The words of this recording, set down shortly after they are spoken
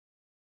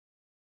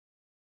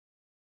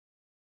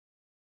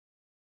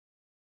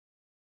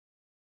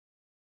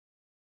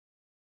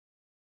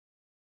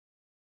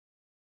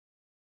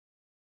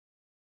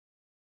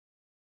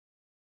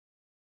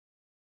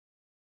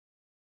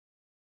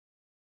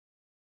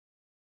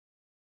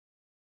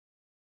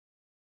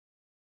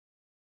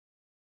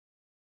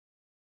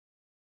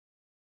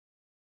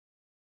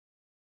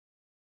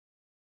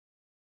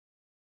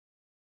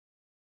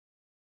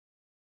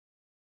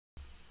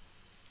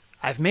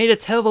I've made a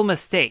terrible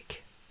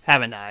mistake,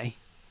 haven't I?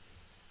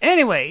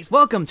 Anyways,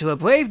 welcome to a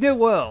brave new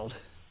world.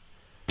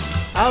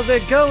 How's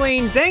it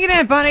going? Dang it,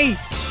 Aunt Bunny!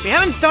 We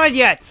haven't started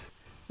yet!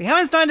 We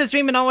haven't started the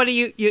stream and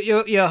already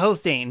you're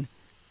hosting.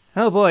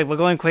 Oh boy, we're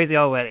going crazy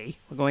already.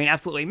 We're going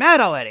absolutely mad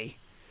already.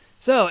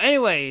 So,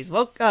 anyways,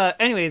 back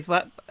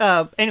to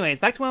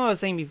what I was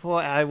saying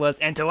before I was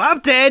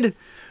interrupted!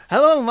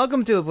 Hello and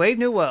welcome to a brave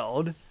new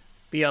world.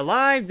 We are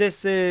live,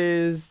 this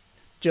is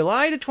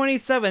July the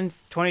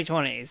 27th,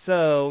 2020.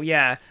 So,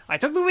 yeah, I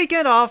took the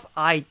weekend off.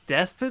 I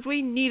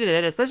desperately needed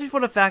it, especially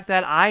for the fact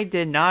that I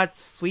did not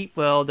sleep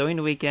well during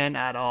the weekend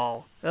at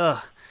all.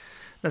 Ugh.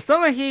 The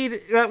summer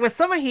heat, with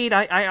summer heat,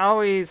 I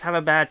always have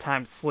a bad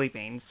time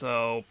sleeping,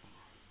 so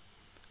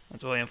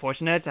that's really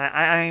unfortunate.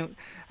 And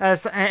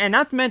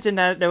not to mention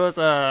that there was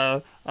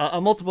a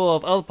multiple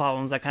of other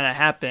problems that kind of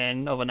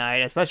happened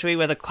overnight, especially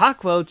with a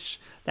cockroach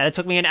that it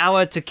took me an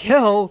hour to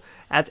kill,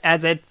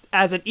 as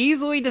it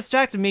easily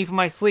distracted me from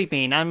my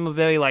sleeping. I'm a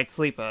very light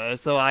sleeper,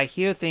 so I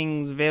hear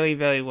things very,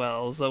 very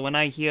well. So when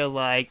I hear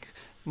like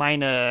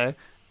minor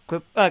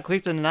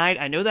creeps in the night,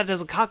 I know that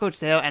there's a cockroach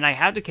there, and I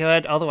have to kill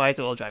it, otherwise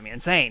it will drive me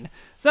insane.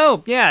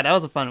 So yeah, that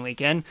was a fun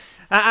weekend.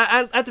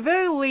 At the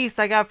very least,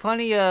 I got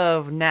plenty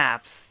of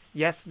naps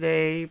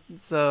yesterday,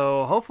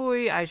 so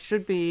hopefully I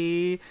should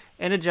be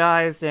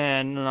energized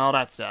and all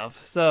that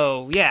stuff.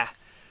 So yeah,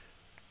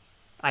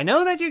 I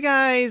know that you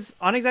guys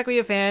aren't exactly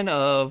a fan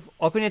of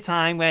Ocarina of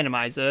Time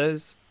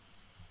randomizers,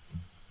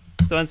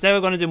 so instead we're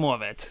going to do more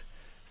of it.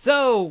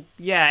 So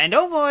yeah, and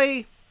oh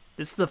boy,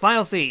 this is the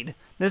final seed.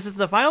 This is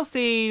the final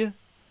seed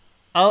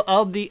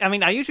of the,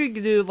 I usually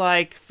do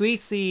like 3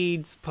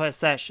 seeds per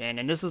session,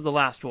 and this is the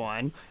last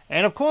one.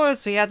 And of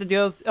course, we have to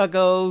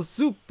go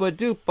super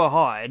duper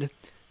hard.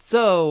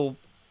 So,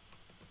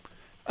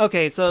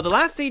 okay, so the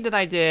last seed that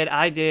I did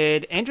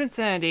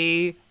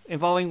EntranceSanity,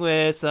 involving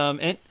with some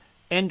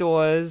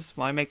indoors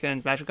while I'm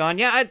making Smash Gun.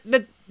 Yeah,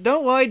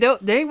 don't worry,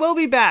 they will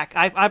be back.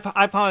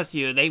 I promise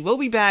you, they will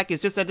be back.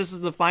 It's just that this is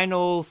the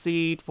final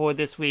seed for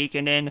this week,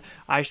 and then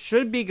I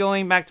should be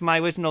going back to my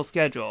original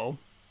schedule.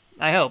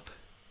 I hope.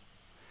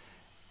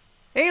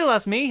 Hey,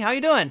 Lusme, how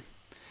you doing?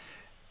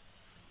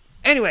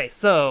 Anyway,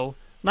 so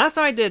last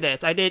time I did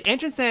this, I did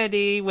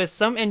EntranceSanity with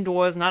some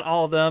indoors, not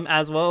all of them,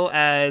 as well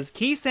as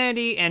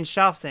KeySanity and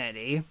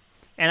ShopSanity,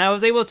 and I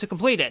was able to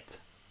complete it.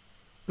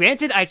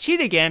 Granted, I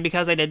cheated again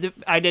because I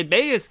did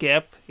barrier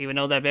skip, even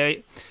though that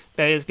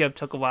barrier skip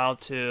took a while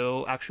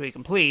to actually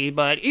complete.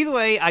 But either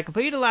way, I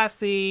completed the last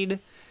seed,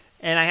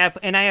 and I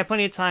have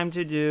plenty of time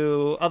to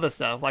do other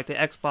stuff like the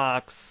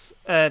Xbox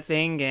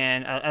thing,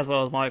 and as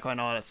well as Mario Kart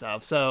and all that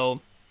stuff.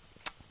 So,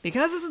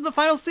 because this is the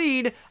final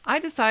seed, I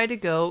decided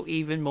to go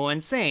even more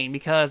insane.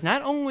 Because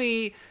not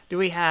only do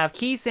we have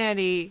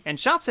KeySanity and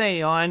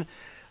ShopSanity on,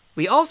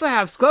 we also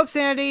have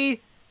ScrubSanity,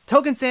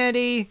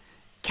 TokenSanity,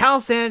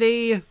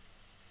 CalSanity.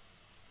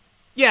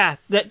 Yeah,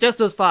 just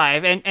those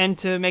 5, and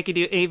to make it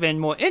even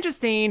more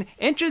interesting,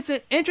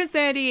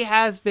 EntranceSanity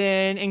has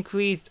been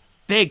increased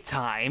big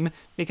time,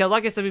 because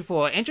like I said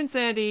before,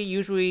 EntranceSanity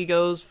usually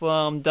goes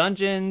from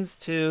dungeons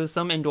to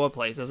some indoor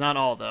places, not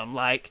all of them,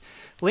 like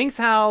Link's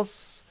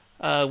House,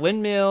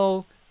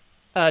 Windmill,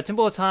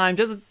 Temple of Time,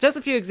 just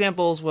a few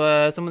examples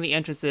where some of the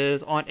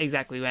entrances aren't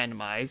exactly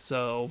randomized,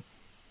 so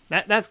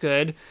that's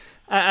good.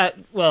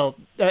 Well,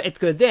 it's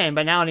good then,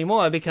 but not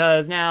anymore,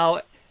 because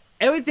now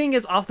everything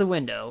is off the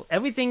window.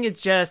 Everything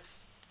is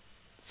just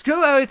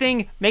screw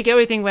everything, make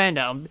everything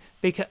random.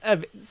 Because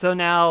so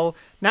now,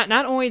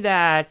 not only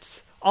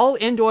that, all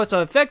indoors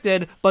are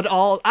affected, but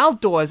all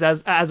outdoors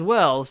as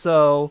well.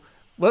 So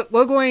we're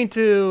going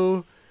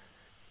to,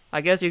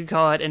 I guess you could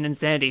call it an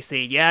insanity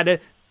seed. Yeah,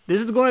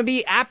 this is going to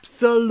be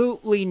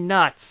absolutely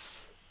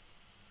nuts.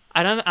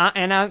 And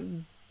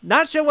I'm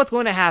not sure what's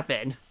going to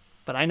happen,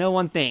 but I know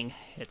one thing: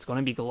 it's going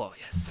to be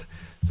glorious.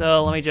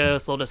 So let me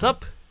just load this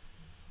up.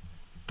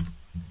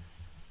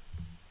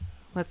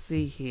 Let's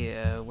see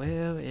here.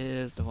 Where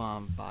is the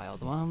ROM file?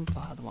 The ROM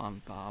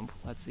file.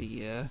 Let's see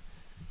here.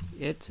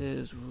 It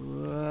is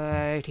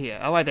right here.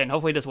 Alright then,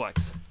 hopefully this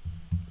works.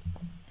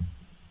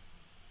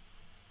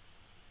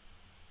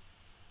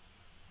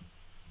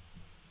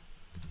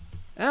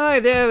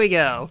 Alright, there we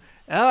go.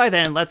 Alright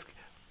then, let's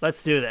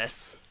do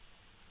this.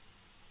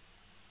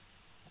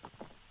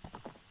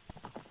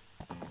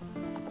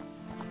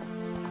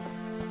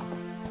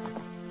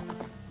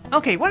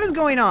 Okay, what is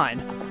going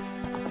on?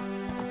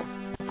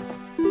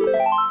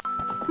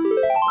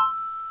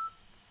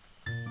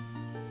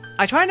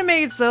 I tried to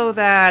make it so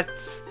that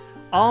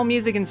all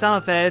music and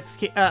sound effects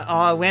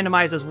are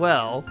randomized as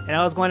well, and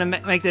I was going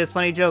to make this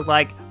funny joke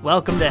like,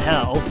 welcome to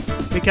hell,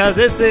 because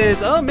this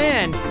is, oh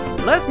man,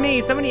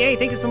 Lusme78,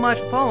 thank you so much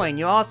for following,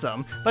 you're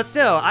awesome. But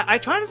still, I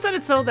tried to set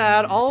it so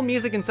that all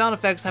music and sound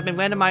effects have been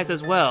randomized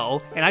as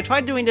well, and I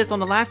tried doing this on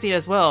the last seed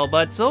as well,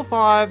 but so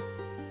far,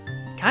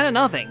 kinda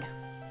nothing.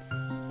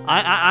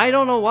 I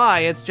don't know why,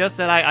 it's just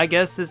that I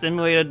guess this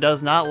emulator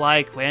does not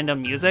like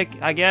random music,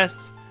 I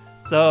guess.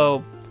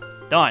 So,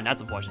 darn,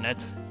 that's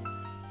unfortunate.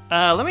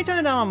 Let me turn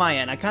it down on my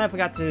end. I kind of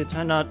forgot to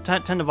turn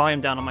the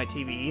volume down on my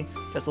TV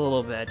just a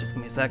little bit. Just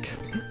give me a sec.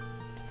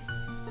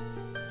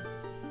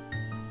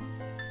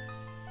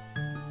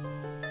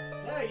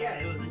 Oh yeah,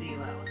 it was indeed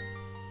loud.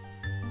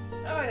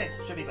 Alright then,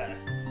 should be better.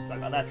 Sorry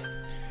about that.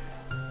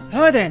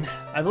 Alright then,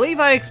 I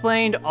believe I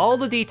explained all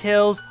the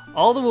details,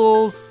 all the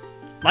rules.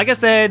 Like I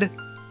said,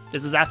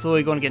 this is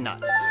absolutely going to get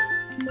nuts.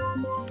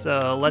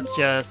 So let's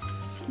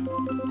just...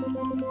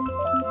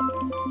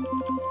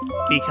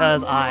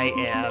 Because I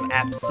am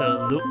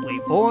absolutely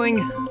boring.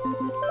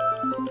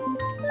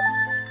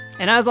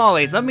 And as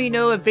always, let me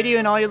know if video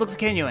and audio looks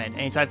genuine.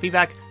 Any type of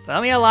feedback, but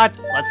help me out a lot.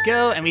 Let's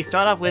go, and we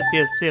start off with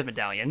the Spirit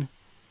Medallion.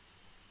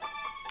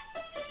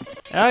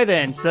 Alright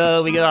then,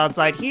 so we go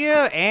outside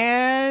here,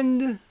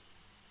 and...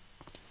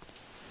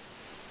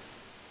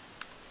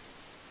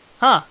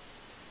 Huh.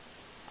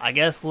 I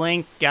guess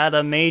Link got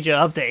a major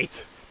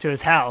update to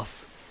his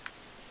house.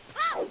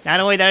 Not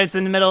only that it's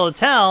in the middle of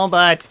town,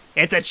 but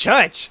it's a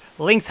church!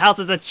 Link's house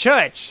is a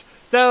church!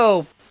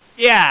 So,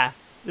 yeah,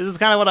 this is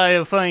kind of what I'm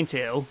referring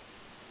to.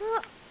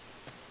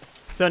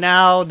 So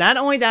now, not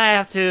only that I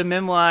have to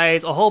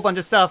memorize a whole bunch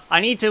of stuff,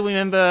 I need to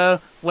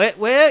remember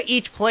where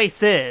each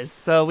place is.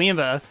 So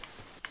remember,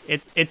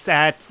 it's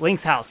at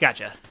Link's house,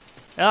 gotcha.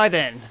 Alright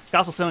then,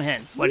 Gospel Stone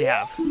hints, what do you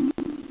have?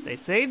 They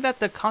say that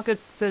the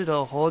Conquered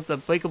Citadel holds a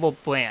breakable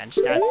branch.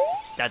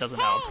 That doesn't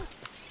help.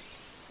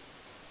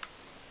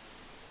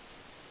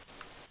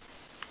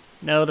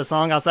 No, the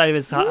song outside of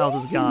his house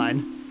is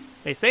gone.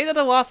 They say that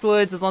the Lost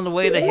Woods is on the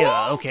way to the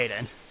hero. Okay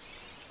then.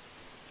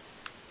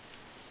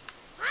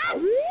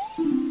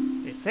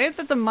 They say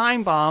that the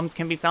mine bombs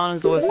can be found in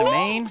Zora's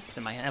domain.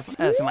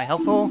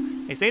 Semi-helpful.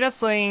 They say that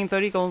slaying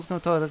 30 golden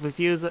controllers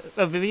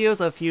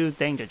reveals a few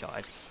danger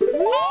darts.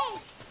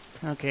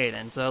 Okay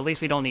then, so at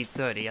least we don't need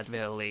 30 at the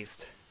very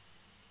least.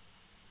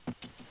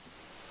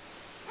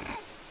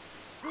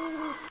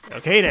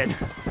 Okay then.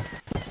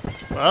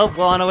 Well,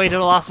 we're on our way to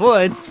the Lost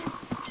Woods.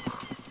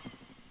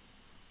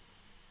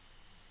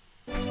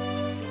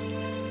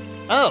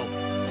 Oh!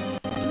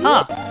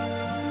 Huh!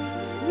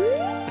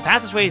 The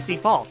passageway is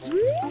default.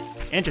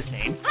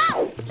 Interesting.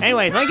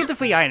 Anyways, let me get the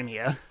free item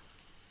here.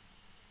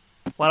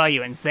 What are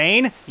you,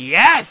 insane?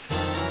 Yes!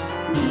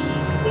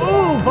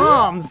 Ooh,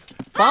 bombs!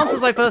 Bombs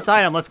is my first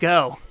item, let's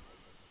go.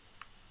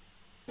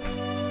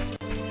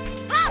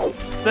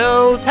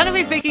 So,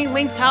 technically speaking,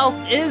 Link's house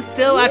is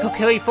still at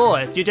Kokiri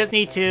Forest. You just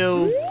need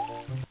to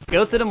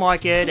go through the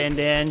market and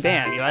then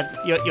bam, you're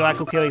at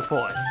Kokiri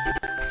Forest.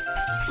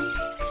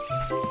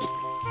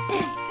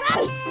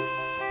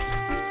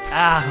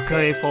 Ah,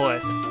 Kokiri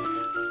Forest.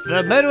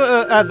 The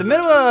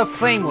middle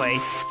frame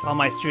rates on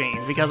my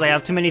stream because I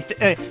have too many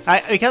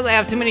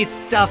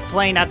stuff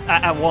playing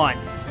at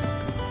once.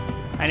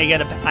 I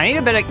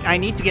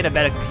need to get a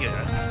better computer.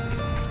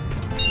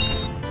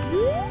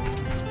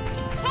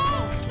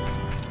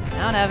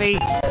 Down heavy.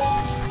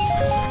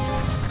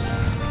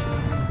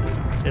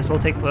 This will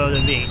take forever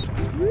to beat.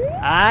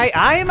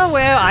 I am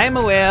aware.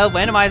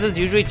 Randomizers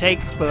usually take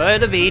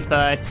forever to beat,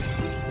 but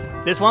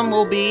this one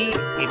will be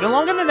even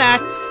longer than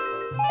that.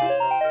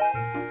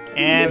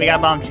 And we got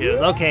bomb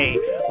shoes. Okay,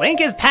 Link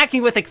is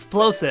packing with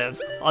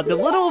explosives. The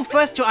little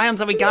first two items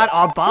that we got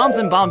are bombs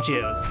and bomb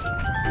shoes.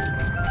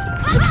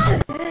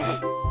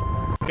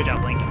 Good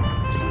job, Link.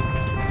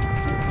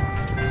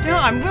 Still,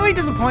 I'm really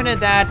disappointed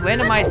that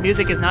randomized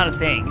music is not a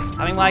thing.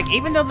 I mean, like,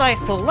 even though I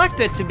select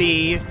it to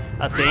be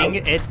a thing,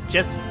 it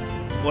just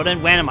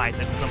wouldn't randomize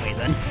it for some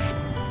reason.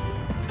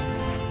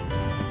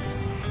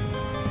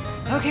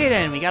 Okay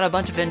then, we got a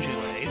bunch of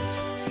entryways.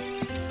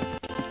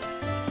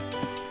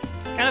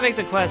 Kind of begs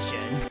a question.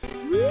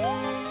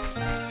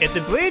 If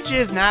the bridge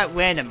is not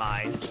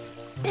randomized,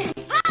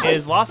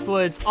 is Lost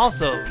Woods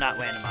also not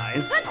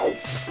randomized?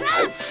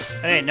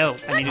 Okay, no,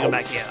 I need to go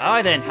back here.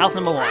 Alright then, house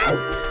number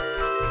 1.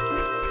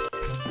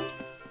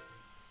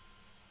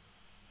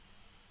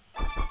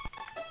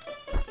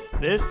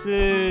 This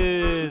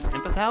is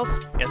Impa's house?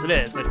 Yes it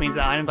is, which means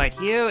the item right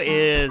here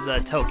is a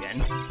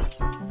token.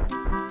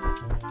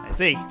 I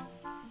see.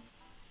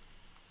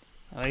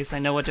 At least I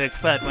know what to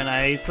expect when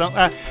I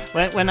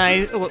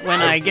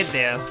get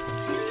there.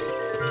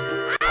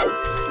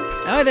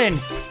 Alright then,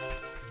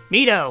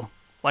 Mito,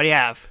 what do you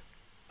have?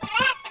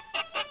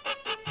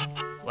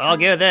 Well, I'll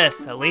give it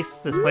this. At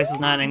least this place is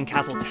not in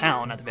Castle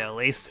Town, at the very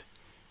least.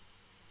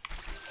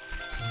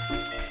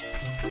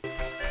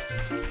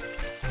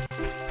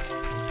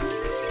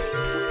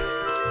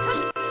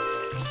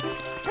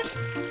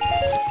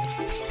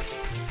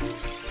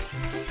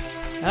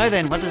 Alright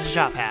then, what does the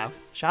shop have?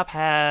 Shop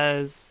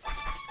has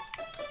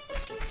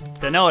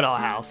the Know-It-All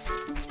house.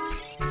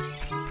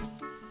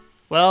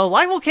 Well,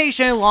 live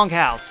location,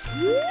 Longhouse.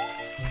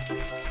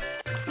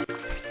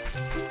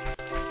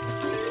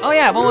 Oh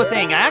yeah, one more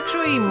thing. I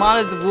actually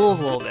modded the rules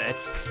a little bit.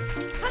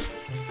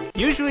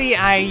 Usually,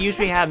 I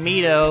have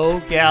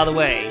Mito get out of the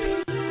way.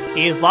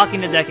 He is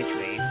blocking the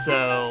Deku-Tree,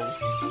 so...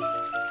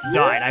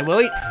 Darn,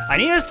 I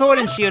need a sword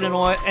and shield in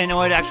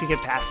order to actually get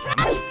past him.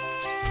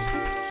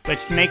 But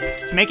to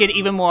make it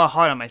even more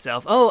hard on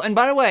myself. Oh, and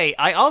by the way,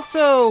 I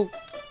also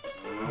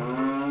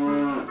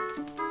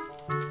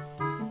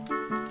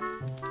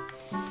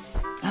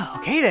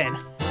Okay then.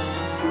 At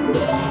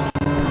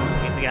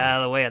least I got out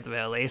of the way at the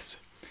very least.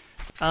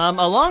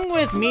 Along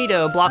with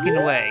Mido blocking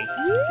the way,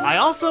 I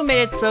also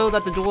made it so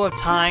that the door of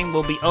time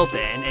will be open,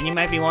 and you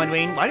might be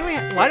wondering, why do we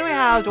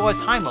have door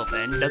of time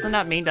open? Doesn't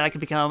that mean that I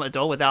could become a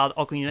door without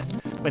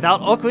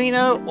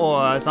Ocarina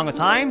or Song of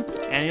Time?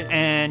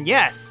 And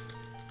yes.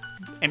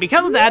 And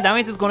because of that, that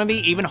means it's going to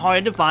be even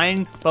harder to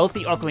find both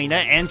the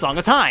Ocarina and Song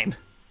of Time.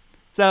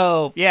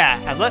 So,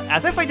 yeah, as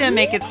if I didn't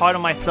make it hard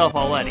on myself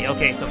already.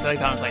 Okay, so 30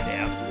 comments right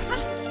there.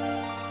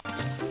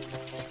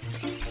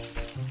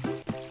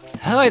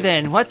 Alright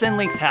then, what's in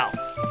Link's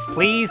house?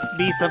 Please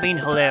be something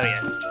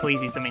hilarious.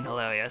 Please be something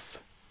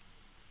hilarious.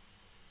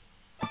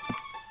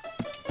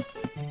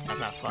 That's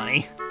not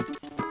funny.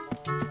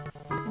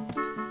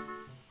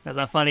 That's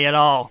not funny at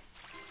all.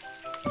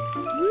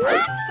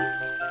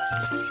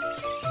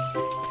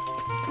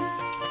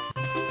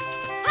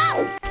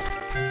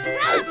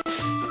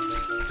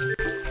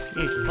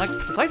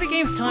 It's like the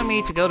game's telling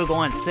me to go to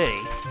Goron City,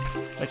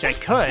 which I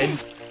could.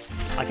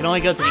 I can only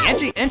go to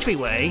the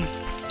entryway.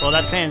 Well,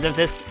 that depends if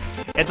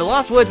the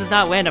Lost Woods is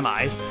not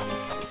randomized.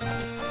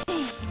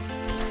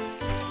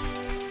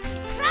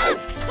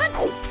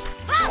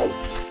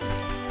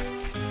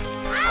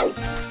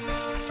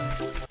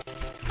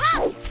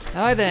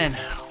 Alright then,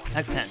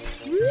 next hint.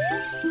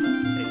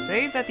 They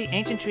say that the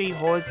ancient tree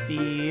hoards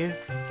the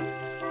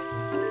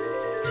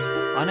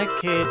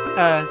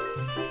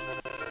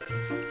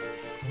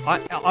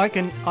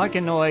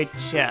Arkanoid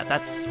shit.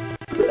 That's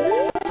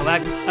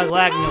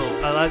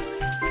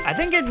I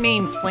think it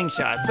means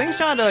slingshot.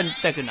 Slingshot or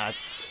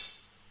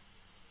Deku-Nuts.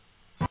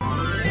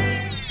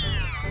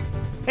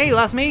 Hey,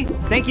 Lost Me!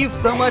 Thank you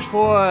so much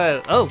for...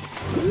 Oh.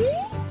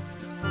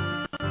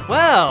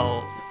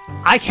 Well,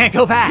 I can't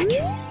go back!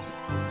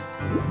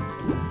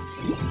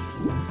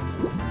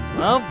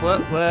 Well,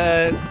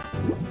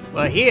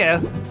 we're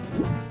here.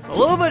 A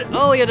little bit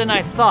earlier than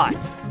I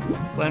thought.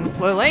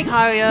 We're Lake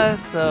Hyria,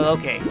 so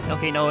okay,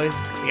 no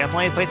worries. We got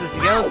plenty of places to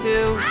go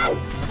to,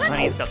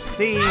 plenty of stuff to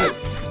see.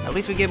 At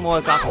least we get more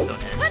Copperstone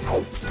hints.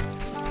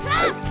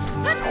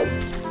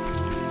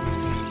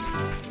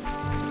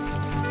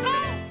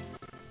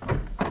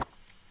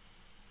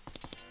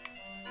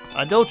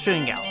 Adult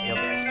shooting gallery,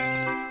 okay.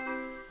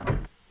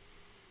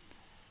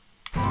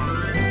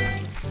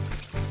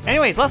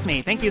 Anyways, Lost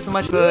Me, thank you so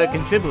much for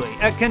contributing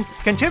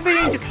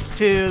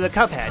to the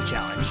Cuphead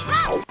challenge.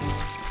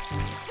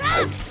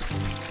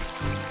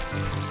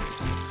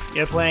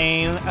 You're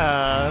playing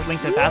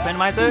Link to the Past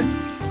Randomizer?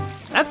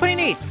 That's pretty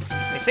neat.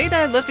 They say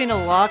that lifting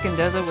a lock in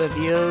desert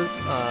reveals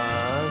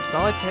a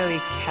solitary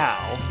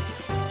cow.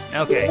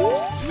 Okay.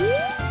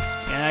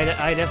 And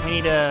I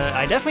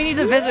definitely need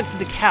to visit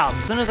the cows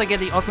as soon as I get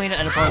the Ocarina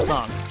and the Phone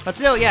song. But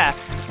still, yeah,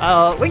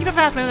 Link to the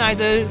Past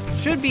Randomizer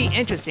should be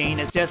interesting.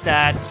 It's just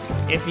that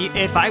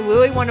if I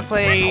really want to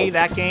play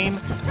that game,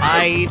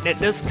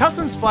 there's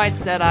custom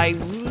sprites that I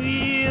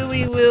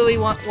really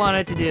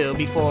wanted to do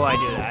before I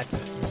do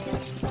that.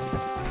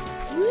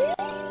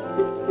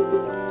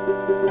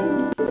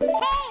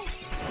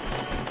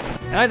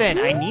 Now then,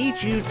 I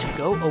need you to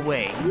go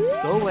away.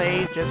 Go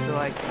away just so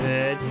I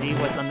could see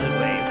what's under the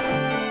wave.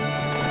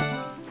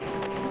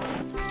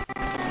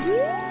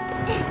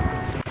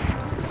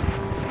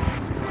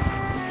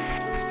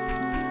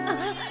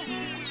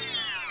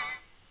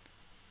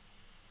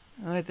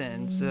 Alright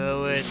then,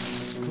 so it's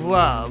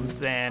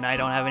Scrubs, and I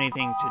don't have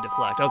anything to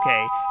deflect.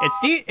 Okay,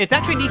 it's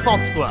actually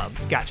default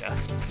Scrubs. Gotcha.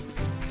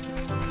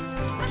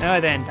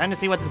 Alright then, time to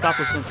see what the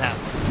gospel students have.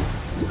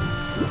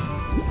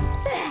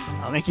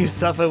 I'll make you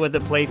suffer with the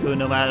playthrough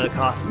no matter the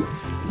cost.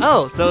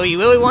 Oh, so you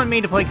really want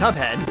me to play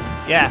Cuphead?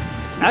 Yeah.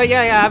 Oh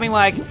yeah, I mean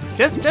like,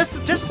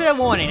 just fair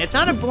warning, it's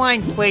not a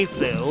blind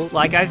playthrough,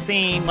 like I've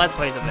seen Let's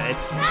Plays of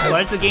it,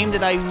 but it's a game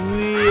that I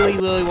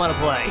really want to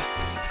play.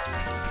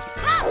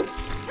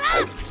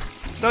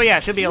 So yeah,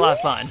 it should be a lot of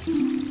fun.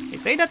 They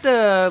say that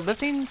the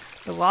lifting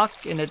the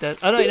lock in the...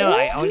 Oh no,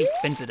 I already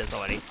been through this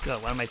already. Go,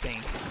 what am I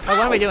saying? Oh,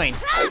 what am I doing?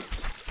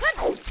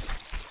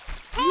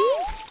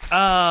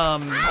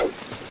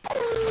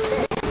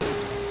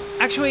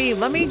 Actually,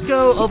 let me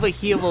go over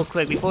here real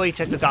quick before we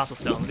check the Gospel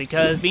Stone,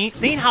 because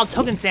seeing how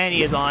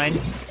EntranceSanity is on,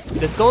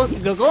 the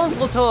Golden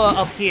Voltora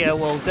up here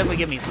will definitely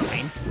give me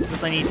something,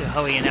 since I need to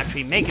hurry and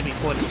actually make it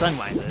before the sun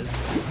rises.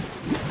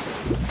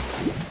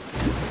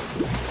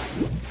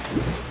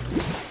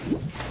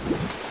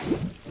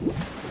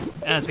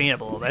 And speed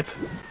up a little bit.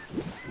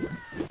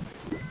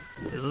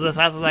 This is as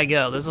fast as I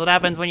go. This is what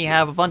happens when you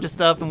have a bunch of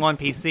stuff in one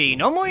PC.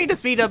 Normally the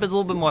speed up is a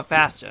little bit more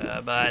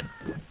faster, but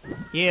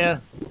yeah,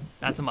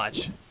 not so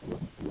much.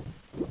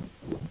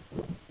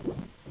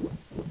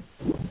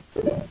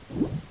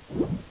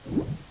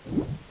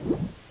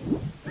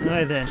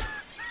 Alright then,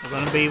 we're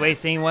going to be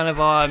wasting one of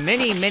our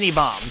mini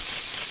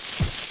bombs.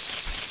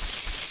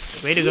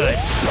 Way too good.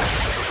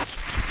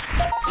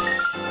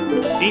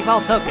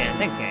 Default token,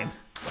 thanks game.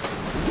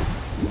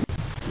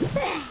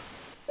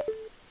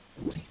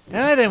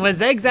 Alright then, we're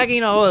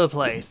zigzagging all over the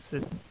place.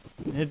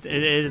 It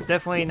is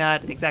definitely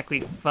not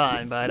exactly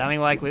fun, but I mean,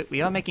 like,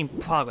 we are making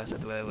progress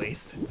at the very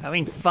least. I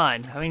mean,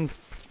 fun. I mean,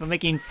 we're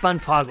making fun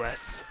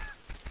progress.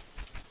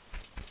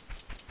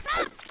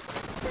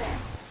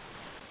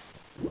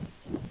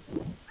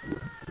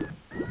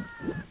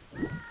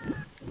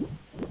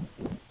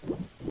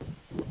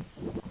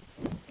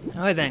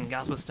 Alright then,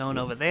 Gospel Stone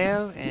over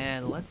there,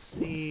 and let's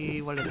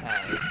see what it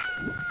has.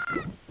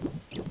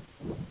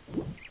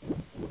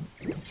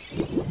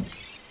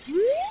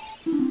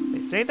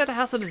 They say that the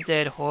House of the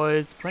Dead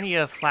holds plenty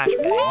of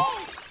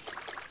flashbangs.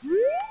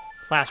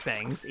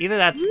 Flashbangs. Either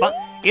that's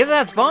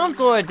bombs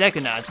or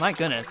deconuts, my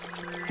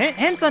goodness.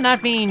 Hints are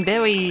not being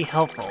very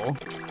helpful.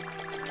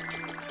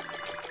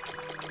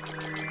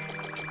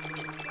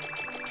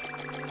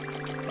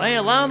 Running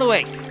along the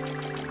wake.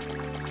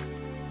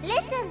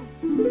 Listen.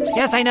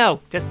 Yes, I know.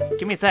 Just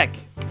give me a sec.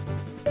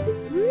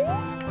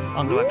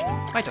 Wrong direction.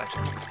 Right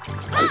direction.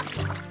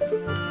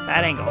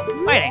 Bad angle.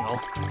 Right angle.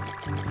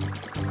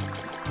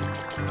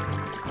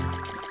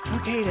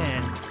 Okay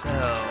then, so...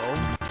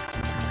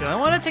 do I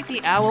want to take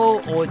the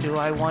owl, or do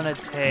I want to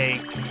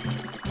take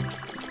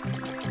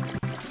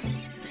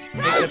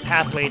the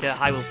pathway to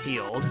Hyrule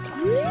Field?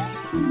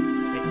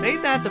 They say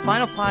that the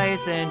final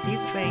prize in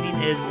peace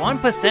training is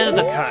 1% of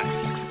the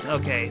curse.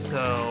 Okay,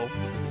 so...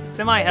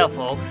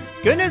 semi-helpful.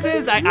 Good news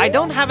is, I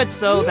don't have it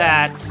so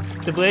that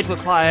the bridge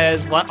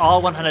requires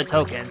all 100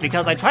 tokens,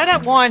 because I tried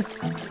that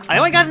once, I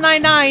only got a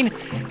 99,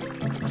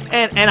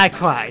 and I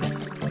cried.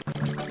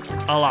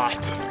 A lot.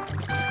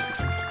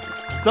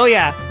 So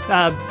yeah,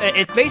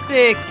 it's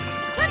basic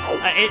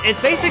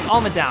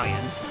all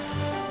medallions.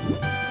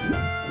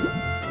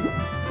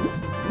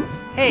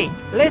 Hey,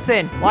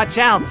 listen, watch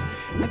out!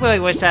 I really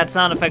wish that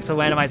sound effects were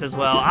randomized as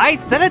well. I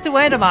set it to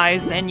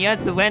randomize, and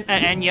yet the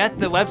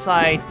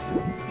website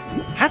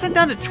hasn't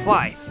done it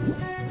twice.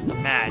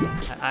 I'm mad.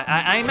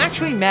 I'm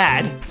actually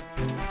mad.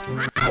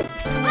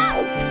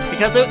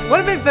 Because it would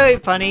have been very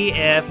funny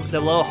if the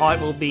low heart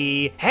will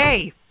be,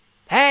 hey,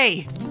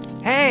 hey,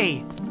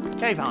 hey.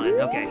 Okay, found it.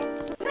 Okay.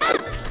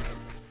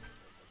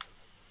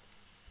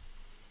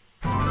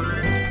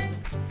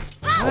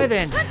 Alright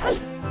then.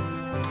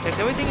 Checked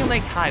everything in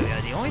Lake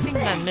Hylia. The only thing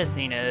that I'm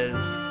missing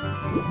is...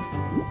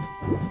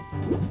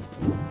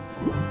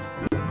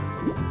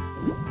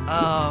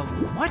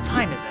 what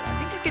time is it? I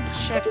think I could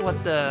check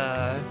what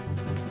the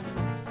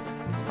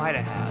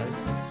spider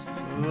has.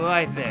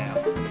 Right there.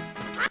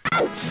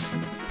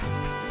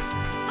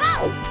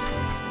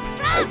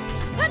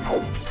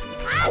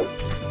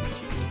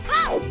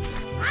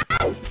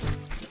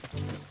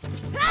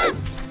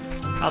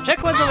 I'll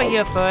check what's over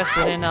here first,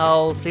 and then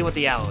I'll see what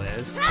the hour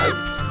is.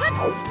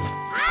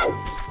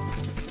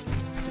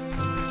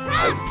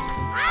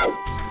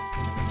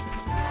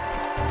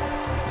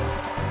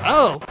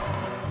 Oh!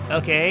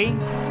 Okay.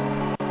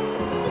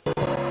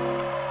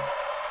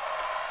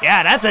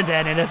 Yeah, that's a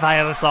dead end if I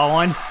ever saw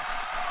one.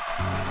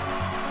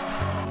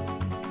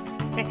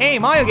 Hey,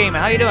 Mario Gamer,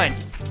 how you doing?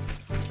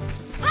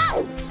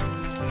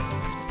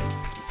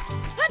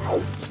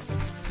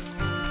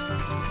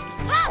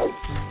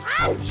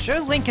 I'm sure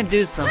Link can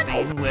do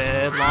something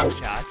with long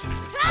shots.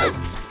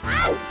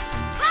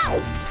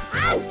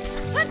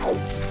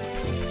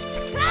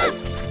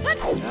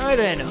 Alright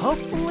then,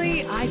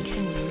 hopefully I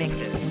can make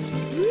this.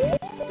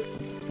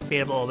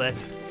 Beat up a little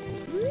bit.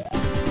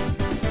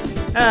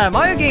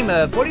 Mario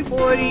Gamer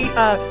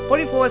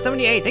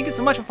 4478, thank you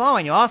so much for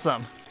following, you're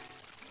awesome.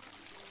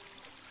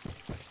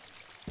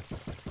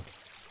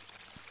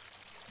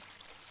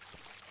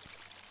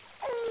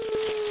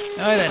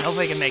 Alright then,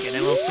 hopefully I can make it,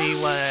 and we'll see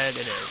what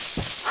it is.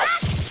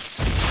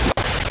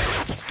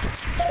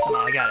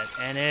 Oh, I got it.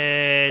 And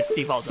it's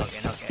default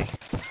token, okay.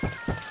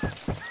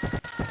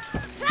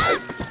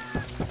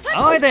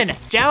 Alright then,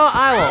 Jao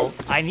Owl,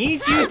 I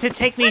need you to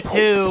take me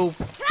to...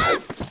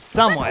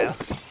 somewhere.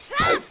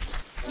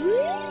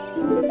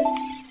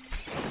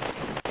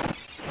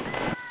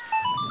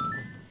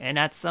 And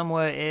that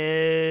somewhere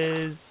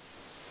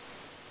is...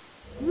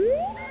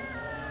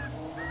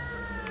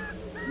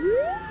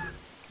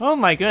 oh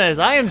my goodness,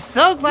 I am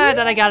so glad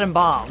that I got him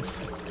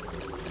bombs.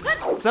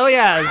 So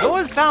yeah,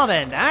 Zora's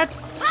Fountain,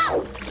 that's...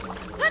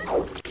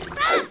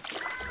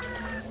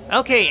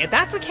 okay, if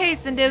that's the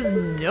case, then there's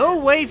no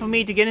way for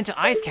me to get into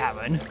Ice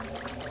Cavern.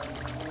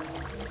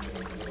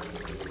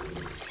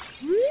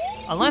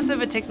 Unless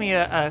if it takes me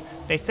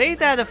they say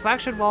that a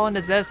fractured wall in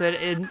the desert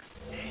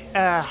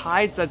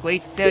hides a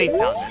great fairy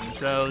fountain,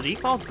 so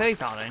default fairy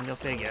fountain, go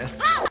figure.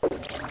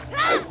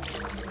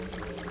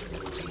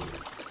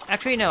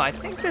 Actually, no, I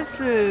think this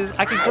is...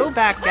 I could go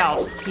back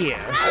out here.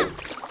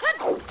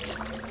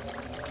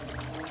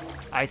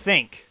 I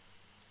think.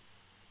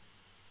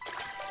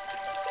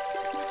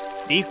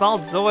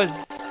 Default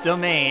Zora's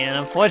domain, and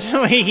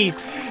unfortunately,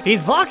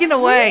 he's blocking the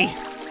way!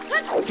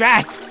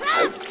 Drat!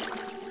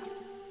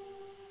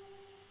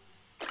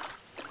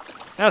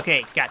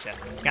 Okay, gotcha.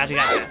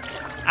 Gotcha.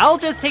 Owl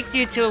just takes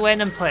you to a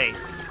random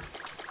place.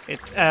 It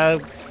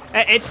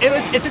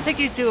just takes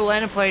you to a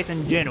random place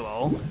in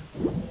general.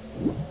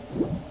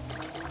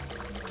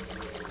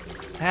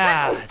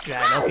 Ah,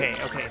 Dad. Okay,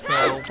 okay.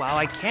 So while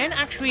I can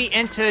actually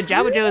enter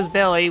Jabba Joe's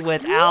belly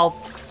without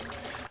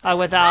the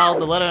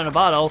letter in a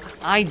bottle,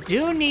 I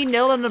do need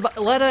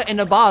letter in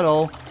a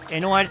bottle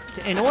in order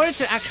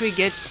to actually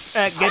get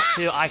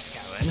to Ice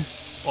Cavern,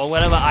 or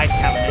whatever Ice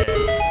Cavern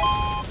is.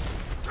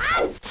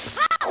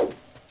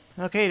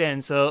 Okay then.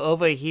 So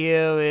over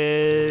here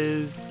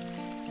is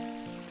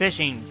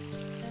fishing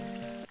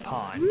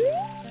pond.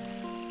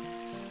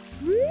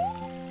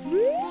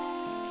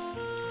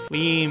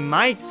 We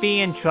might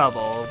be in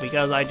trouble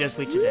because I just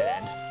reached a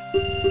dead end.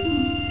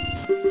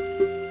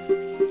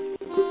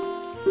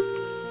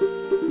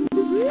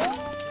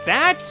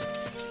 That,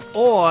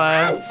 or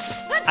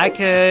I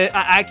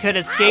could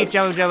escape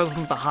Jabba Jabba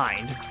from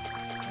behind.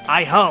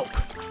 I hope.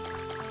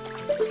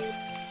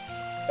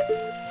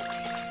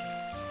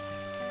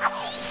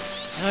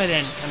 Alright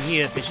then, come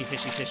here, fishy,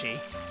 fishy, fishy.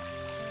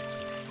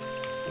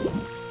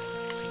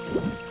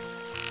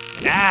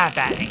 Ah,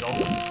 bad angle.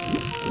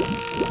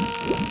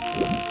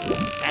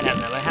 That has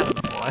never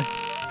happened before.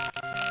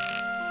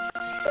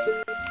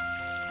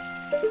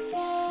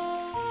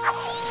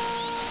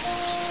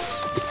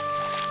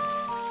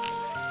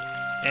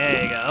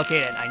 There you go. Okay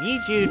then, I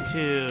need you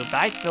to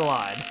bite the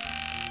line.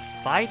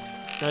 Bite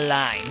the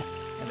line.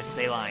 I meant to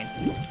say line.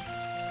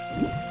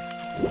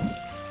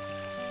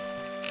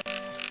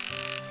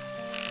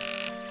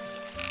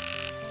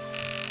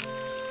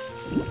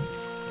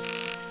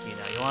 You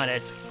know you want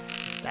it.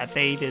 That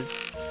bait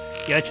is...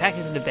 You're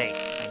attracted to the bait.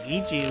 I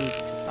need you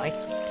to bite to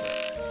it.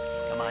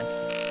 Come on.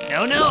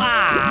 No, no!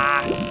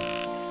 Ah!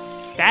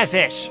 Bad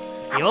fish.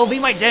 You will be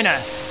my dinner.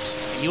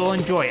 And you will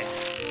enjoy it.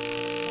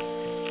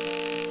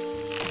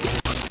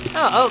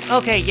 Oh,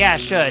 okay, yeah,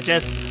 sure.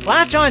 Just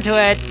latch onto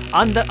it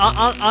on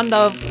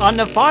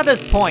the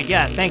farthest point.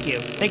 Yeah, thank you.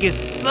 Thank you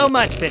so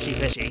much, fishy,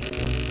 fishy.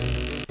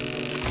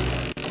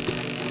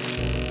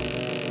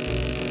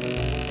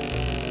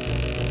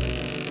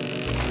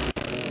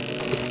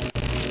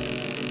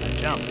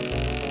 Jump.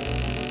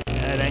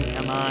 And then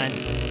come on.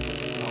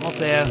 Almost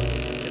there.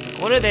 There's a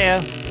quarter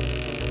there.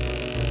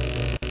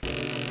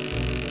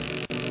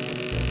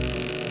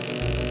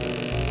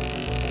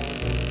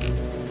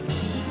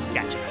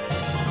 Gotcha.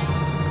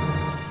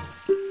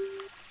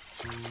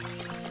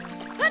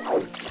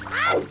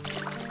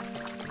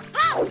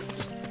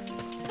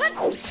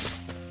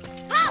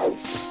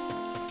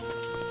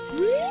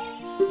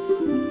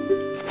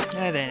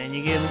 And then, and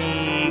you give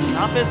me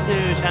compass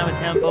to Shaman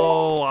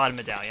Temple, Water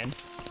Medallion.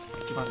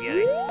 Keep on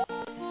getting. I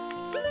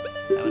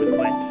would have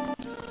quit.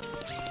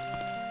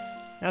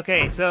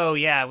 Okay, so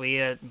yeah, we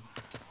a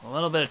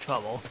little bit of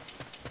trouble.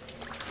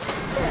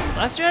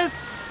 Let's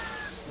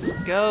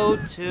just go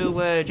to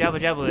where Jabba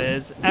Jabba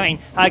is. I mean,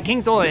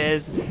 King Zora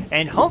is,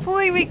 and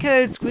hopefully we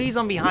could squeeze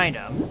on behind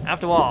him.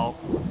 After all,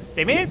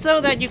 they made it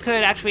so that you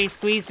could actually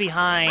squeeze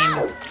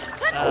behind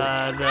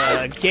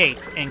the gate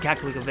in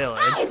Kakariko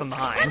Village from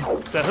behind.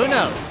 So who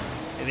knows?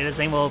 Maybe the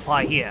same will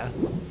apply here.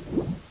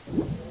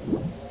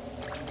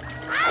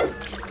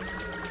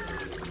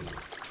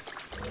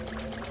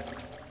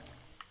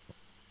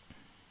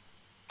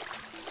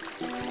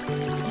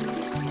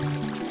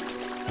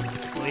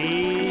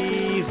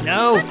 Please,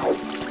 no!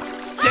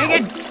 Dang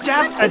it,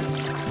 dang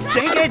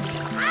it!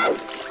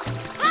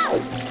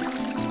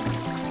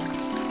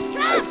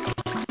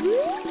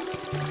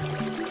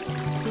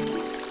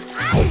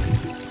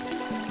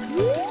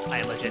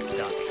 I legit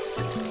stuck.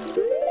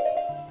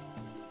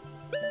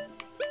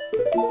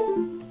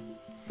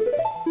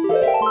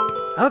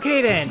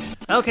 Okay then.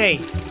 Okay.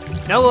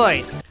 No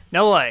worries.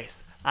 No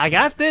worries. I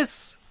got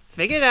this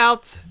figured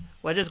out.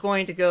 We're just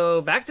going to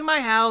go back to my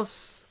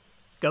house,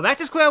 go back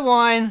to square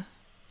one,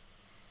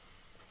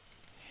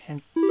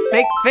 and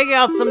figure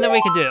out something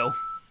we can do.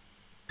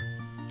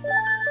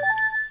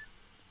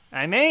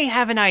 I may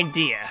have an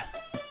idea.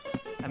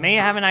 I may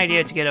have an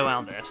idea to get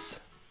around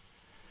this.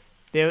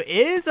 There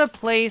is a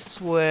place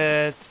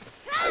with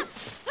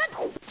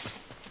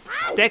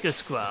Deku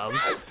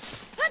Scrubs.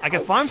 I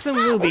could farm some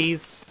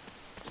rubies,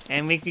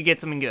 and we could get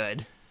something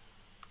good.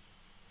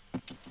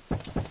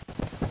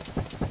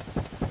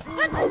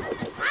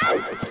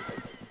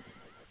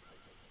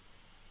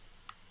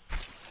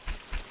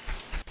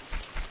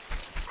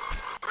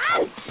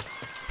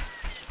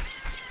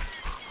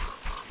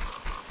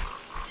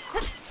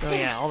 So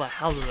yeah, all the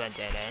houses are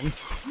dead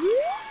ends.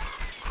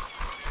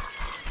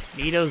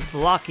 Nito's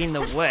blocking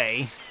the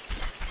way.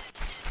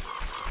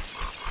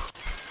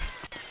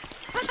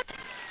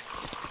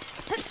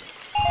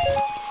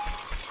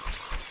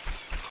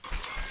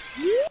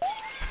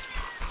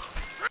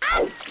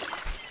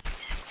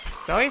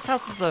 Zoe's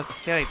house is a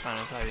very fun,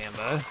 if I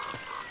remember.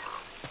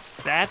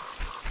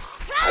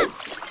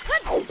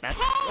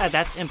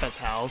 That's Impa's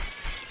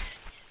house.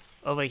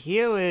 Over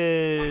here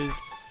is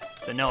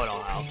the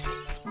know-it-all house.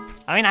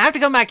 I mean, I have to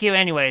come back here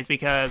anyways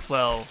because,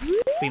 well,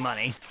 free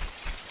money.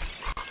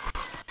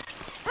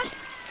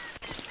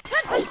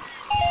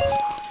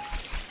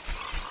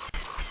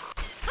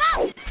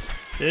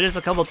 Do this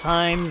a couple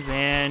times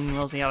and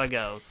we'll see how it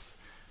goes.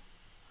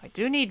 I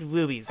do need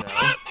rubies though.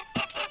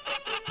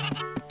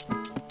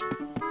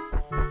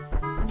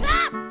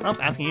 Well,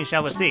 asking you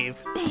shall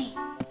receive.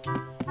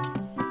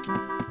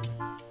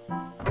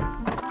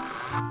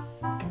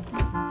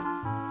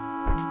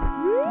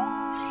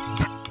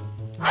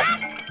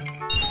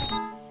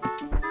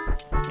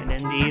 And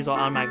then these are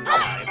automatically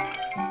 5.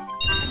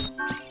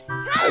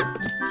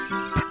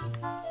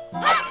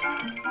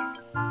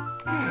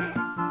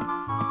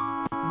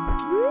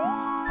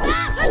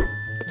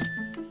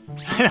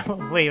 I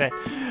don't believe it.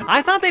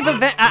 I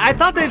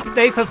thought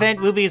they prevent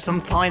rubies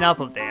from flying up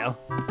there.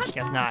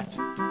 Guess not.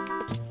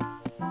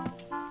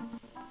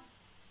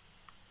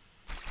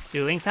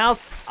 Do Link's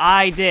house?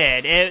 I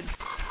did.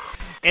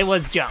 It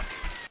was junk.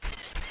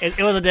 It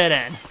was a dead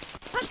end.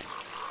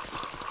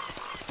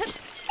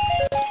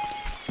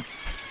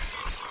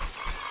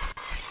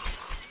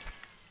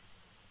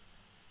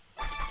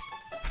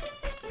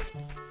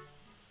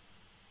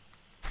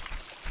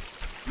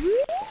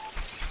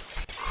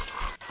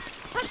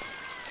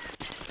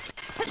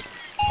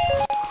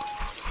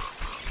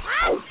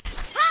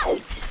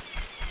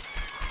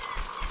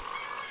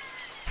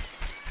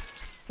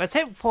 Let's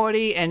hit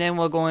 40, and then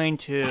we're going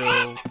to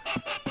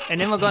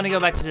go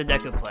back to the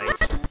Deku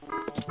place.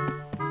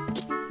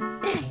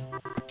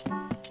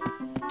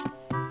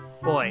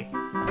 Boy,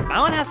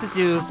 Malon has to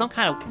do some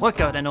kind of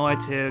workout in order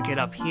to get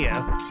up here.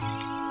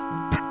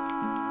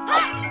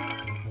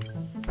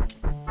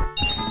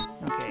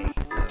 Okay,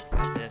 so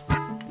got this.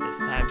 This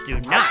time, do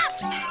not.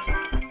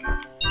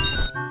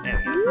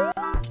 There we go.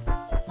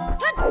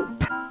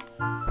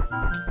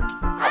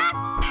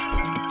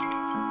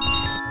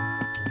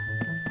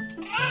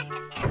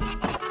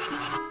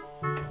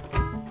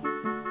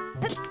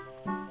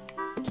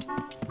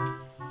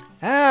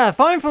 Ah,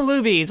 farming for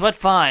rubies, what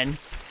fun!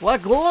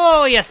 What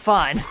glorious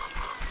fun!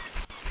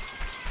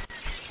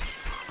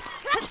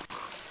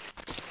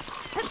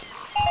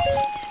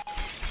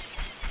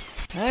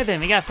 Alright then,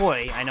 we got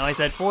 40. I know I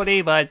said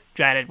 40, but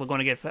drat it, we're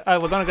gonna go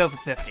for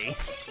 50.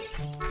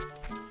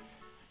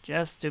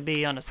 Just to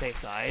be on the safe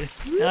side.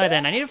 Alright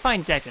then, I need to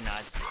find Deku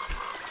Nuts.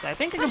 I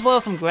think I can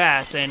blow some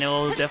grass and it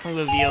will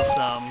definitely reveal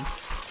some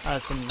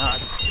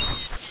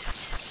nuts.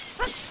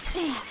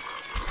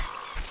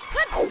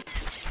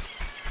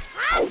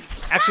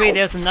 Actually,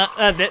 there's some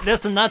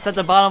nuts at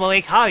the bottom of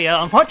Lake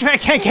Hylia. Unfortunately, I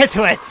can't get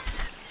to it.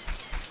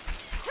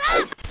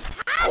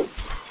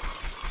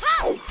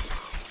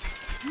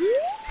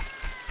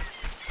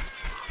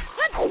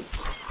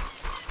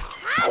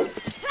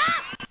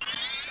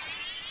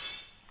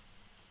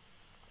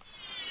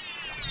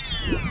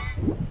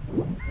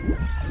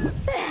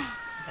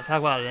 Let's talk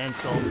about an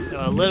insult. There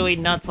are literally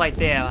nuts right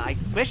there. I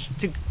wish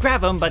to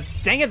grab them, but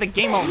dang it, the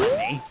game won't let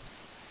me.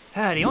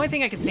 The only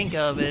thing I can think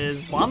of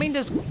is bombing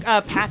this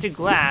patch of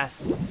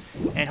glass,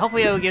 and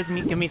hopefully it'll give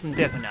me some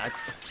different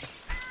nuts.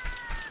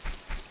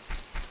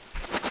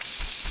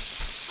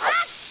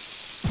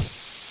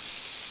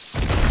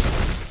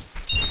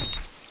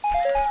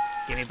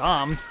 Give me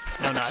bombs,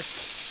 no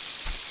nuts.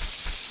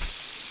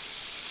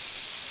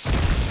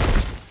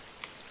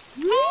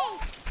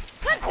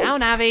 Now,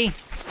 Navi!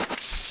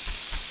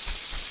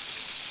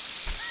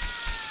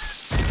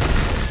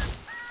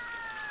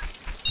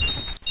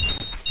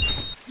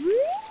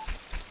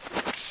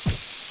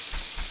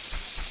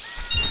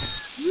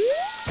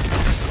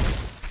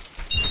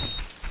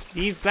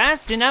 These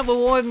grass do not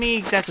reward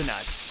me Deku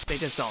Nuts. They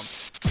just don't.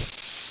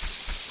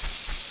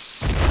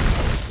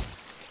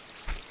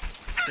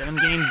 Instead I'm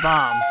getting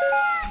bombs.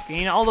 I'm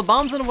getting all the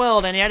bombs in the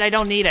world, and yet I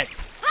don't need it.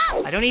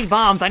 I don't need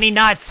bombs, I need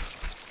nuts!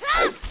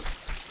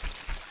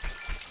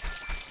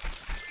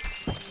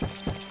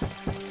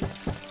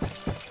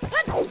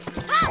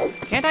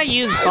 Can't I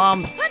use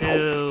bombs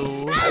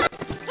to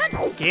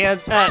scare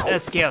them?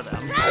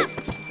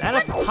 Is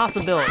that a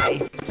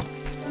possibility?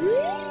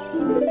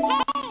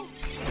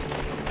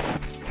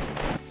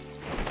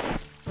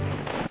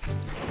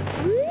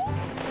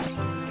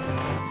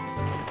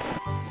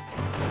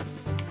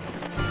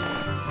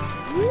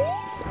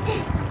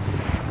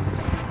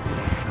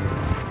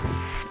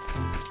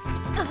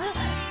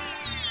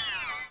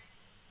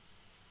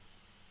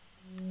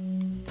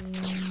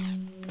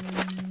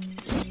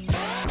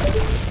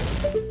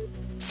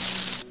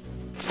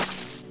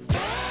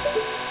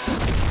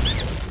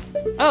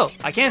 Oh,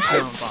 I can't throw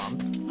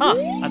bombs. Huh,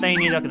 I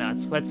think you need Deku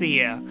Nuts. Let's see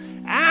here.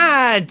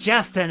 Ah,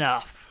 just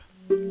enough.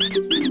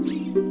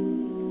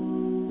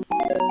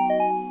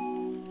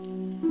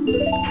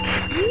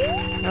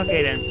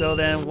 Okay then, so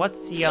then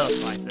what's the other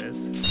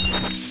prices?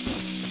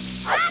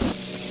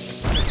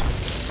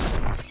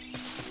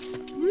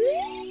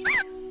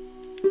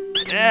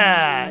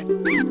 Yeah.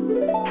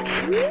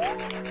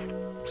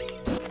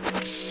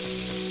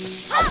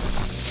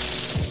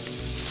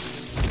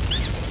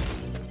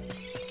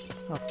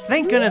 Oh,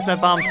 thank goodness that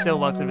bomb still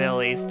works with at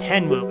least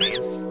 10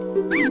 rubies.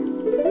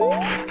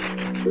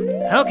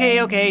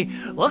 Okay.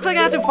 Looks like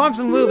I have to farm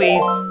some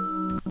rubies.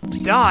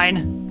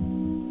 Darn.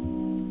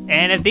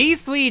 And if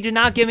these three do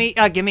not give me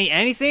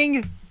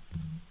anything,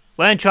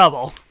 we're in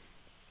trouble.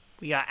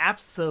 We are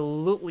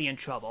absolutely in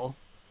trouble.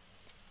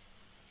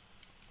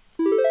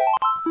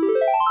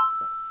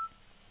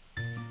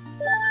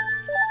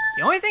 The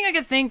The only thing I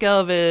could think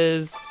of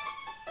is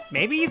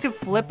maybe you could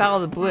flip out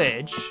of the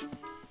bridge.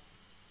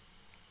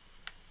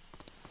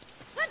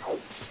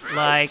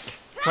 Like,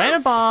 plant a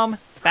bomb,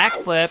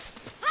 backflip,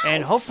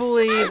 and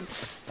hopefully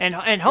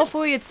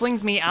it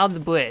slings me out of the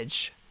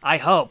bridge. I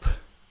hope.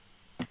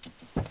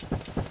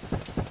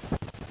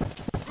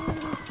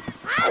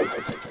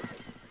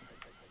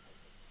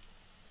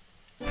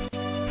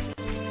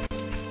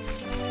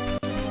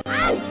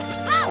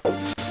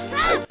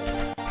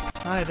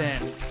 Alright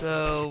then,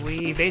 so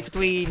we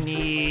basically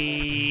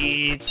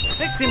need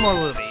 60 more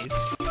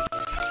rubies.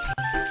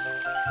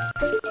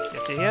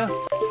 Yes, you here?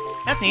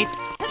 That's neat.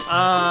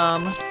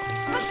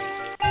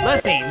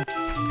 Let's see.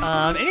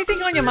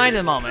 Anything on your mind at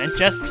the moment,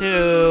 just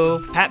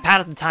to pat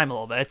out the time a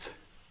little bit?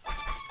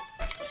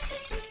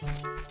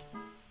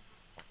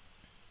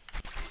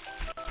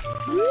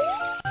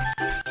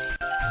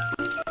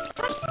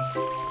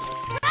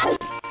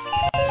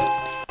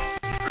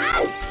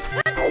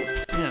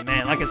 Yeah,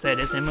 man, like I said,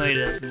 this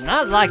emulator does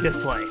not like this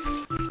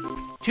place.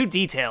 It's too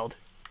detailed.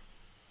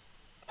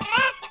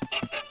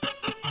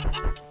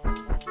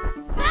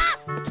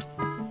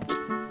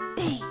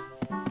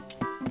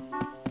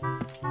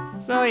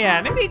 So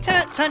yeah, maybe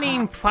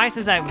turning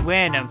prices at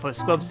random for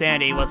Scope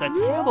Sanity was a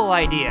terrible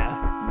idea.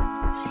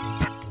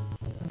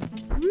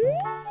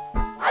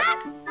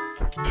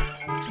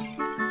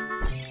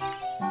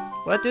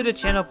 What do the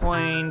channel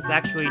points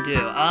actually do?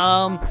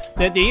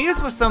 They're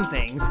used for some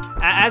things.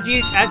 As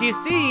you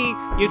see,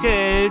 you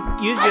could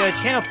use your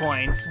channel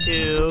points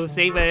to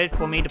save it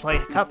for me to play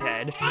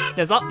Cuphead.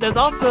 There's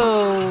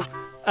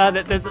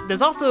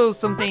also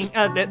something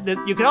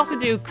that you could also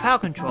do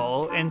crowd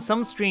control. In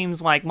some streams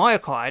like Mario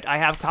Kart, I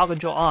have crowd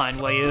control on,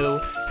 where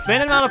you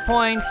spend an amount of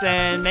points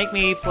and make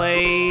me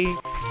play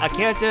a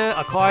character,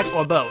 a card,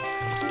 or both.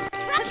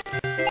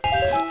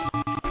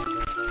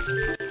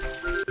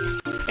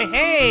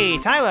 Hey,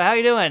 Tyler, how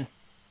you doing?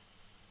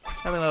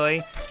 Hello,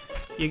 Lily.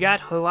 You got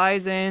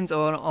Horizons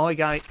or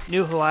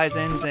New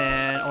Horizons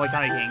and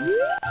Origami King.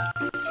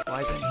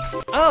 Horizon.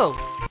 Oh,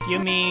 you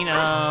mean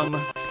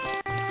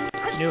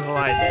New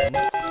Horizons.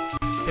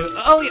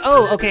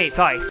 Oh, okay,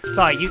 sorry.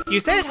 You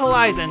said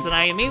Horizons, and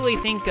I immediately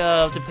think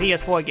of the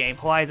PS4 game,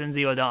 Horizon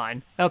Zero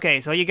Dawn.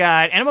 Okay, so you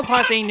got Animal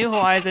Crossing, New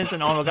Horizons,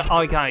 and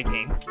Origami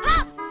King.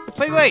 It's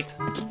pretty great.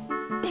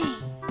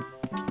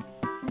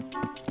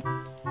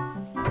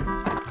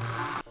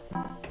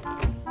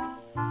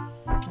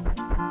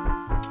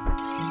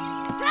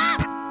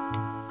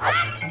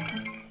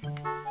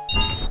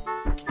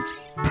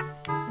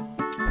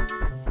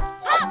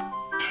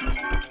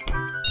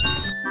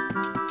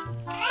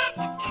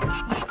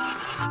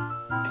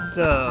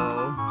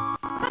 So,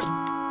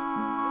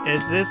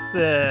 is this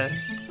the...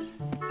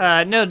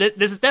 no,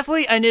 this is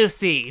definitely a new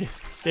seed.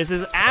 This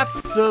is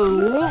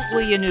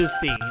absolutely a new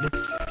seed.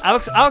 I'll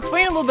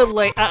explain a little bit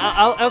later.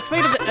 I'll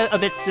explain a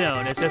bit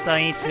soon. It's just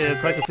I need to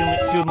collect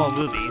a few more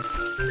rubies.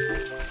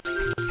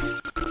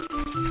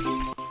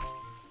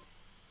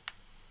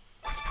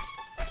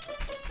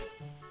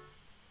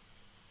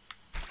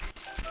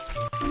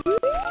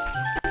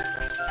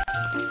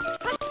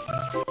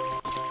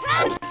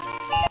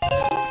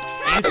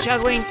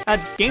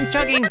 Game's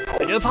chugging.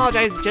 I do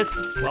apologize,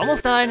 we're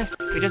almost done.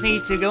 We just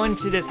need to go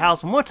into this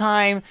house one more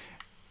time.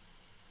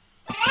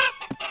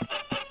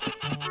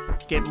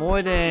 Get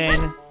more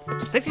than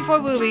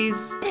 64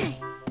 rubies.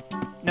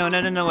 No,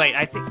 wait,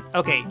 I think,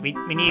 okay, we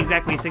need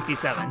exactly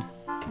 67.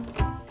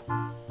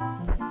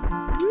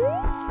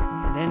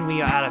 And then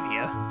we are out of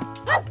here.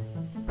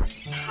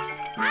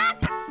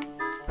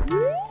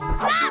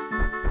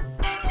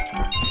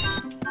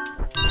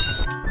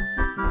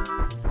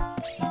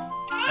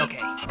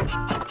 Okay.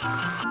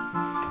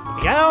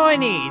 We got all I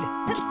need.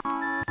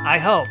 I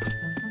hope.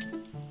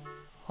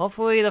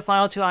 Hopefully the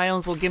final two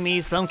items will give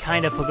me some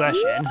kind of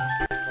progression.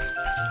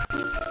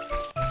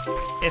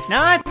 If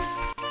not,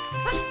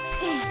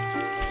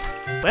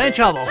 we're in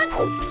trouble.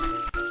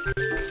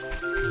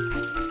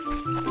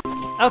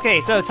 Okay,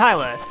 so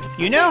Tyler,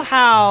 you know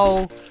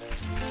how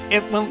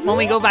when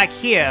we go back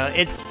here,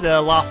 it's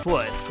the Lost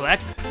Woods,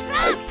 correct?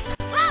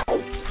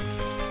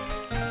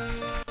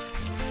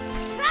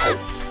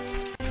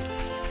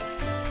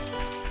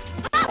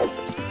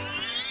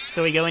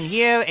 So we go in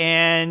here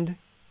and...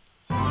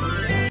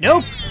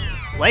 Nope!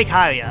 Lake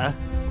Hylia.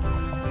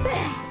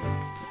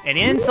 And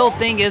the insult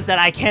thing is that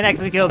I can't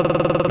actually go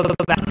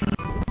back.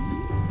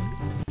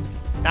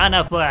 Not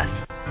enough breath.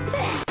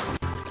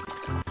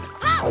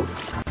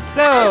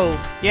 So,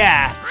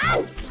 yeah.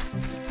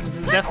 This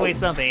is definitely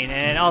something.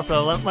 And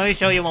also, let me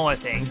show you one more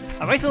thing.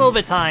 I wasted a little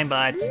bit of time,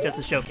 but just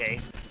a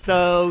showcase.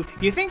 So,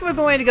 you think we're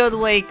going to go to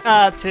Lake,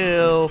 not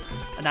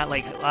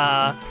Lake,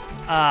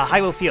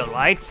 Hyrule Field,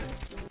 right?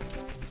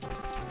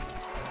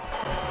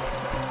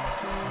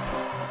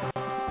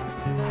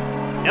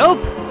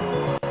 Nope!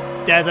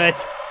 Desert.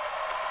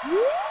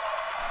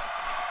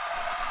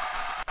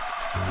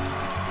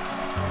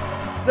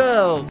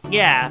 So,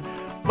 yeah.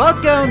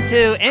 Welcome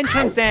to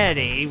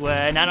EntranceSanity,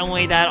 where not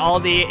only that all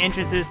the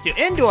entrances to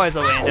indoors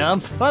are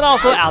random, but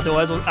also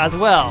outdoors as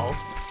well.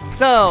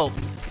 So,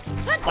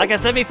 Like I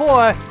said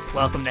before,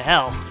 welcome to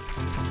hell.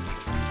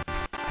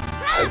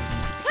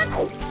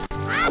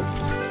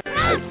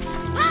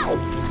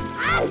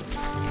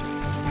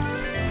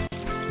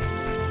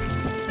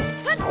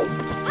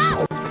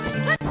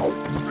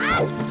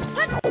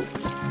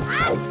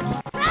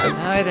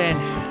 Alright then,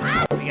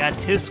 we got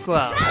 2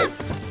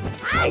 scrubs.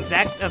 The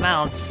exact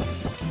amount to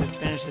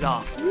finish it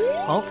off.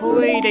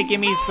 Hopefully they give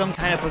me some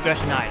kind of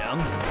progression item.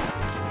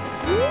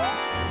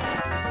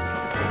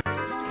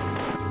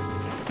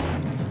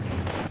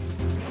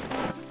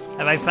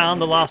 Have I found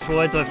the lost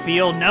woods or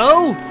field?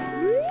 No!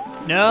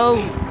 No!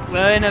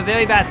 We're in a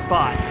very bad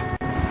spot.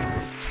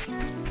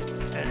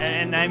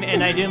 And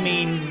I do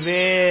mean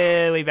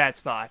very bad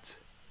spot.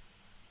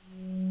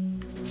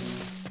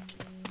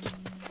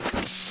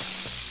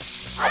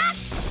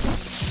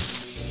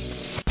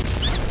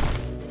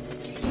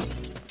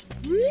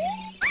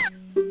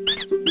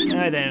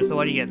 Alright then, so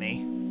what do you get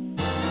me?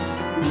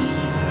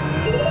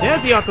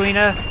 There's the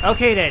Ocarina!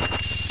 Okay then,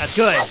 that's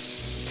good.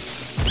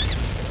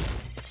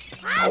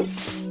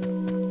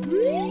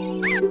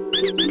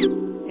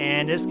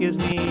 And this gives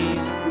me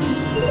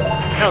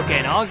a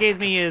token. All it gives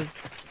me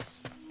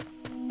is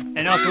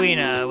an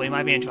Ocarina. We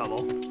might be in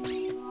trouble.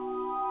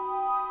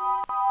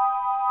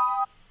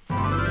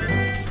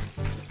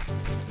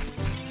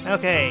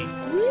 Okay.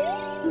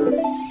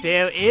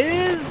 There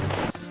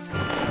is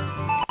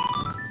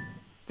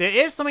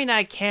something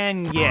I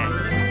can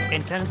get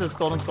in terms of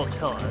Golden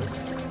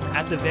Skulltulas,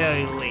 at the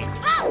very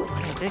least.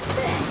 If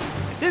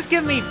this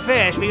gave me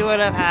fish, we would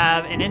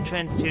have an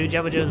entrance to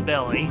Jabba Joe's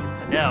belly.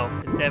 But no,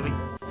 instead we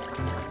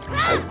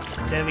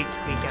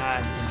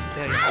got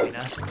Fairy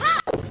Ocarina.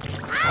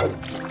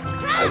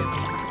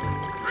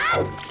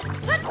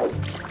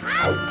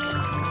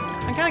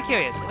 I'm kind of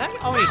curious. Did I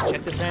already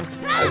check this hint?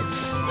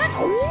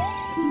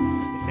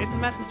 Save from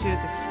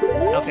Massachusetts.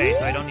 Okay,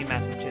 so I don't need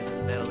Massachusetts at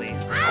the very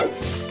least.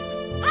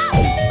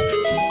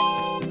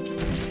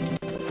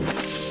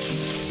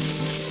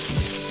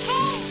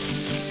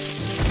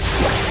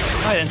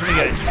 Alright then, something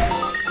good.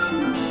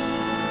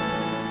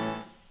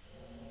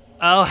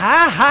 Oh,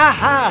 ha ha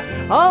ha!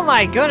 Oh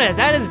my goodness,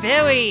 that is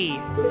very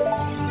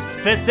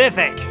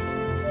specific.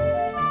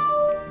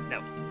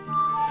 No.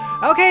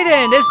 Okay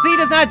then, this seed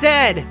is not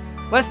dead.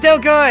 We're still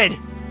good.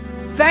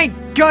 Thank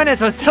goodness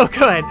we're still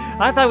good.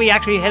 I thought we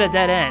actually hit a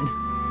dead end.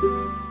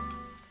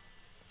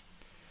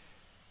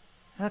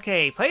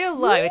 Okay, play a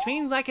life, which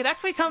means I could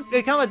actually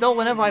become adult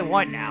whenever I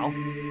want now.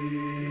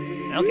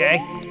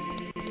 Okay.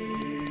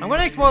 I'm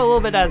gonna explore a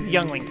little bit as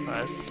youngling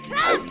first.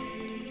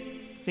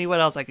 See what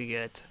else I could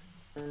get.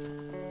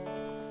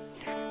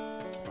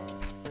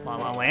 La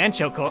La Land,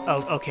 Choco,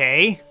 oh,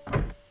 okay.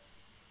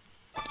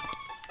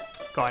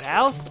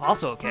 Guardhouse,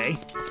 also okay.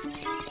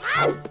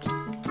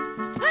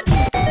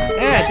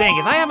 Yeah, dang,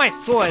 if I have my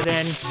sword,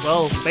 then,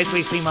 well,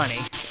 basically free money.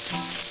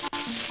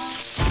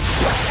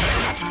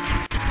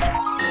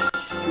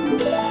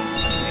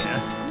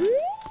 Yeah.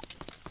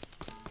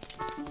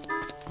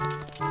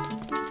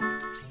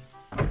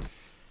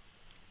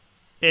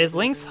 Is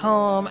Link's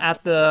home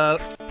at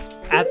the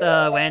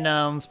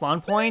random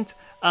spawn point?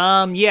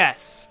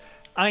 Yes.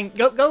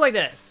 Go like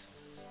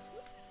this.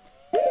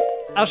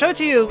 I'll show it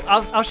to you.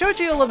 I'll show it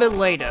to you a little bit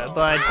later.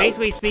 But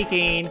basically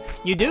speaking,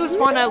 you do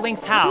spawn at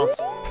Link's house.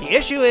 The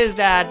issue is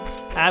that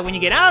when you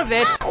get out of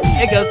it,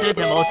 it goes to the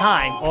Temple of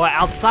Time, or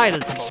outside of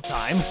the Temple of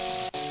Time.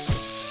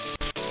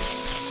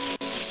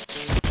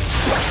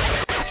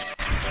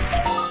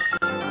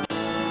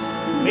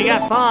 We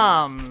got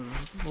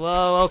bombs.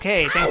 Well,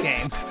 okay, thanks,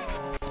 game.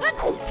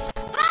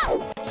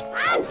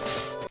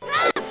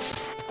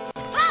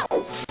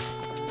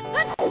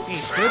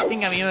 Good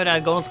thing I'm even at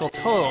a Golden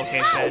Skulltula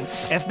location.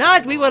 If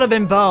not, we would have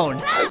been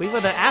boned. We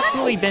would have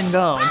absolutely been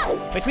boned.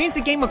 Which means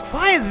the game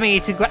requires me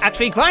to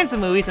actually grind some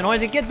movies in order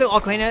to get the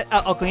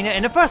Ocarina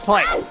in the first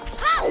place.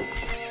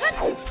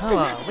 Oh,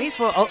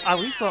 at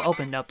least we're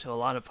opened up to a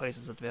lot of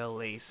places at the very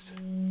least.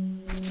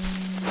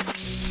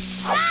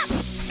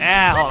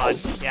 Ah, hold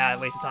on. Yeah,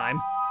 waste of time.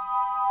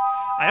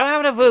 I don't have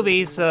enough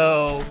rubies,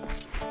 so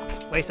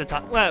waste of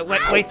time. Well,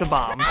 waste of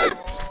bombs.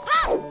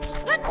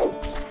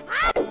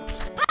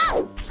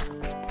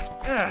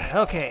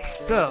 Okay,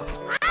 so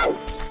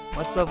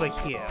what's over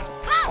here?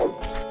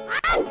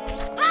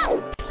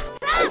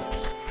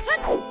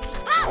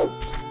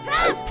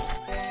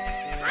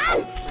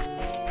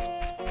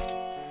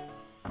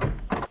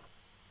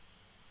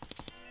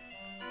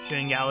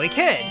 Shingali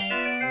Kid!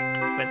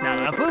 With not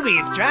enough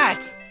rubies,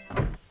 drat!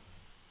 I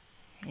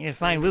need to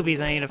find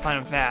rubies, I need to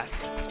find them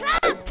fast.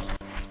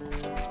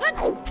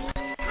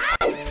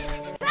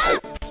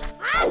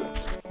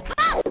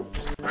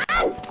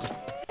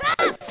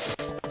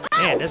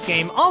 Man, this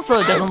game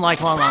also doesn't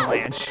like Long Long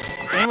Lanch.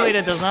 Same way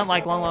that does not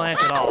like Long Long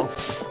Lanch at all.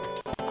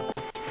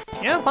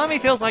 You know, part of me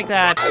feels like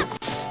that.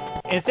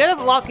 Instead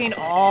of walking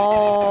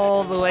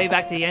all the way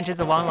back to the entrance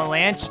of Long Long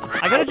Lanch,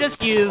 I could have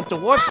just used the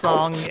warp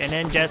song and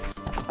then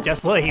just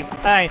leave.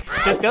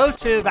 Just go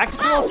back to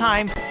Temple of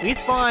Time,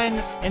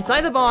 respawn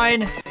inside the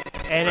barn,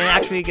 and then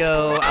actually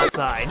go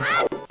outside.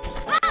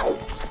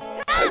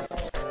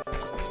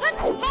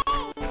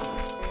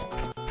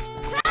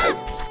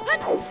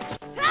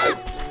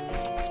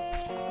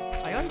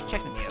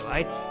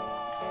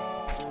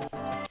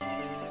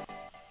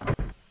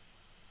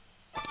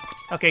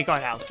 Okay,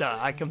 guardhouse. Duh,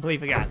 I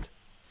completely forgot.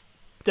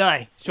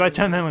 Duh,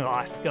 short-term memory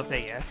loss. Go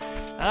figure.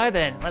 Alright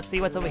then, let's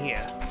see what's over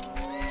here.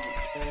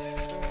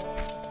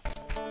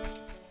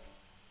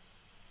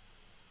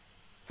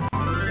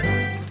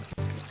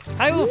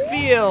 I will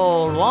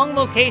feel long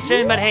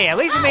location, but hey, at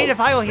least we made it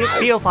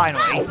feel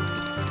finally.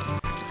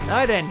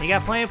 Alright then, you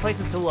got plenty of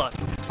places to look.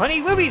 Plenty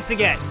of movies to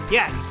get!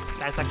 Yes!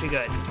 That's actually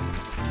good.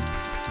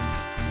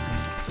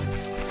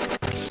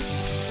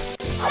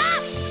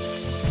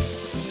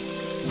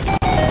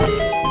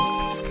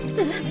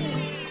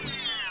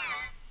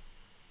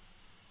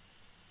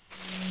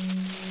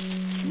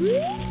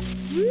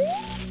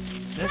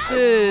 This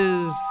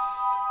is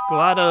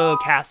Grotto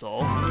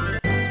Castle.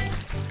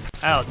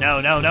 Oh, no,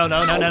 no, no,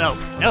 no, no, no, no.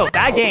 No,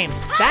 bad game!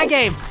 Bad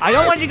game! I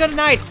don't want you to go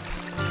tonight!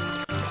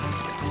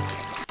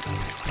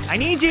 I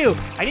need you!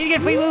 I need to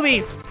get free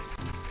movies!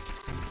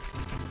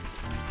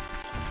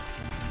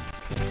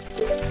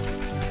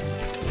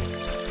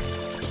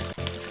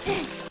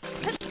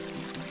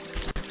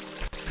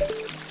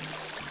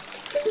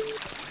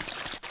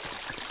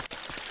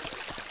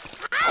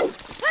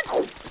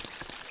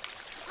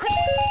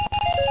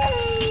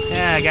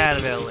 Yeah, I got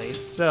it at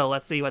least. So,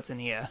 let's see what's in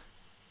here.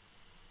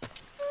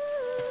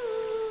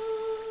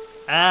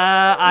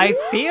 I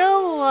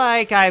feel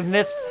like I've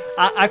missed...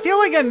 I feel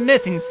like I'm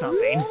missing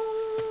something.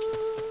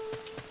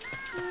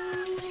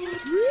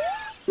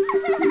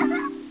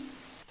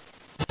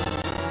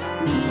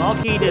 Small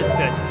key to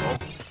schedule.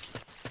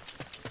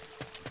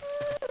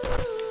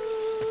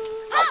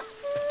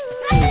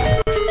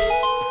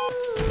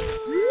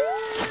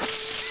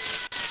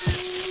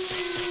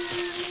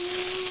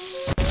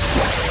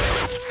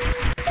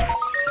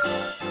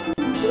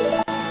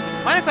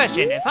 Final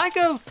question, if I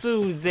go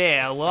through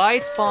there, will I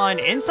spawn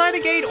inside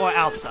the gate or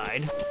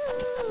outside?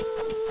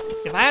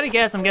 If I had to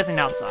guess, I'm guessing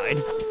outside.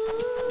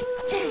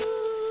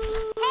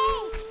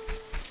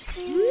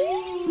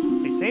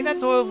 They say that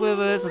Sword of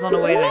Rivers is on the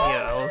way to the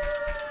hero,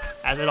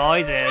 as it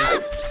always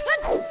is.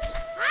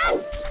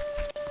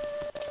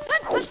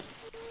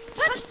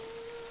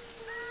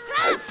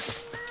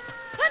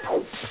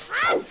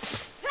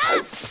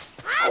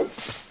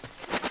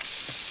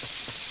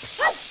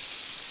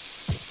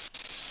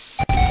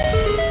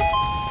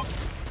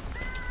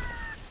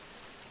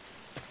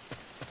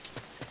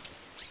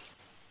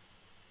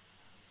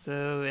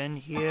 So in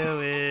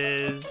here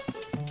is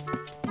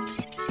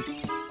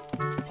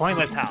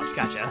Pointless House,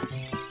 gotcha.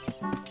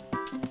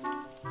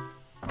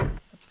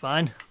 That's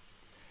fun.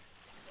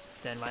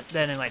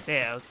 Then in like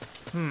there's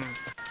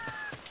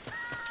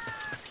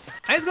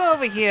I just go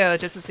over here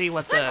just to see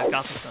what the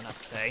Gospel Stone has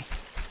to say.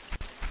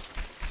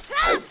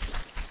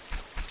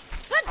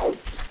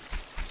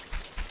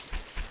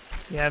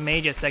 Yeah,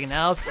 major second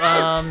house.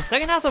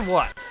 Second house of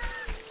what?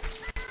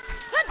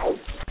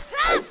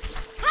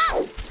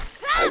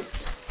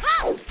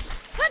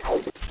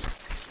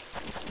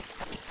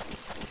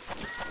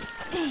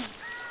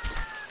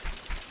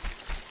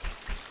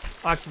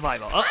 Ark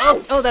Survival.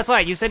 Oh, that's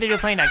right. You said that you were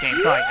playing that game.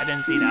 Sorry, I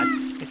didn't see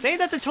that. They say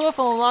that the tool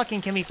for unlocking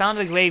can be found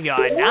in the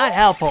graveyard. Not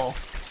helpful.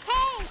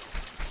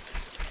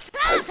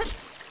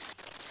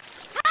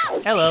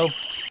 Hello.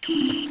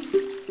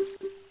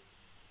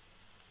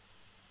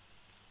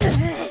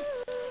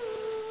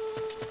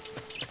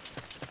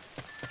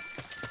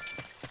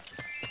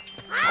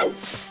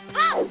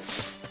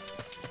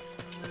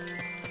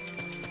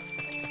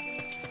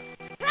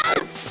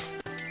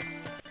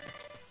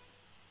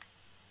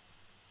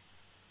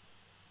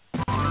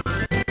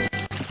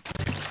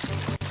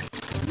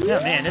 Oh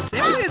man, this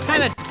thing is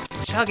kind of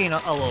chugging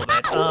a little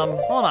bit.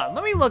 Hold on,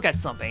 let me look at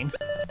something.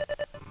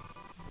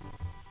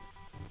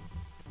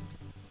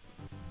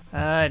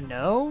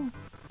 No.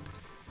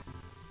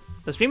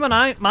 The stream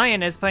on my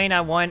end is playing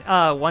at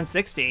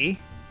 160,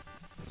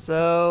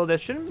 so there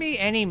shouldn't be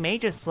any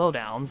major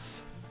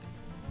slowdowns.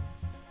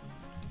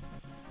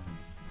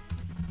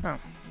 Huh.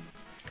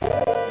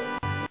 And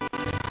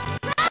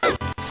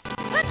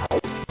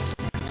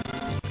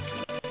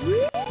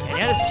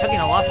yeah, it's chugging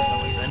a lot for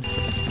some reason.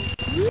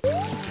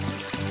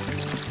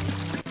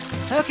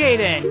 Okay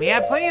then, we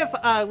have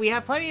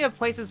plenty of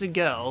places to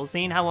go,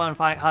 seeing how we're on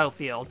Hyrule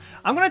Field.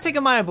 I'm gonna take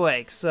a minor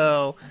break,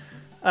 so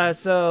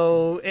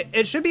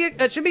it should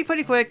be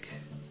pretty quick.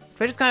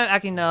 Twitch is kind of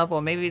acting up,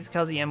 or maybe it's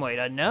because of the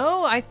emulator.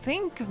 No, I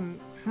think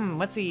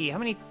let's see, how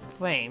many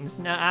frames?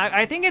 No,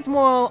 I think it's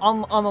more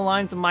on the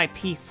lines of my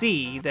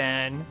PC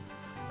than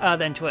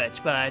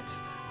Twitch, but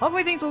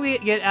hopefully things will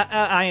get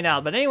ironed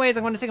out. But anyways,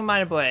 I'm gonna take a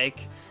minor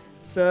break,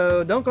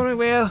 so don't go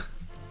anywhere.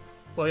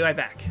 We'll be right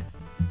back.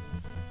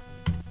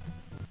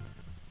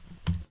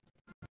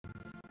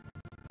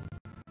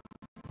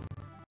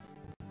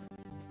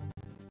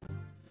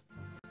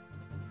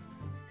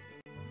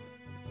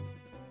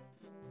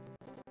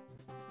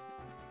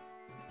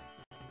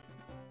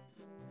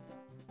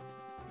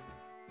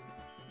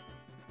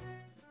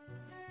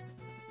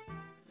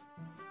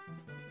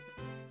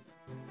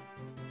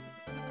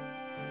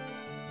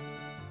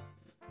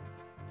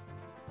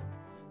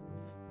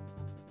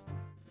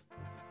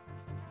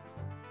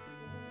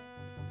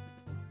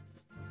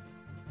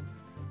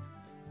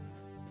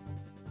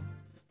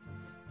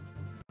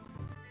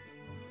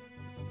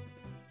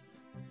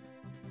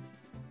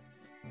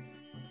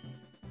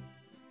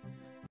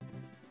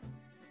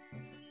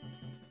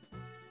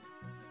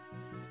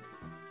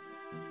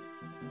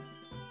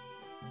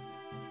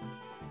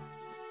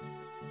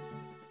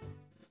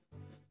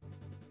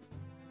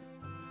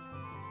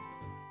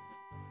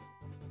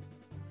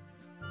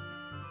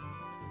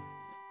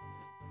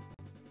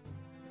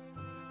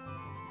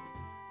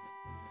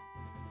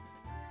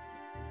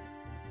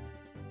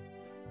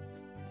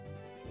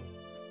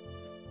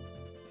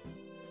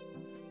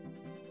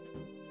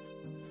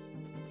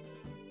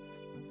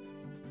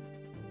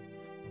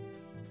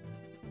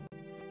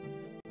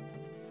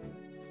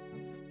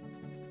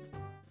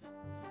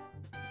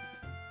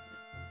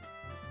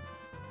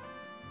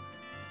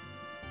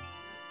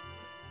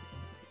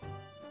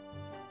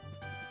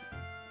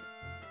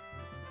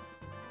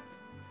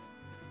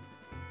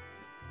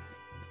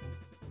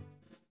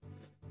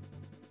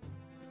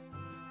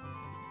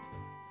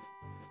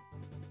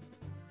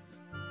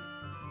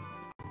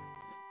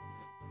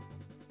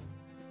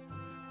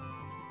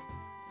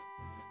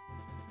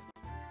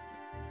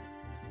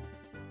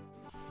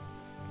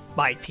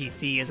 My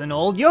PC isn't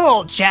old, you're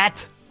old,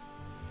 chat!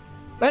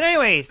 But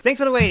anyways, thanks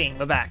for waiting,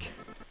 we're back.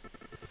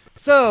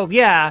 So,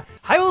 yeah,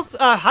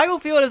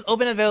 Hyrule Field is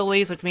open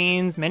availability, which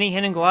means many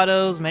hidden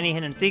grottos, many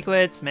hidden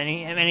secrets,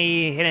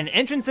 many hidden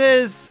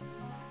entrances.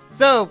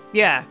 So,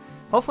 yeah,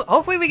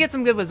 hopefully we get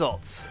some good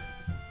results.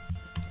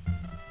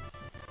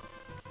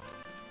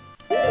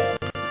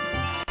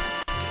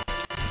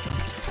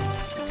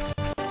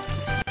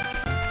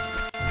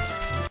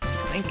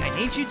 Link, I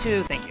need you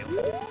to, thank you.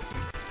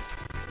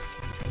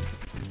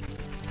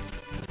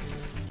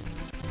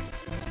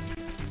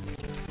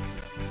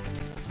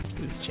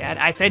 Who's chat?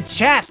 I said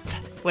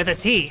chat! With a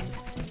T.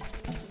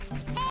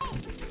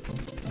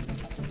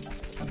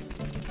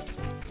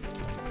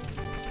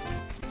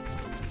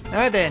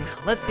 Alright then,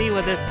 let's see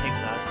where this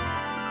takes us.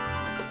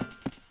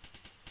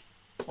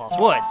 Lost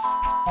Woods.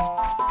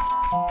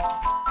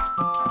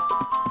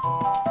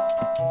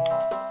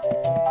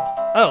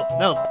 Oh,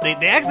 no, they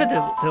exit to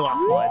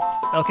Lost Woods.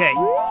 Okay.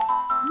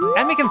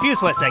 Had me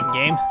confused for a second,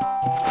 game.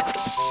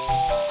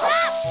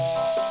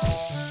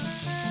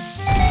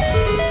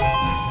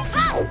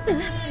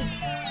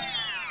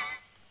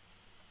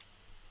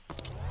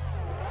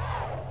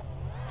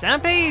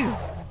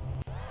 Tempe's...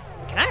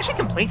 Can I actually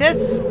complete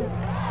this?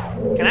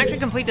 Can I actually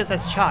complete this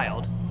as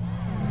child?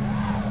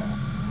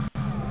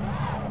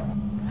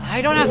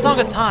 I don't have so long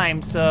a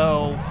time,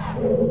 so...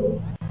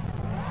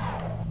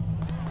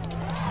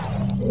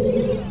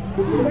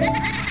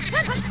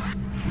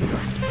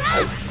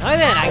 Alright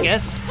then, I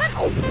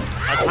guess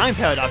a time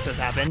paradox has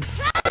happened.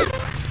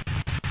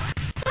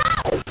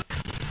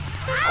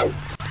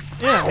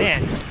 Yeah,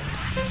 man.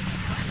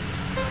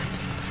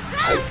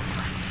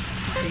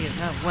 PC is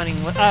not running.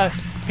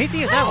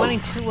 PC is not running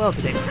too well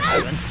today, Mr.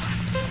 Steven.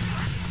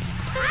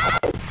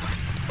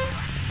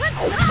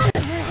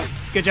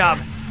 Good job.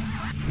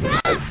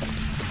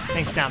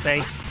 Thanks,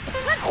 Dante.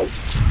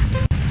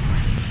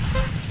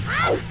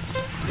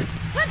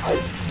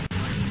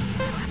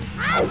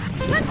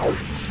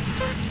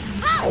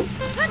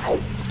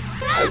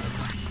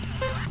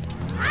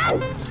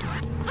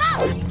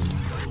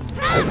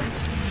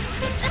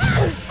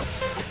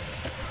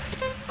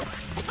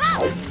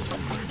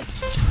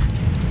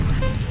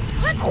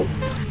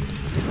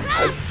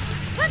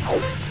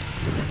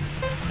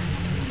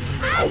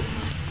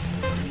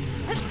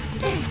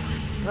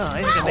 Oh,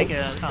 I think I can make it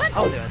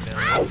out there at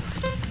least.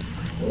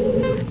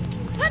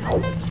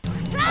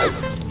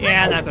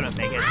 Yeah, I'm not gonna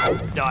make it.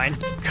 Darn.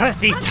 Curse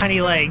these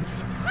tiny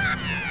legs!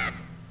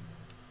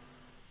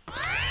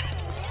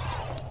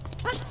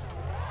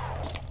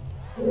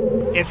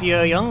 If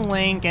you're a young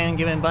Link and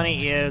given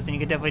bunny ears, then you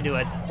can definitely do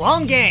it.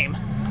 Long game!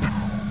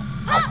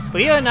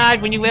 Believe it or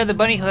not, when you wear the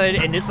bunny hood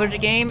in this version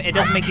of the game, it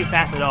doesn't make you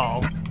fast at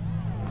all.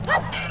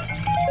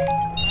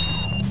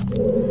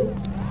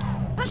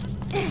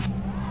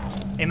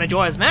 In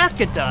Majora's Mask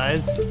it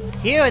does.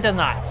 Here it does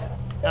not.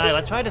 Alright,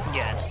 let's try this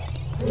again.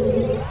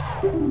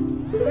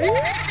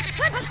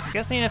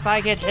 Guessing if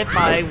I get hit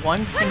by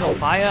one single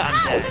fire,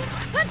 I'm dead.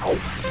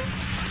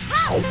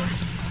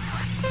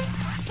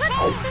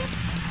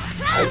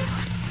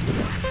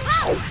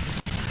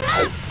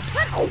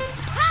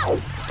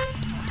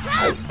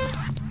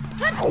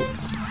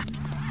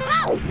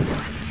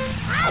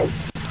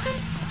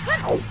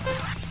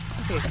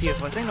 Okay, phew,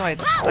 for a second, I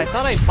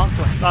thought I bumped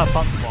the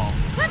wall.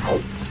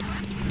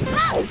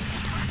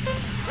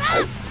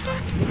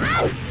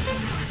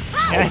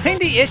 And I think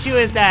the issue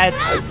is that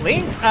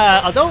Link,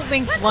 adult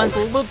Link runs a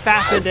little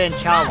faster than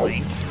child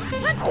Link.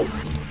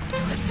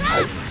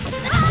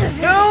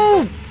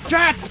 No!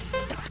 Drat!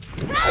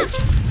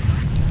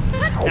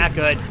 Not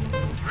good.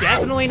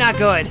 Definitely not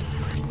good.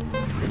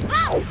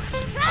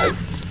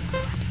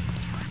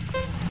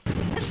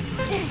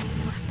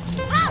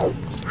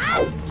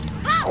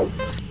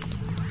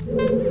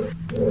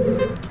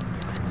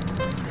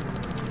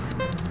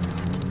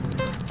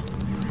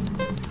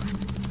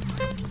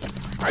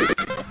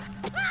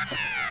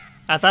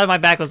 I thought my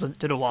back was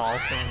to the wall.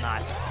 It was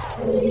not.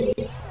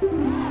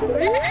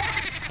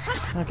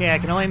 Okay, I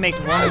can only make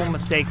one more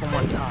mistake one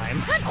more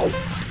time.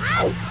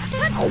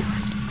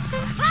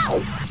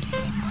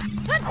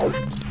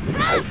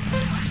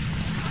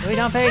 Really,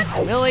 Dante?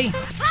 Really?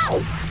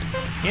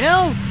 You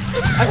know?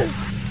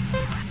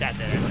 That's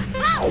it.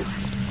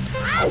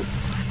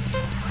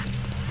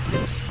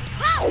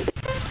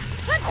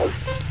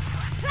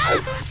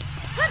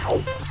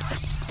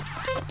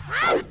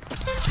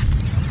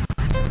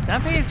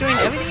 Dante is doing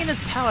everything in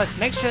his power to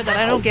make sure that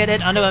I don't get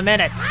it under a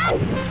minute.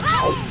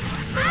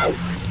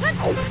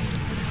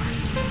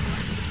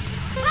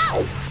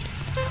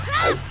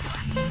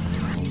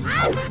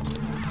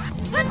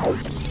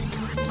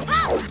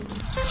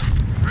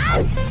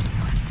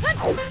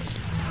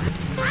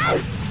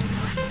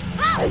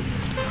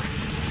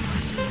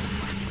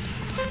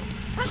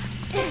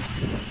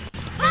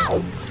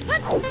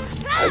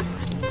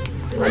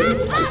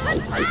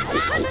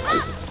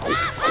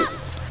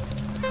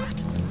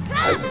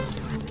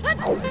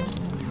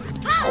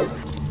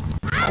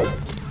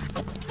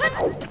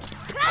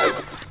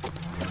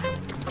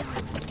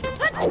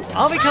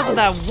 All because of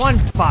that one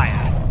fire.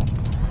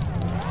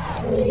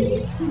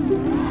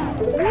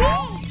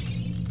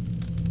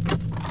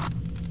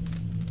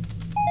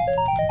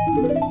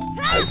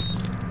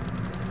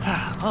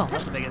 Oh,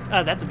 that's the biggest.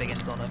 That's a big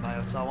insult if I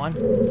ever saw one.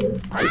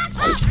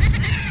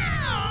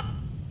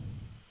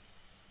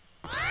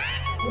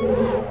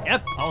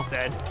 Yep, almost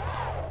dead.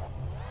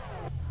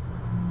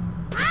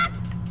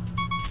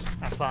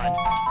 Have fun.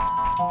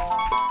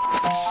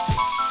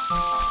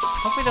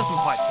 Hopefully there's some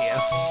parts here.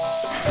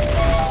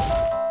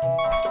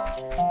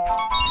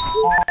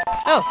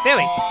 Oh, there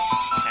we go.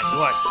 That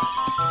works.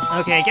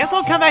 Okay, I guess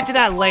I'll come back to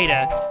that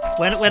later.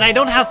 When I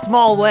don't have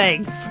small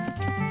legs.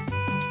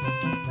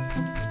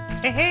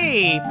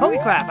 Hey,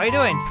 Pokecrap, how you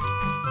doing?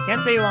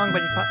 Can't stay long,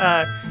 but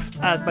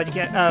you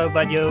can't.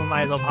 But you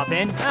might as well pop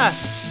in. Ah,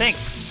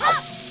 thanks.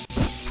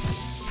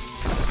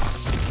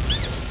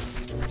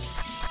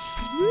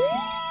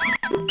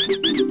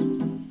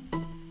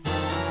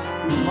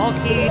 Small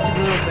key to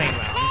Blue Train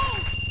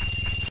rounds.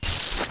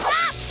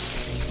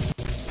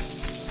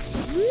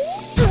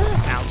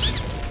 Ouch.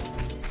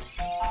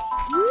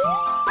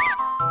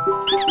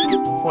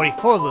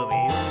 44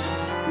 rubies.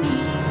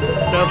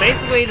 So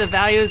basically the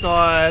values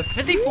are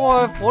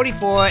 54,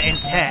 44, and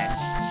 10.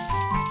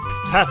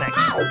 Perfect.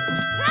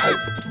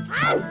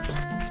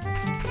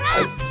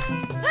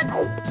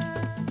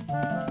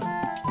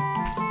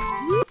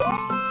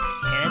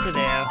 And into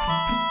there.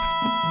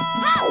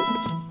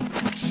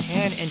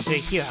 And into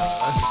here.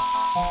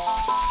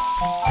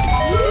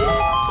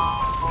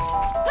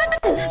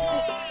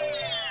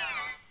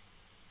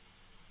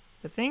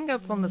 The thing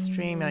up from the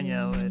stream, I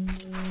know it.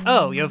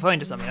 Oh, you're referring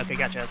to something. Okay,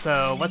 gotcha.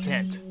 So, what's the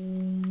hint?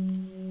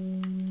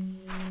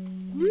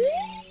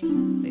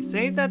 They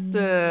say that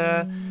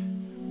the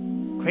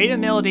Creative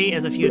Melody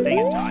is a few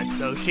data cards,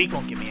 so Sheik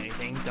won't give me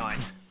anything. Darn.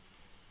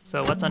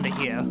 So, what's under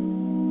here?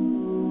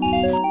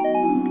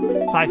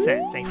 5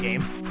 cents. Thanks,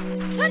 game.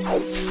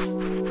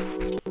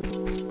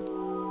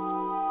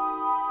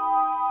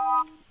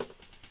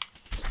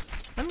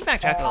 Let me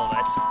backtrack a little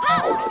bit.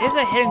 There is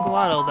a hidden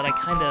grotto that I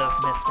kind of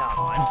missed out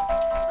on.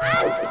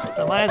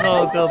 So might as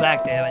well go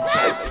back there and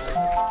check.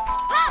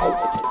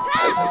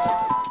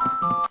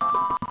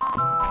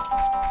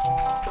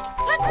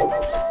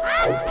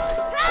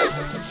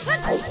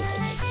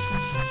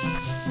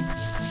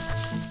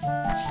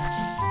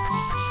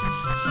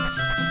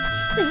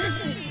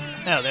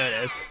 Oh, there it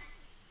is.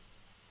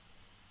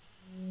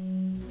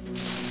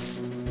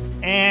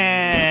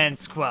 And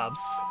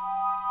scrubs.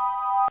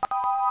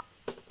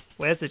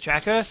 Where's the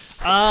tracker?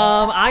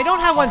 I don't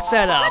have one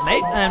set up.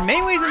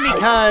 Main reason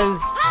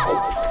because,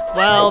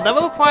 well, that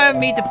will require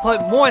me to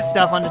put more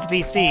stuff onto the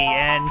PC,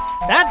 and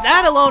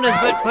that alone is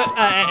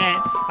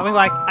I mean,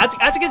 like,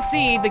 as you can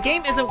see, the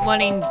game isn't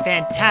running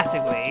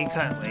fantastically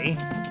currently.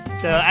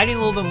 So adding a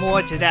little bit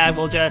more to that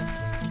will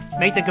just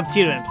make the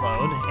computer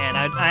implode, and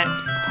I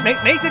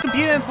make the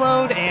computer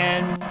implode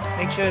and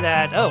make sure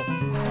that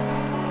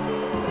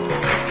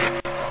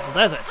it's a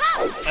desert.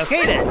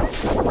 Okay then.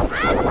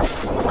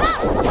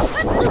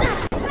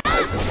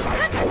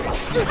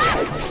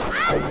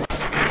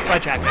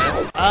 Flight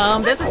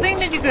tracker. There's a thing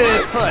that you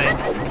could put,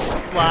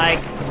 like,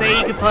 say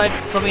you could put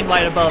something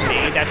right above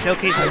me that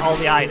showcases all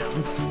the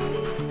items.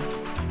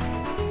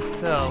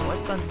 So,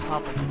 what's on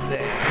top of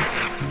there?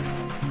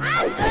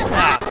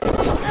 Ah,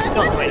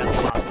 don't wait, that's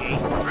a boss key.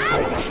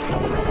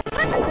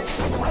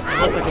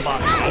 Looks like a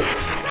boss key.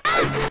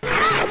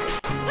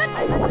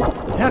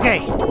 Okay,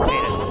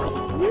 made it.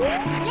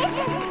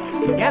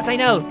 Yes, I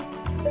know!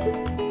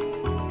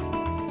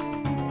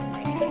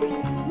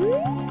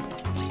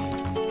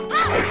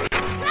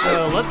 So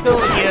let's go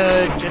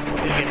here just to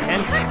get a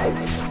hint.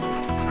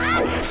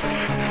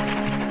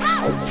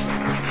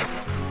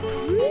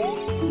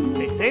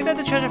 They say that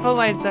the treasure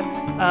provided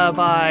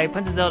by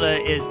Princess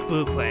Zelda is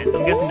blueprints.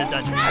 I'm guessing the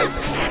dungeon map.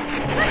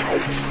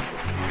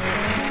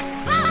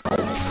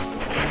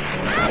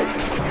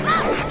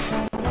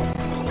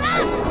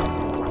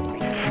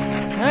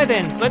 Alright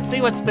then, so let's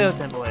see what Spirit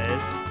Temple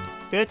is.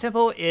 Spirit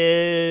Temple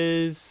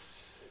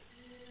is...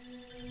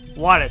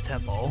 Water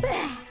Temple.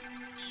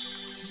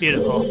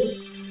 Beautiful.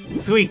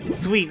 Sweet,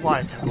 sweet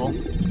Water Temple.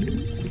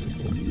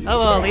 Oh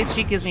well, at least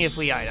she gives me a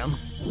free item.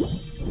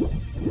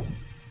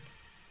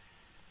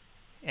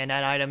 And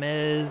that item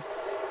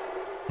is...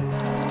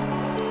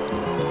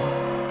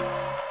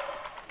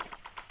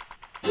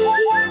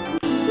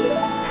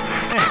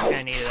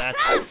 I needed that.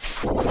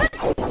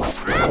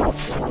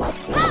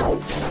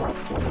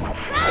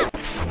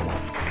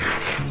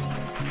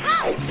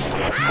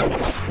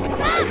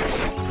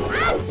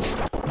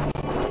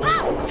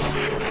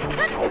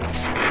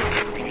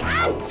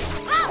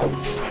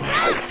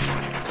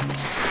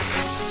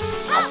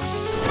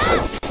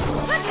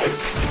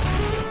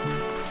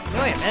 Oh,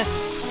 I missed.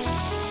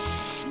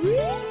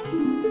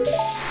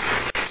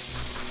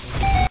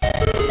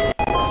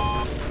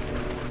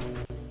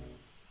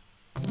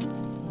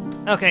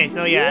 Okay,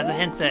 so yeah, as a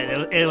hint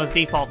said, it was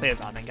default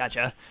favorite ramen,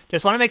 gotcha.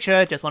 Just want to make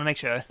sure, just want to make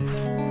sure.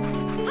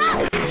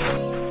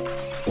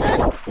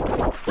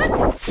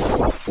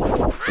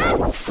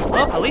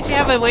 Well, at least we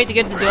have a way to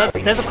get to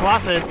Desert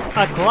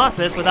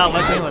Colossus without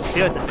working with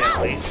spirits in there,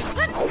 at least.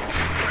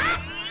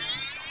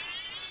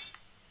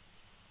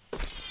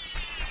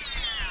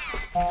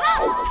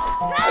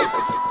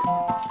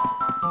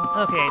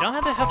 Okay, I don't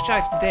have the hook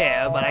shot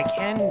there, but I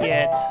can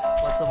get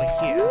what's over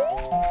here.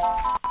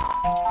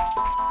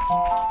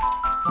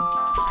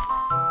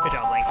 Good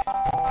job, Link.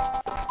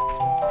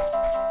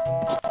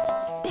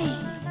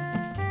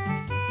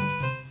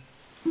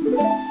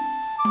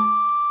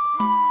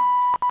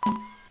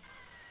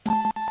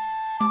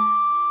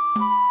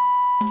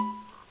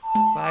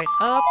 Right,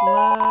 up,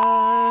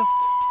 left.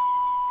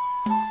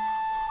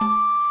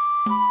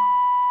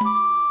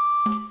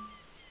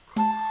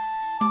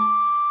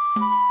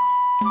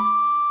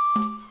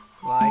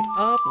 Right,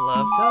 up,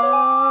 left,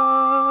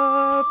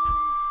 up.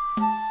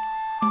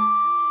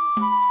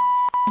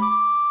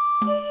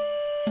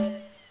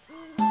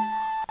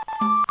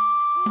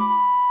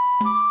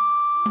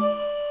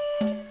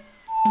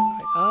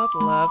 Right, up,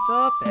 left,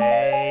 up,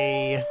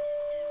 A.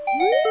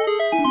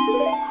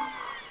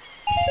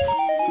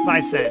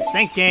 5 cents.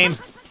 Thanks, game.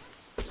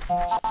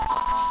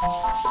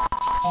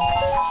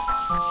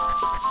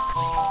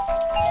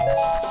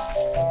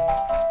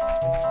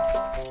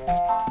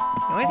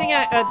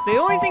 The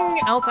only thing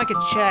else I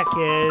could check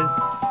is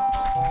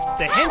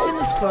the hint in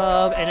the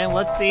scrub, and then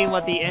let's see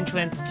what the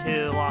entrance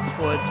to Lost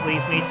Woods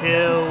leads me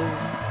to.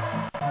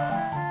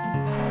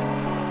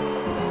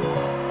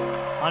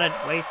 On it,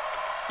 wait.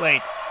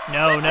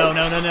 No.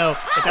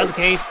 If that's the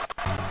case,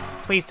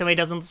 please tell me it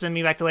doesn't send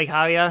me back to Lake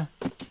Hylia.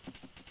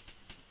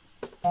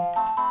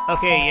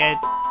 Okay, it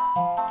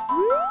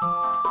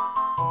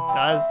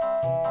does.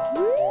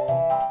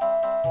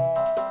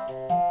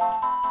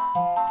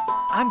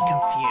 I'm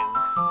confused.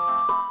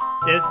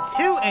 There's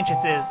 2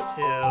 entrances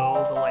to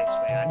the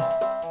Lifespan.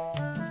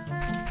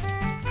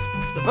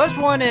 The first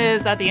one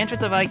is at the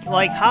entrance of Lake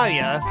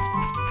Hylia,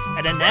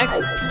 and then next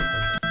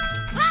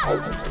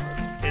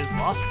is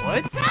Lost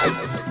Woods.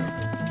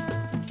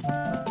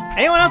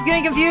 Anyone else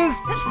getting confused?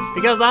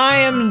 Because I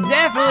am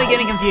definitely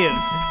getting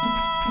confused.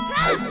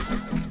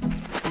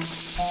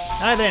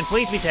 Alright then,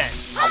 please be 10.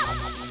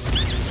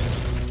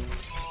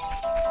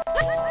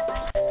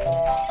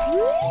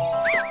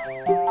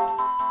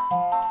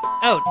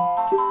 Oh.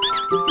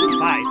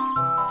 5.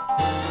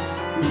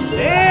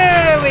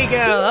 There we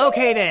go!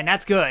 Okay then,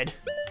 that's good.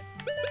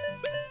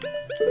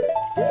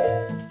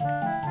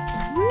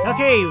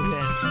 Okay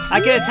then.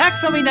 I can attack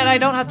something that I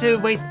don't have to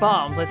waste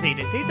bombs. Let's see.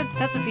 To see the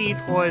test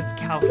feeds towards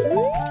Couch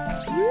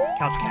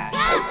Cash.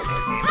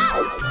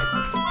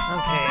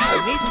 Okay,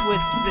 at least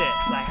with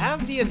this, I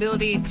have the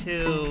ability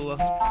to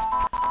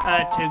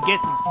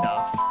get some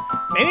stuff.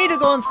 Maybe the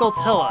golden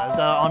Skulltulas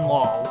on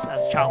walls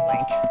as Child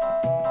Link.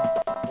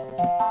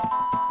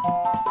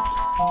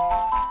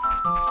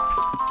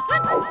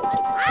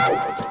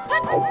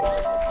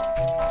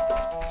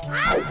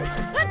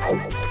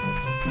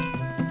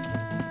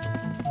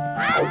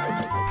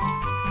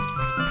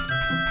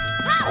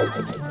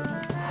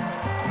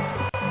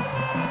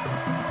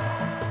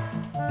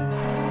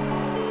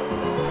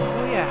 So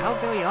yeah, how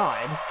very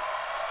odd.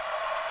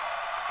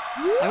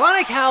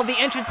 Ironic how the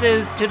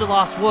entrances to the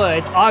Lost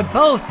Woods are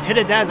both to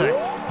the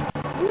desert.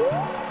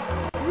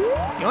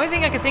 The only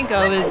thing I can think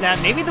of is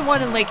that maybe the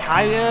one in Lake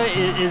Hylia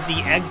is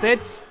the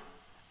exit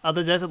of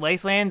the Desert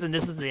Wastelands and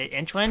this is the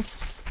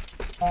entrance.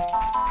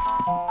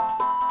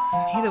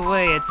 Either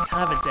way, it's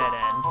kind of a dead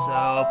end,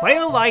 so play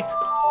the light.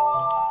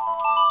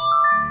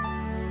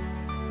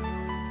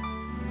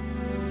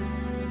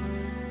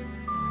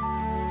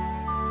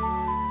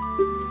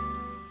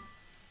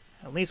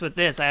 At least with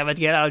this, I have a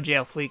get out of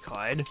jail free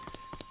card.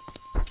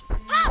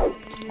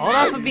 Hold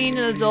off of being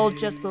an adult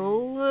just a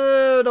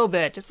little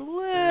bit. Just a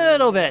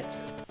little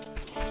bit.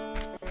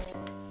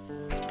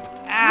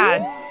 Ah!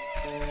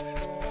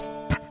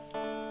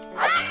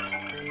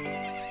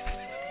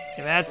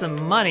 If I had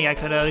some money, I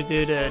could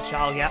do the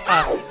Child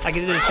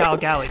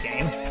Galley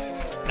game.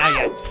 Not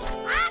yet.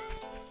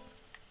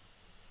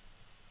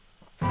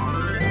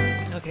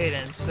 Okay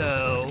then,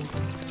 so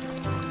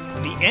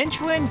the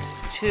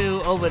entrance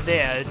to over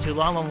there to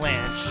Long Long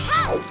Ranch,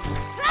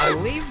 I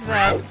believe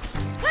that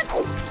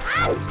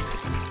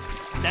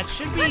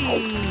should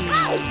be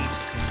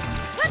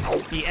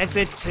the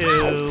exit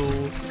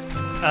to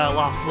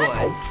Lost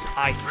Woods,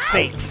 I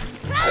think.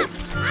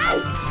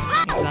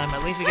 Meantime,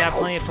 at least we got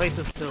plenty of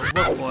places to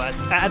look for it.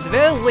 At the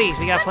very least,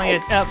 we got plenty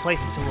of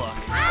places to look.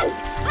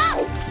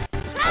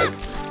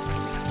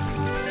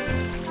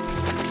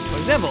 For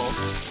example,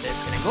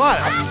 this Hidden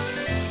Grotto.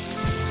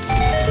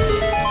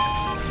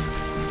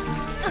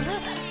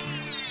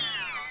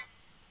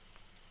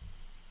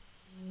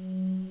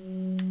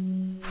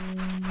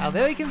 How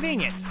very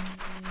convenient.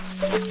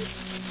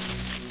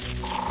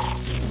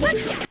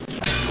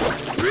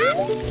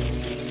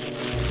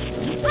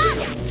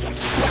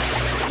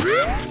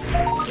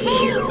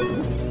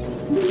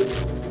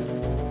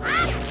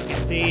 You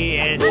can see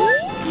it's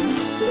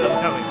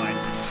recovery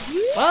points.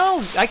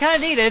 Well, I kinda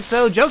need it,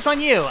 so joke's on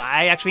you.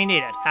 I actually need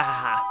it. Ha ha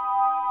ha.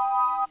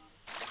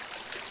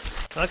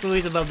 Collect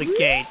Louise above the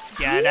gate.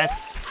 Yeah,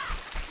 that's...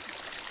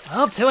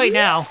 Oh, too late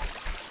now.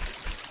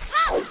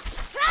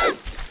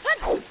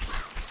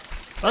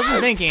 I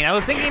wasn't thinking. I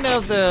was thinking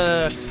of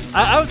the...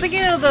 I was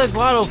thinking of the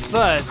grotto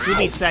first,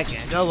 Ruby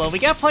second. Oh well, we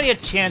got plenty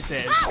of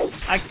chances.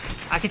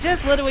 I could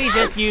just literally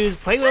just use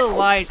Play with the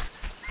Light,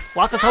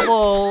 walk a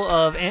couple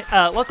of...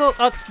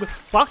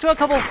 walk to a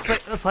couple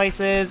of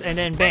places, and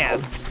then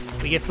bam,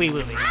 we get 3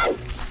 Rubies.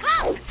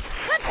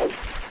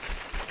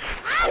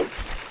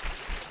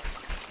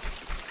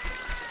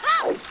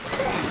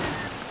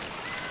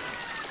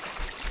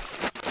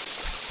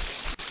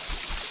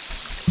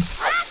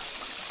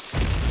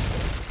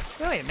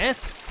 Really, I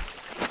missed.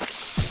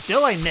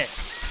 Still I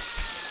miss.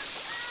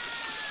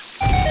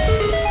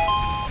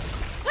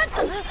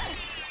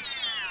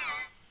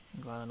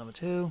 Go on to number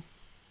 2.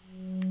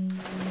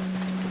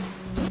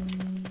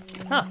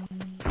 Huh.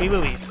 3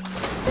 Rubies.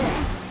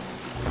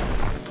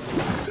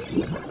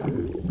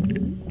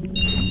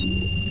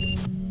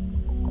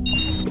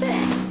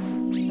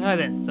 Alright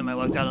then, so my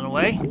luck's out on the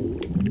way.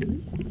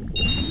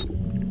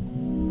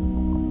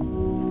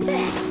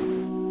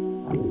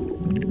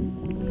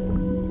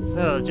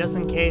 So, just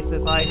in case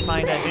if I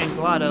find a hidden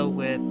grotto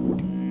with...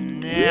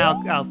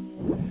 Nah,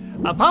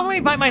 I'll probably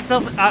bite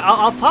myself...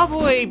 I'll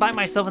probably bite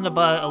myself in the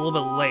butt a little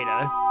bit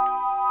later.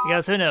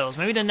 Because who knows,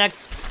 maybe the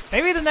next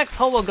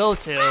hole we'll go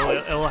to,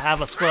 it will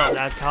have a scroll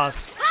that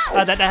costs...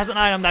 that has an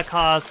item that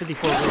costs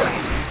 54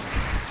 rupees.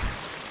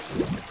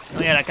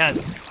 Oh yeah, that kind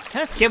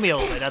of scared me a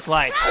little bit, that's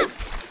why.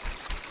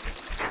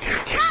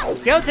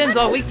 Skeletons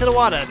are weak to the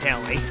water,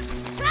 apparently.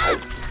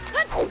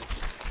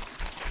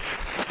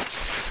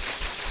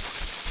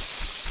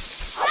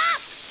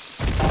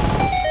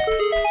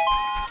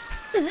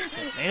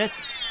 Just made it.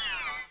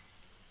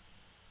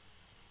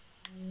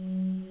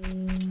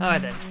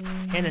 Alright then,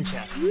 hand and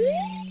chest.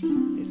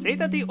 They say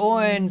that the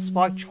orange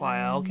spark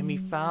trial can be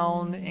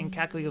found in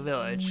Kakariko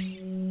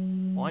Village.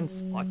 Orange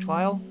spark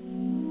trial?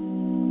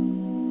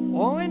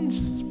 Orange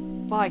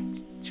spark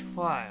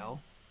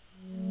trial?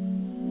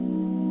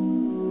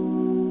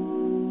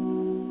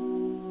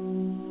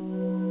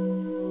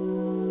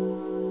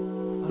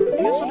 I'm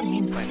confused what it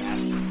means by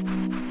that.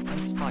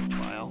 Orange spark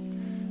trial.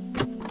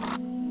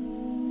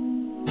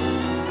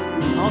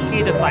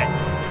 Okay, the fight.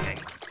 Okay.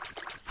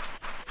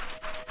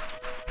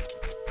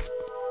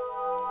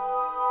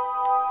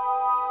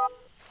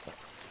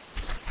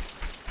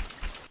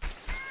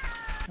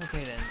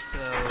 Okay then, so...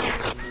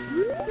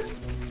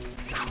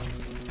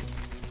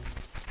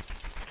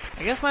 I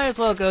guess might as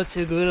well go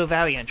to Gerudo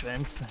Valley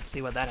entrance,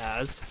 see what that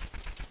has.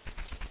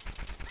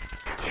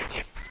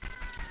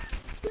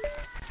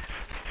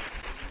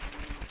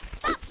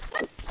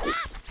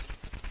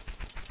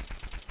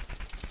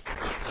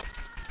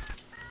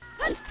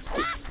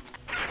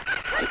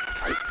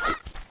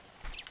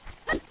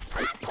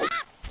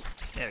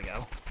 There we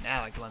go.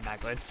 Now I can run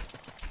backwards.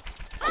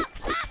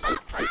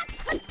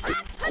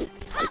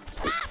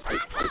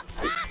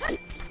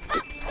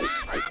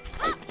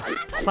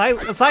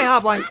 Side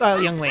hop like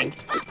young Link.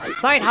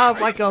 Side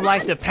hop like your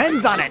life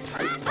depends on it.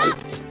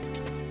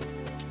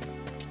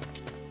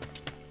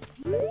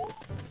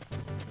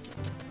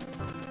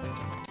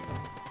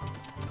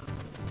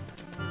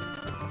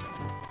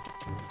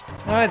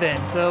 Alright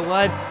then, so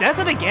what's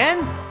desert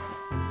again?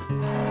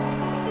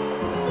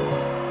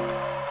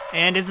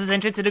 And this is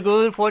entrance to the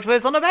Gerudo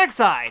Fortress on the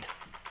backside.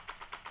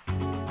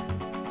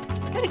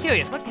 Kinda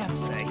curious, what do you have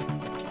to say?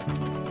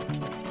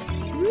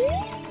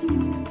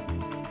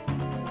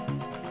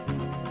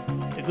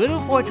 The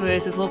Gerudo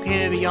Fortress is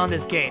located beyond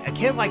this gate. A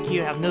kid like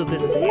you have no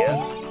business here.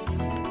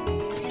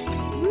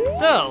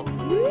 So,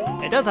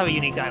 it does have a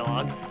unique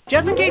dialogue.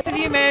 Just in case if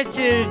you manage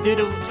to do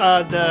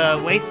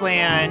the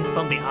wasteland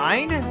from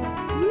behind.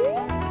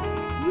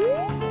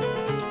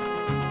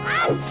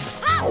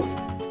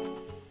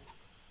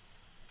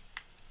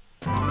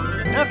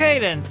 Okay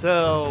then,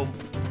 so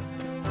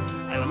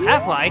I was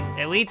half right.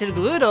 It leads to the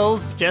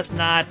Gerudos, just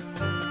not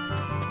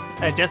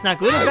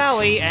Gerudo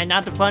Valley, and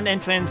not the front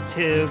entrance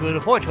to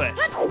Gerudo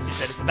Fortress.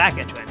 Instead, it's the back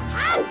entrance.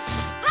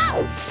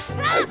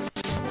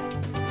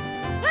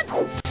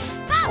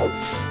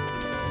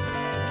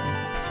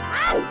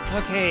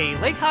 Okay,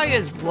 Lake Hylia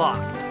is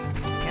blocked.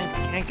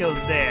 Can't go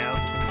there.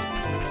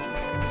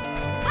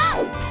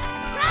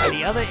 And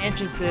the other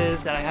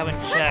entrances that I haven't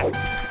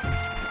checked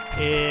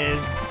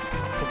is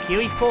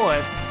Kokiri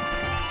Forest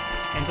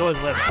and Zora's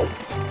River.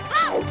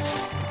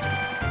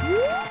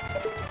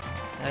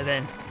 And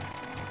then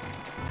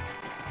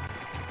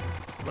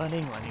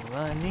running,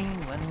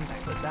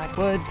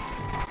 backwards.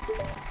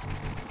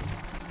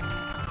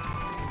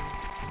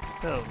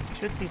 So, we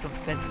should see some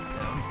fences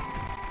soon.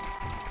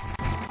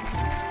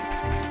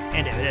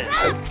 And there it is.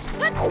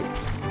 Double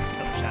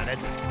shot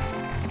it.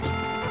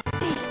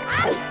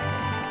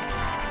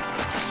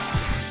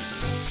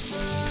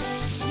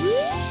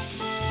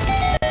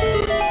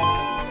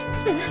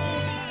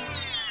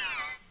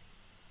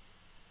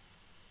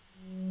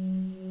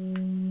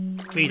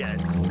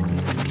 Greetings.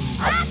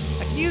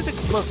 I can use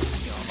explosives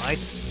if you're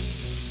alright.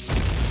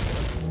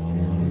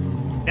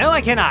 No,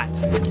 I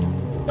cannot.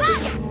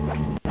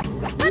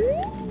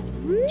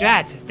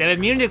 Drat, they're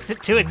immune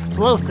to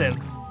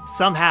explosives.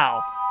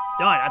 Somehow.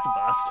 Darn, that's a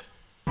bust.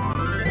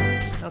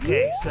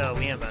 Okay, so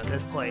remember,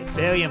 this place,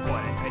 very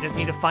important. I just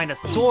need to find a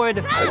sword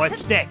or a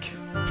stick.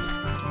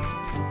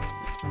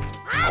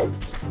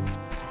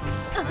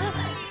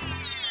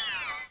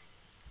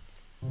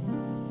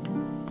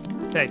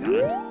 Very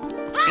good.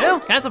 You know,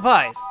 kind of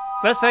surprised.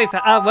 First fairy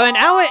fountain. We're an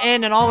hour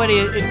in and already,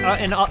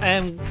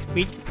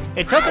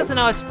 it took us an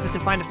hour to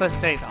find the first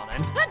fairy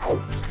fountain.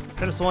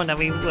 Could have sworn that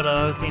we would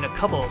have seen a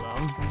couple of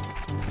them.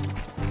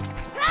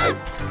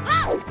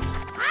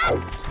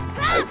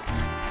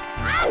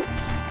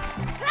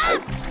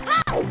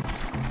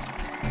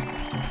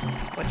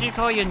 What do you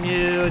call your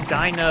new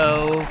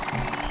dino?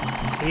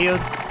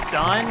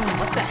 Theodon?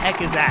 What the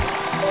heck is that?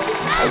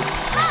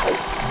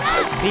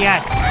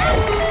 Piats!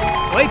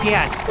 Away,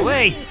 Piats!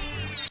 Away!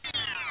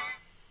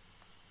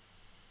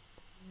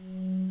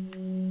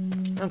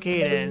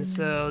 Okay then,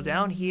 so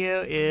down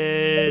here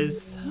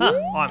is...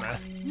 armor.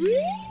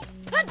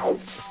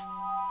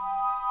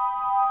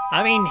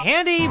 I mean,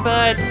 handy,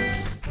 but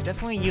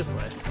definitely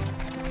useless.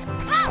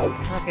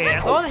 Okay,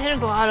 that's all the hidden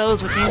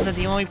grottos, which means that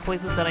the only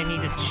places that I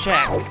need to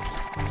check.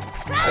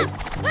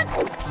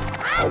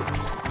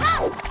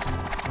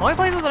 The only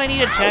places that I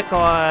need to check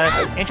are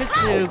entrance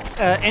to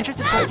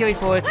Kokiri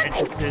Forest,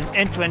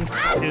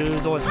 entrance to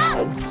Zora's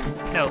River.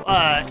 No,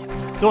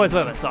 Zora's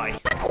River, sorry.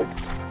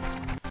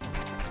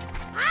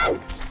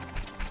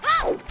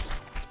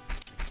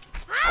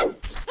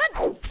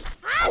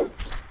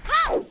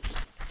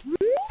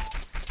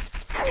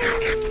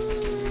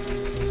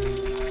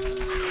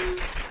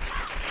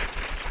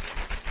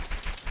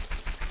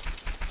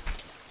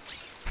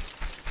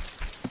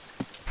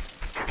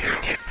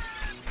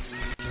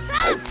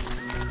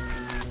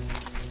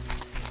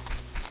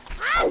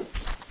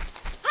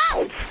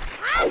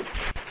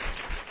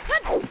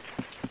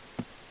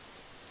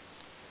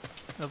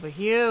 Over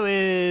here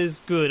is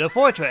good, a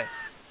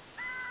fortress.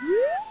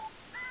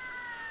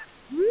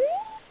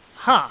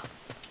 Huh.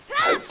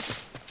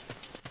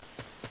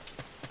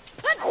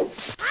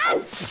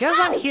 Because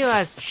I'm here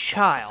as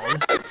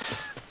child,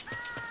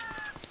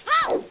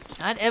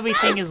 not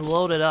everything is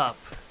loaded up.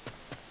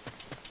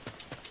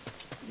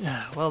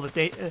 Well, the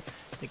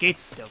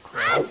gate's still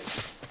closed.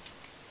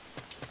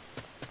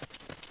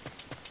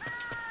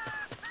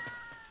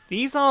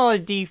 These are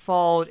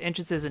default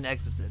entrances and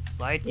exits,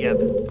 right?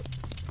 Yep.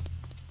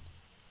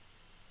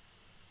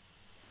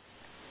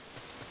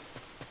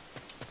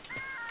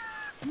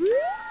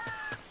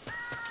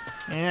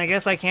 And I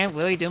guess I can't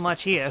really do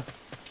much here.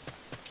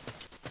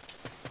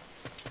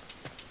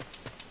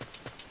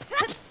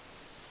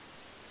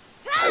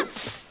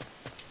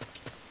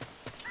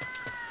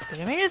 Did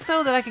I make it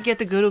so that I could get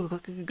the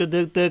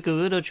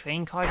Gerudo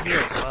train card here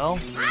as well?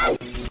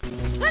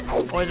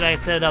 Or did I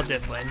set it up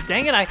different?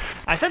 Dang it,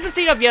 I set the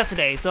seat up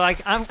yesterday, so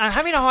I'm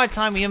having a hard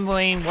time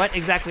remembering what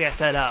exactly I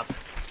set up.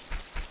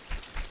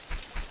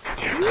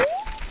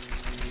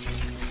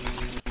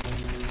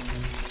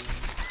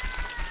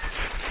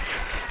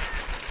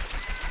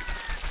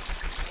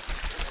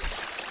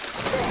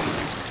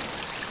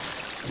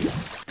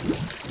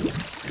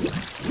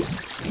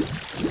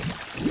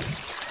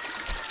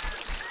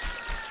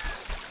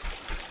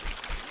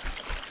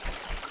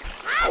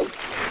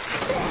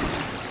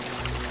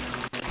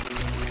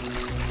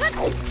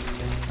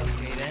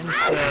 Okay then,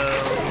 so...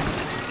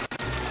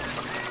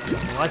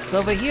 what's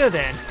over here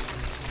then?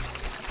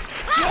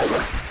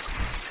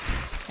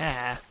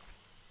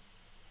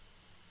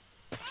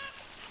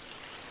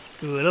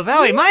 Gerudo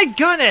Valley, my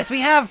goodness!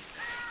 We have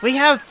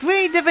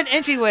 3 different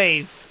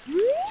entryways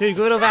to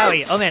Gerudo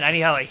Valley. Oh man, I need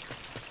heli.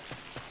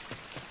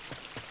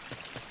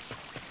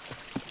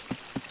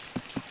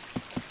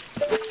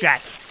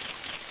 Drat.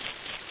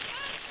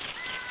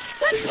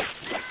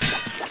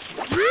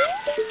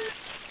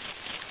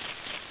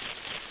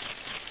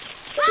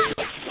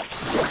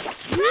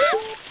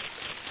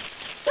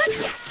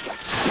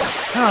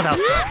 Oh, that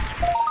was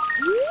close.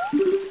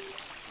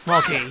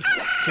 Small key.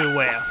 To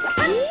where?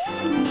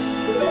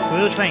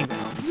 Gerudo train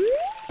grounds.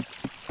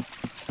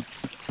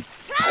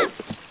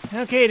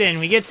 Okay then,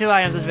 we get 2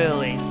 items at the very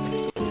least.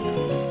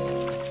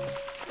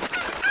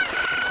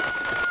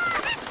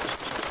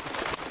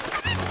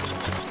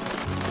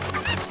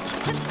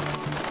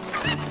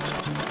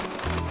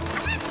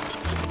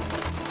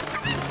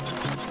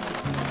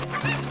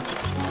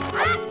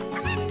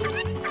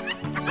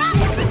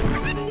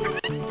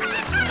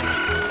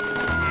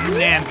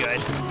 Damn good.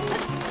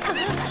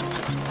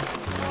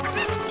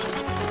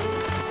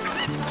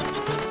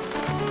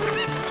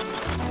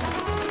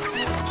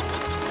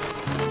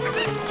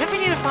 Guess we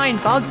need to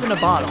find bugs in a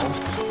bottle.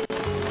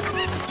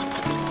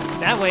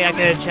 That way I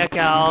could check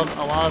out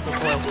a lot of the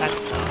soil pet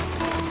stuff.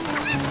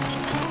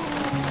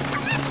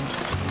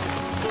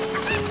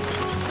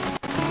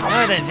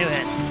 Alright then, new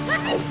hint.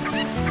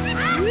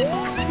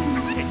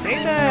 They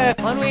say that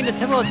plundering the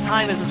Temple of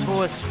Time is a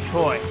fool's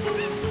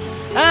choice.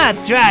 Ah,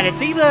 drat!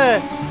 It's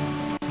either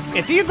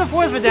the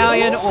Force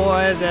Medallion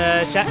or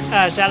the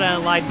Shadow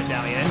and Light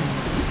Medallion.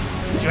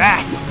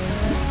 Drat!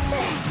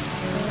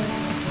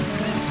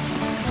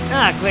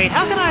 Ah, great.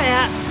 How can I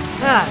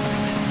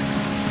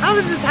how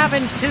did this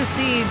happen 2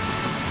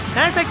 seeds?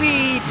 Not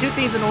exactly 2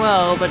 seeds in a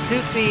row, but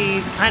 2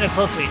 seeds kind of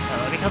close to each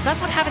other, because that's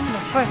what happened in the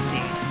first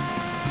seed.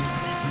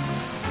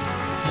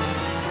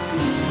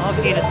 I'll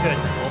begin a spirit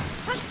temple.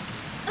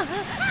 I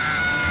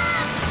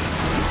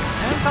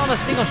haven't found a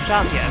single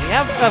shop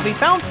yet. We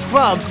found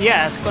scrubs,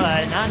 yes,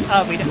 but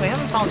not, we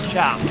haven't found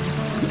shops.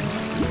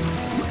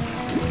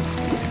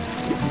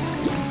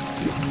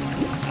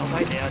 I was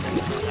right there, I didn't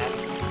know that.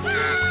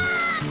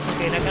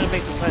 Okay, that kind of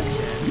begs the question.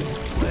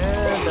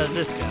 Where does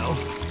this go?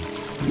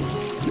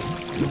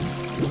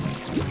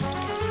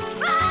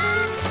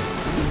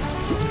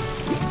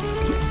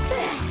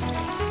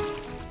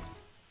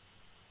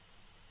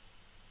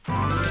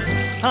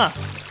 Huh,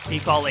 he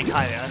called Lake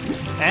higher.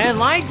 And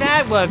like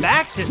that, we're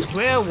back to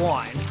square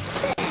one.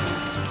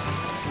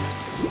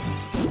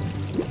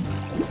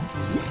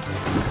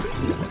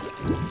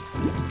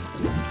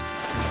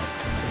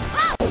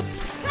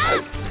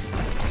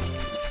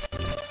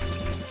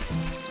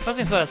 First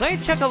things first, let me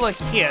check over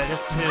here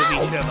just to be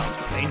sure about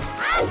something.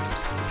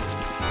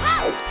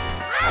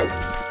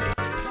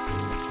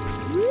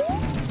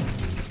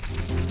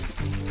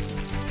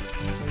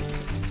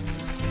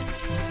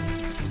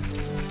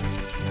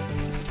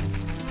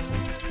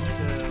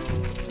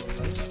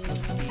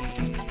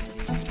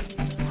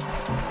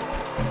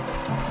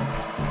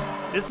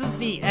 This is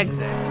the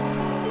exit.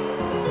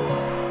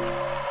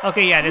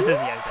 Okay, yeah, this is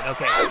the exit.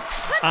 Okay.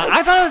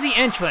 I thought it was the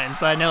entrance,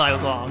 but no, I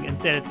was wrong.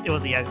 Instead, it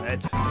was the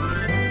exit.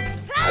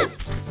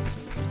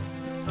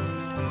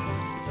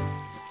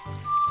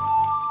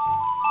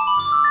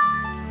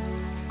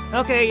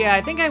 Okay, yeah,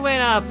 I think I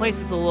went out of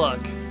places to look.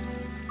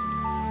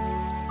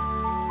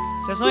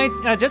 Just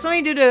let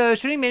me do the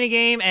shooting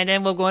minigame, and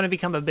then we're going to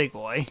become a big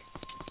boy.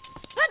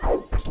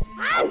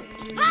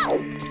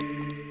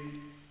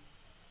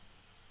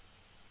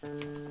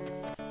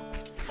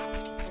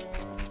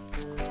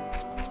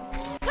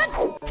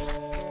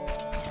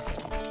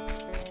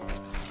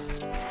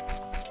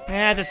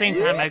 At the same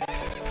time,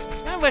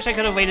 I wish I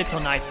could have waited till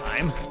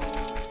nighttime.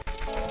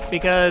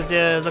 Because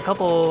there's a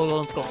couple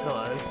Golden Skull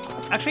pillars.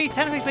 Actually,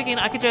 technically speaking,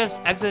 I could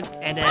just exit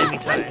and then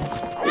return.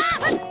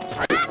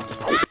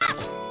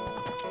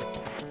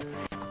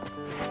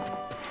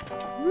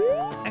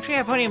 Actually, I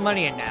have plenty of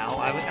money in now.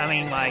 I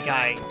mean, my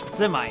guy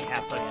Zim might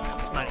have plenty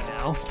of money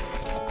now.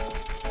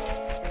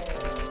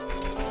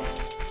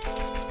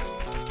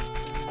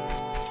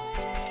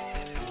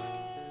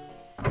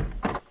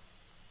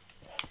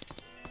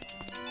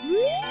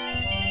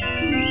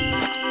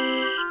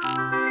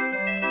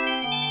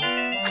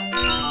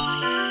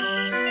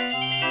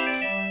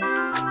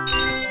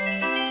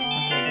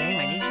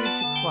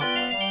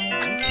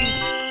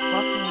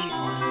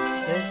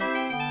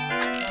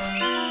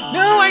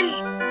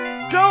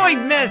 I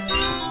missed!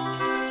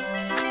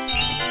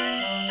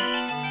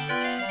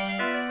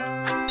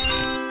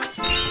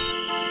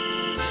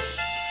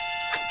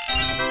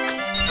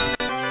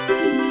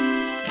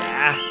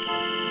 Yeah,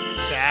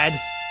 bad.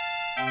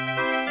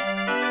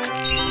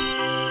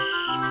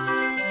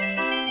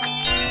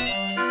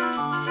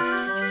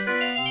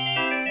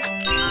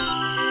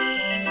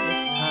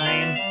 This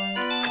time,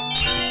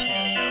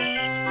 there we go.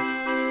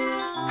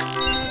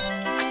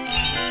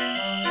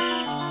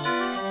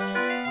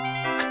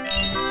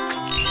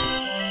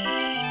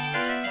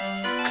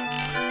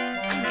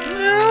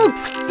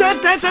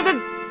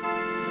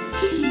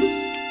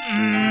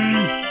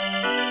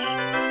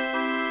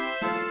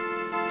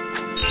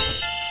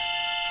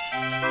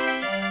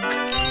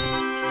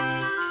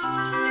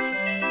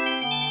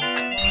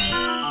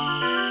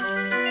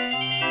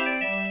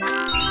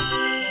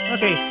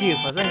 Okay, phew,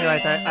 for a second I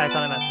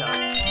thought I messed up.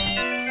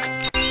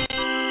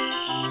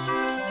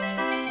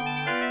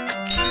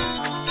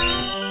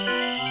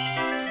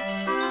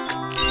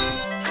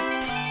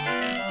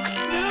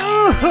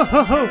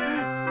 No!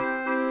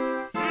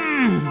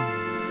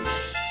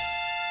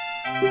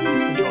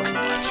 This controls so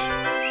much.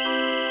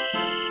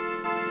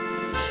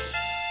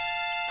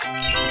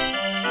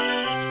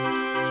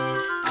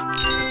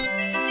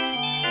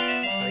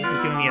 So this is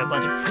giving me a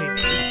bunch of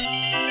freebies.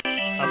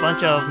 A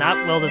bunch of not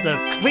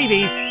well-deserved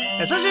freebies,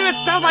 especially with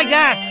stuff like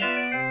that!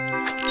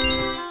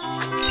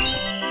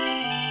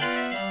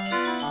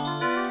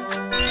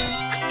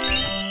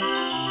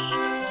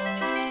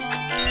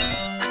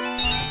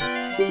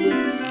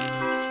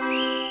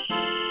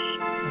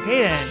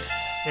 Okay then,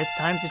 it's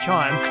time to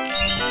charm.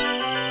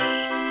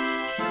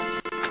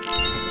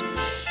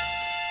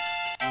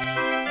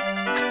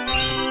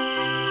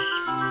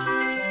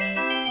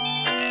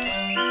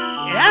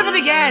 It happened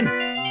again!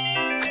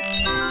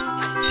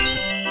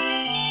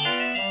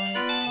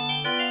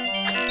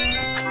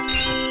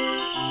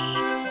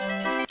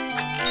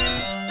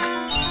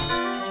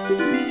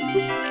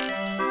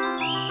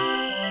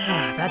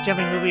 That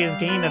jumping movie is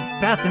getting the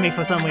best of me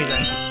for some reason.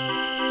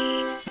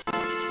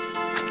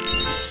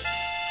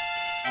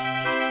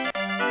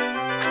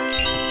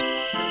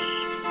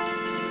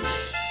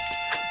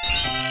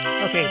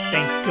 Okay,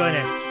 thank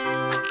goodness.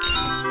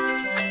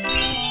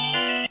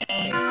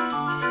 Okay.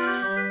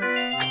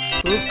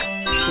 Boop,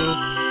 boop,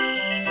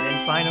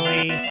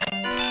 finally.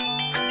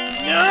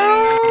 No!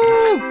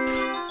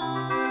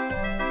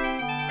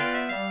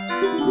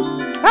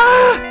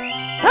 Ah!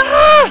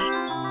 Ah!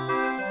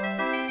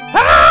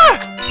 Ah!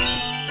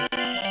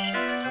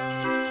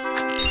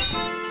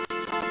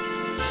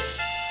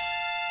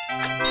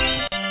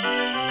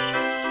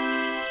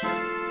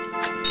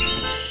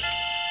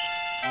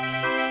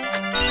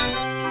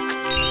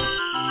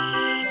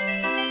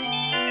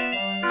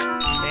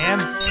 Bam,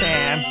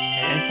 bam,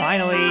 and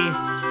finally.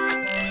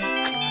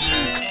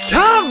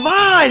 Come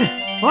on!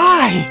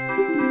 Why?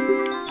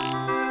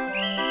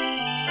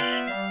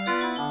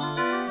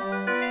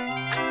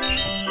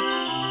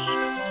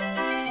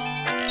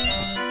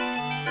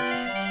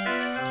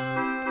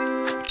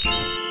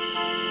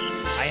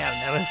 I have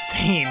never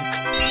seen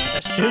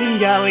a shooting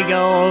gallery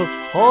go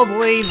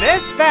horribly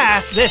this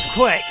fast, this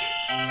quick.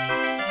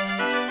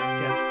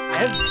 Because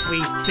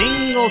every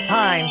single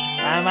time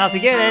I'm about to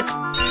get it,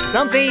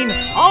 something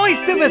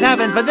always stupid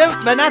happens, but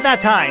not that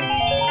time.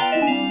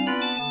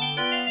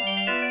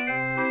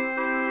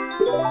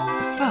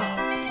 Oh.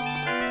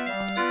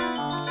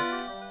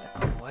 That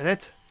was worth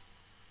it.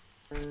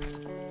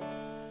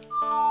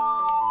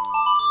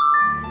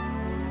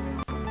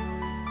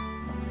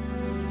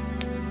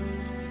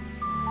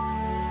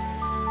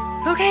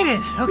 Okay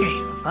then, okay,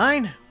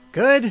 fine,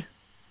 good.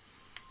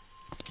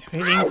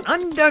 Everything's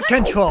under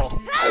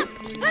control.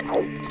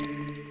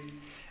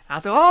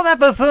 After all that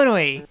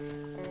buffoonery,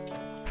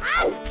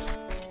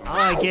 all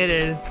I get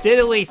is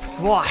diddly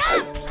squat.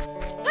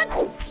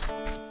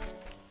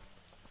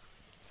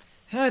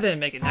 Then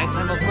make it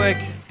nighttime real quick.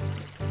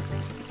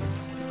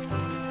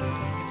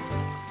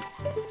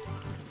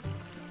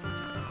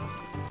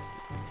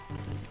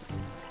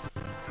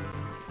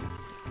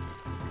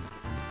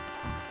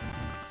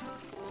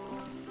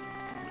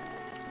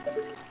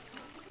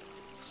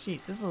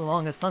 Jeez, this is the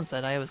longest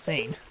sunset I ever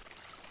seen.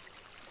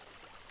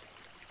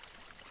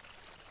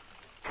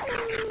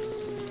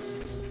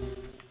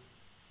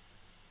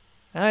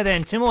 Alright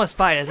then, 2 more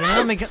spiders,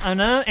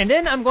 and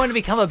then I'm going to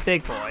become a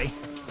big boy.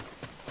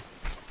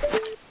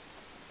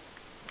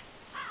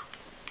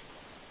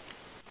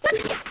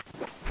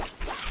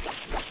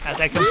 As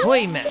I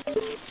completely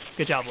miss.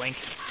 Good job, Link.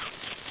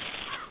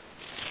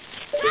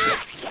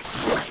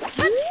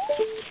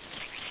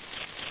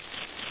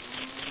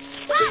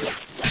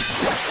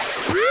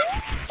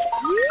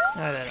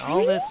 Alright then,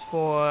 all this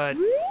for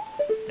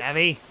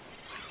Navi.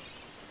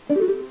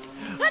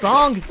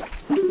 Song!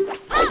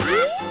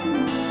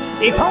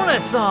 Epona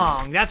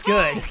song! That's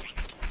good!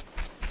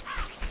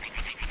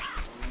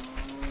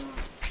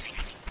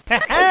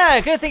 Haha!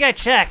 Good thing I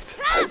checked!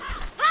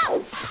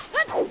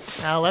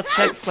 Now let's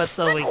check what's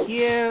over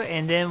here,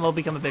 and then we'll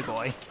become a big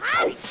boy.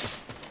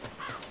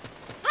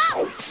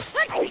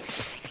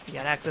 We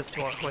got access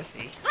to our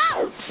horsey.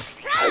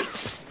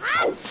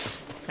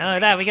 Not only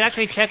that, we can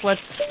actually check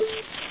what's...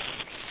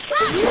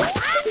 We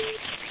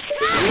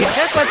can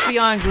check what's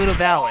beyond Gluto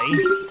Valley.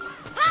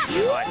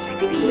 What?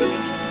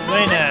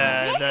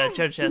 The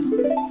church chest.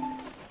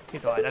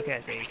 It's alright, okay, I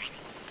see.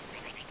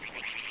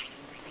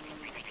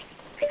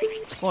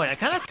 Boy, I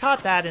kind of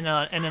caught that in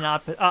an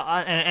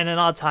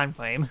odd time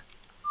frame.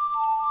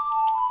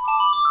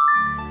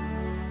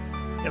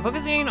 Yeah,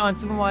 focusing on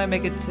Super Mario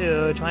Maker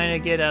 2, trying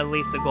to get at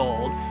least a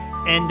gold.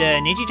 And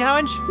Niji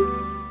challenge?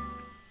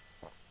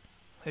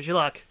 Here's your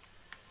luck.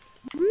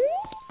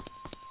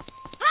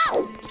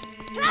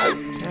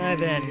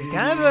 Then,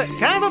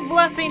 kind of a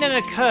blessing and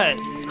a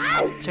curse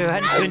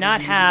to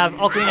not have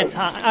Ocarina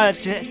Time,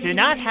 to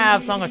not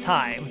have Song of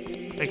Time.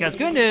 Because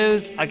good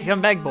news, I can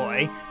come back,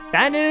 boy.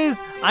 Bad news,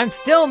 I'm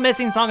still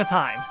missing Song of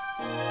Time.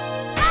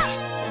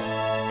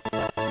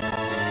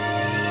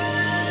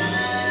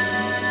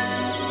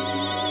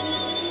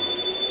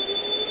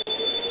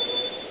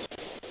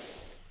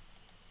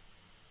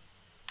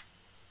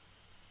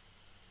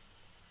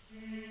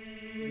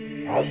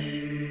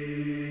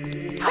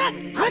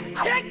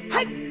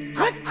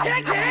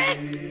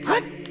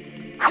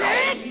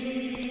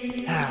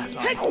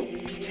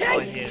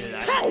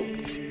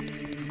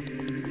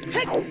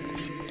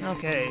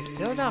 Okay,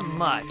 still not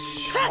much.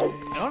 I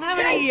don't have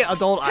any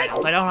adult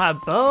items. I don't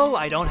have bow,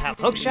 I don't have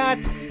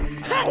hookshot, I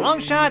don't have long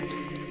shot.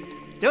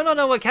 Still don't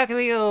know what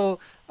Kakariko,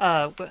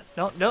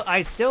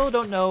 I still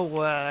don't know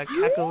what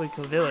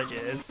Kakariko Village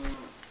is.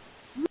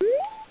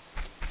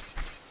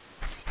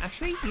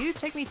 Actually, you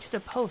take me to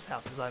the post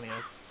house, I mean.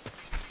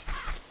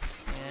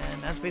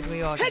 And that's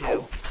basically all I can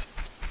do.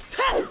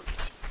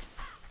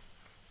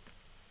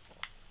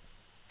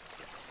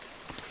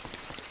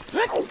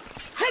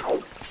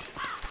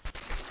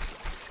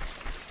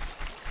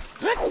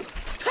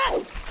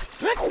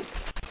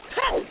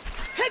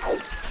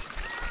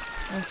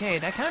 Okay,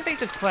 that kind of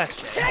begs a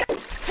question.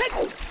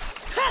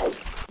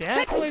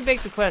 Definitely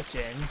begs a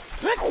question.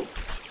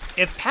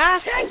 If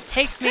Pass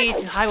takes me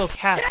to Hyrule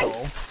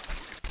Castle,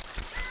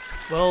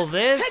 will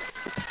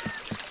this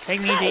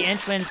take me the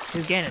entrance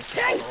to Ganon's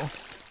Castle?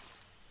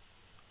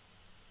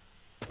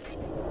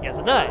 Yes,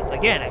 it does.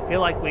 Again, I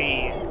feel like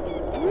we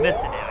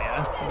missed an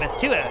area. We missed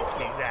 2 areas, to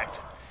be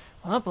exact.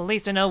 Well, at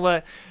least I know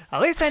where.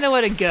 At least I know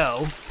where to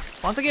go.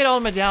 Once I get all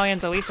the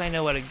medallions, at least I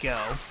know where to go.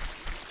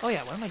 Oh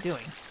yeah, what am I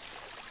doing?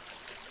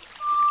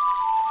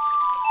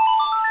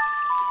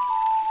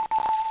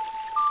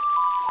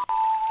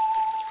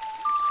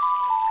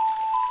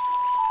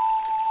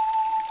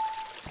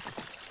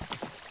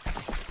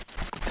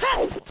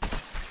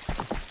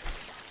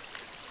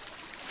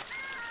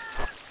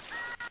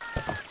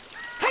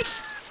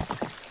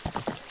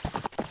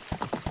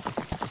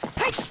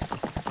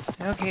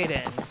 Okay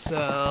then,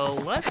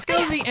 so let's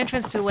go to the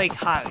entrance to Lake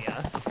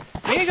Hylia.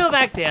 We're gonna go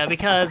back there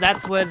because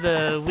that's where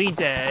the We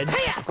Dead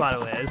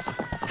grotto is.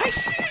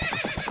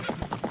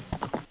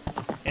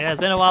 It has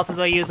been a while since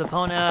I used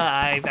Epona.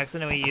 I've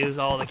accidentally used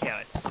all the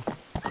carrots.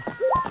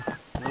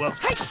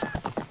 Whoops.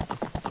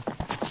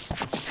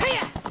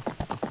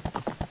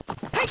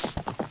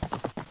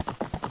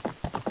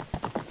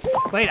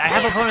 Wait, I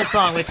have Epona's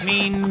song, which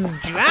means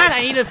Drat,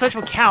 I need to search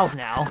for cows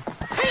now.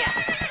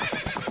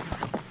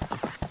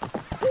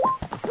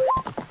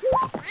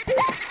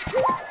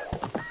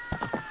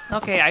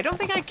 Okay, I don't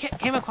think I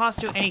came across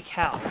to any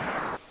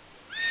cows.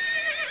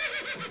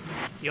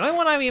 The only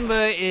one I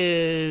remember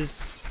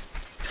is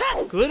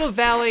Gerudo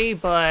Valley,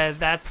 but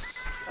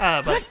that's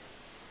but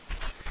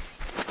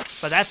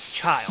that's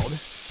Child.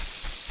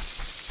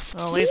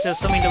 Well, at least there's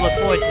something to look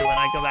forward to when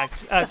I go back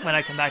to when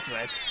I come back to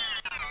it.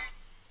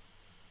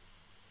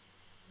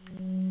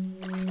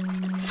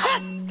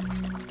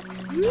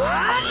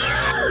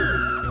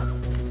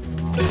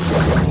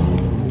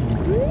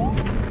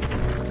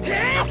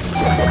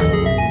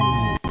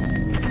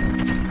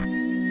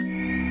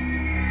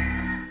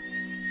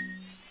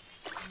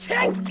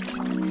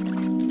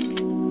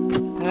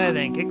 Alright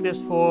then, kick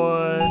this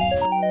for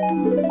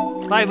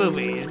 5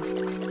 rupees.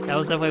 That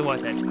was definitely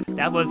worth it.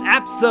 That was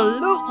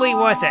absolutely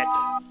worth it!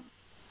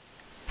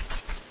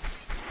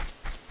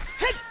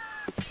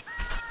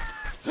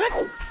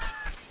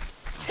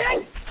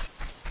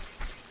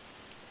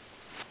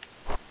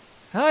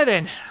 Alright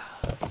then.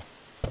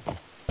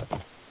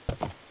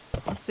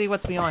 Let's see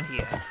what's beyond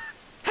here.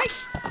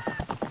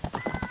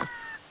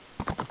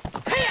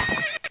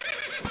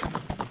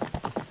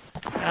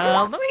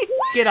 Let me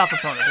get off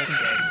Epona, just in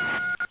case.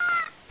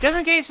 Just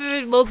in case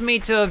it loads me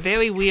to a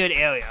very weird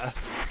area.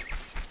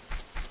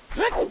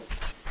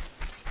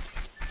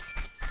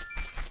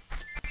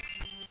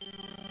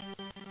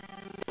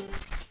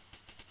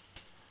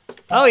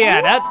 Oh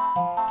yeah, that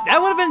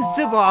would have been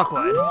super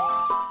awkward.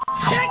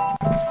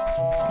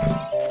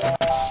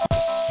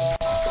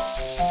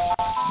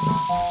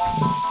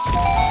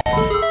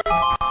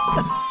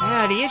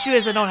 Yeah, the issue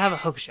is I don't have a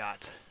hook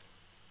shot.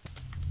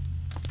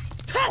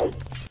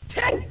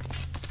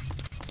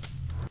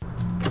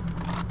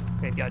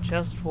 We've got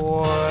chest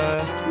for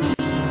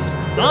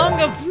Song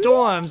of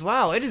Storms.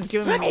 Wow, it is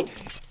giving me.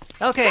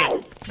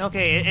 Okay,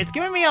 it's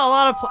giving me a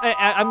lot of.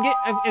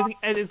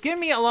 It's giving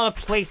me a lot of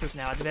places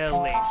now, at the very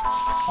least.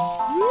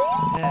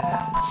 Yeah.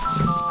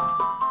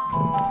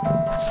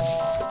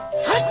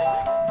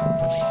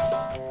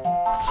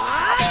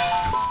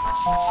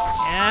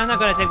 I'm not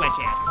gonna take my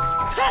chance.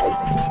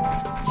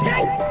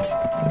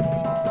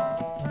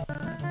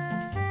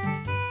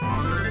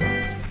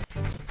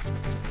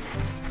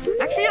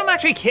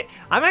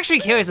 I'm actually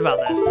curious about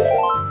this.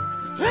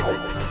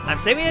 I'm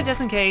saving it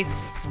just in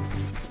case.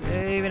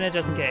 Saving it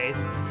just in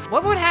case.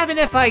 What would happen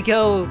if I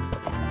go?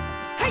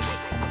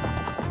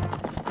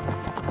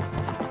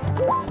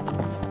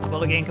 Will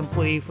the game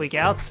completely freak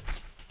out?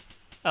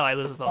 Oh, I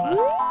lose a Epona.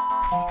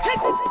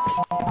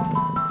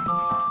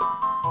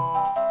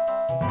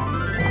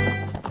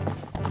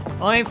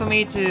 Only for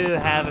me to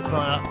have a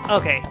Epona.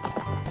 Okay,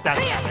 so that's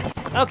what happens.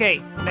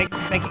 Okay,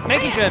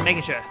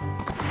 making sure.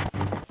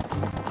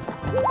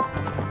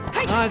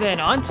 Alright then,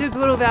 on to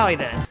Gerudo Valley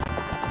then.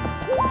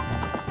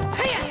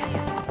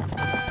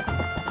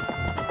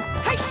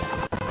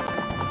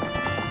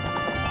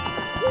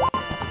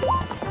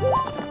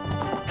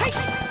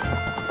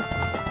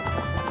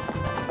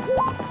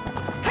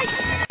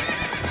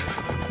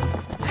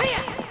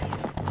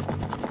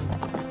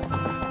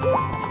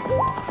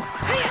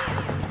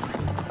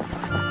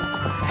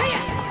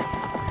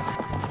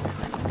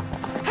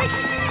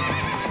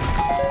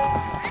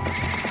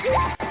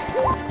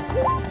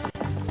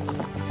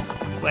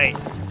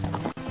 Wait.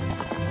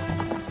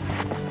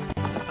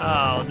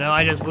 Oh no,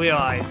 I just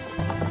realized.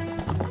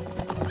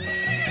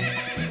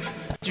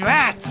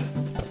 Drat!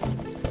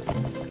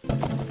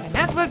 And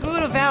that's where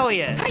Gerudo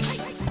Valley is.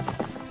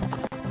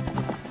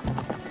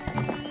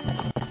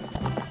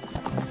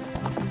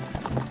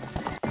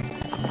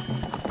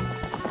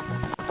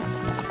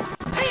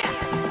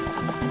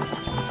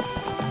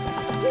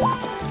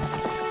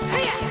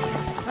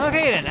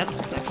 Okay then,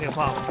 that's actually a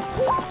problem.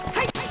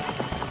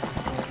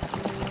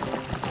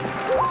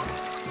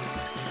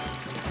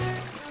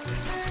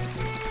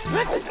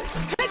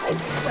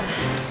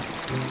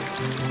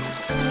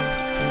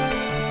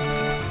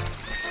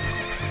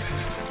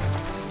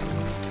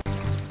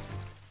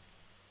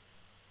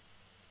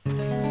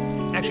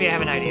 Actually, I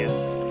have an idea.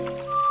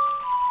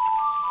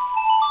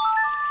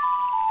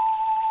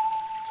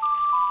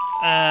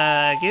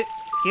 give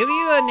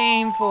you a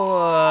name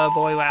for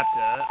Boy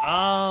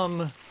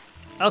Raptor.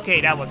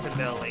 Okay, that works at the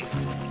very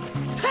least.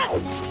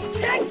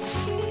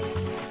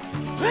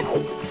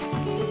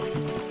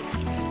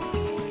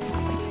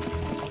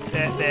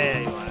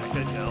 There you are,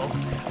 good go.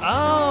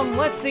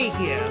 Let's see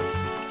here.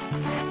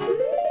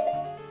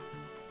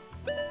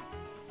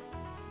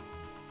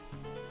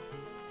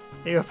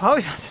 You're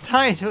probably not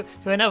time to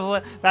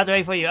another battle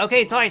ready for you.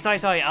 Okay,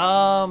 sorry.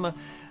 I'm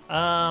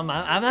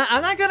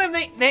not good at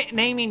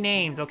naming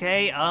names,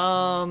 okay?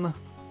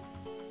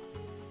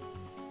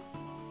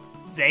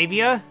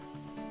 Xavier?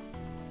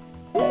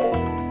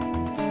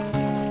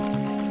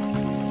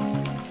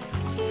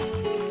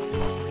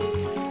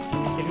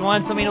 If you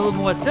want something a little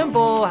more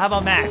simple, how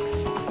about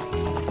Max?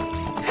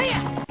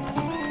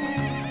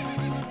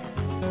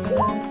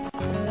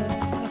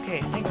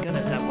 Okay, thank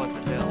goodness that works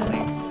at the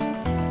least.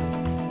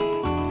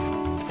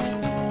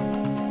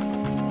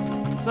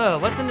 So,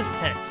 what's in this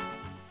tent?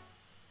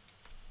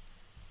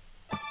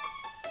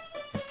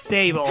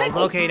 Stables.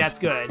 Okay, that's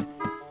good.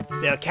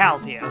 There are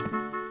cows here.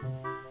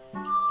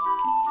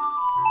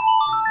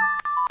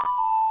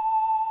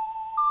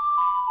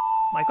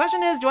 My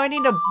question is, do I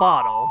need a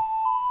bottle?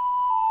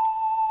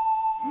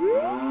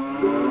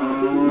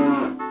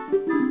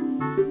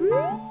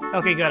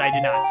 Okay, good, I do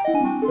not.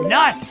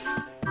 Nuts!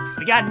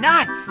 We got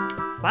nuts!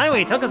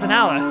 Finally, it took us an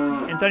hour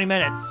and 30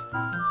 minutes.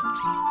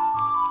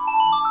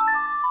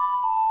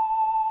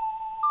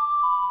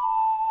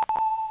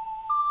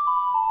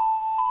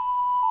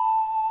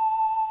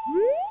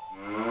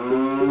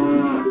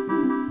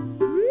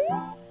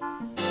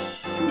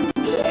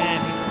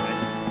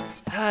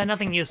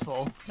 Nothing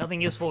useful.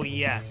 Nothing useful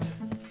yet.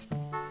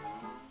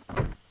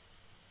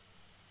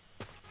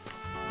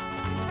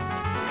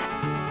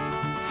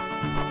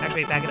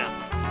 Actually, back it up.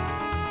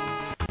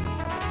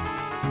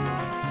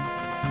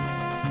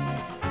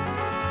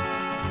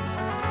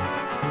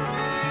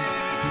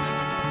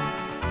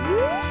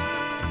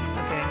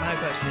 Okay, my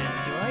question.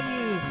 Do I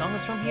use Song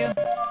of Storm here?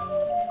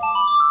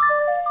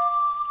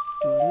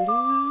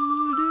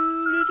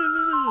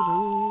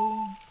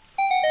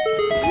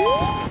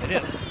 I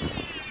do.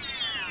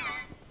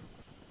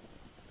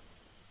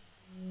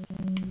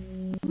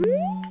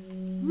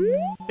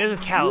 There's a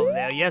cow over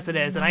there, yes it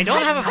is, and I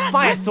don't have a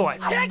fire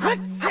source!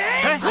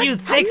 Curse you,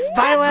 thick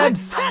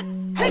spywebs!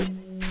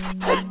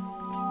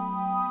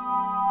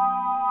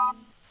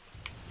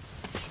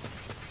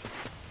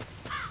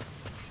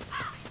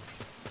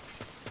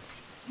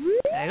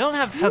 I don't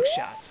have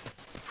hookshot.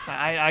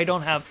 I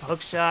don't have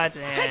hookshot,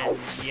 and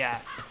yeah.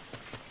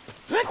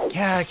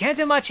 Yeah, I can't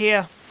do much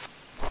here.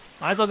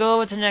 Might as well go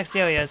over to the next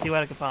area and see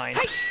what I can find.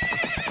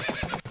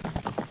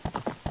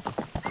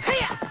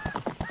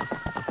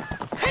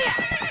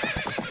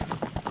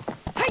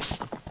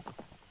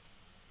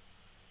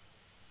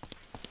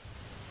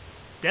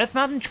 Death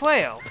Mountain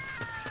Trail.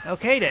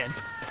 Okay then.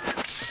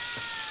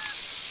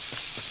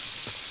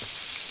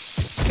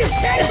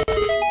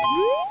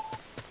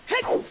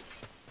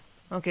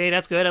 Okay,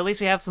 that's good. At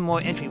least we have some more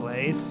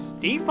entryways.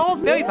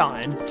 Default Fairy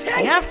Fountain.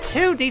 We have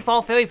 2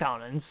 default Fairy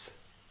Fountains.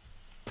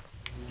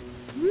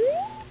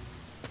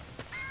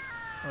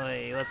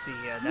 Wait, let's see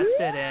here. That's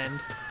dead end.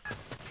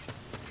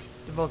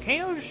 The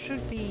volcano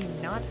should be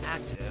not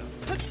active.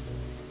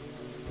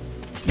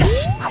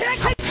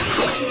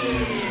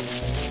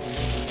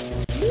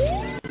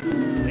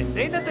 They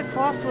say that the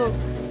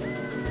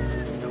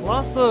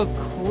Colossal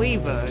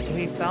Cleaver can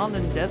be found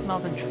in Death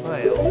Mountain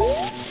Trail.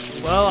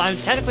 Well, I'm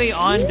technically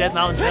on Death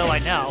Mountain Trail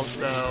right now,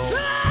 so...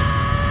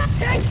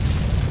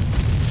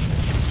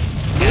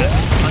 Yeah,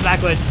 I'm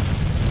backwards.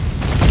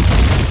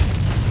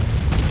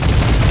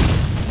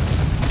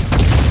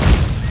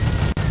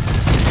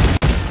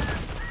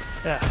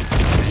 Yeah.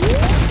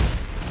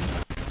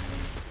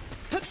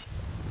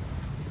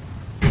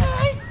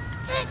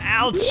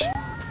 Ouch!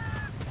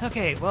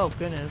 Okay, well,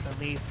 goodness, at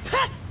least.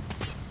 Good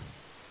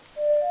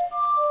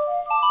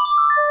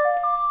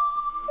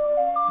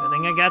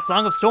thing I got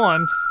Song of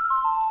Storms.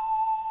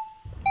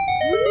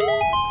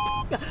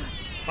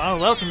 Final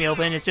well can be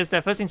open, it's just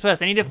that first things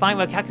first, I need to find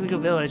where Kakariko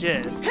Village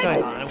is.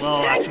 Going on,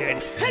 well, actually,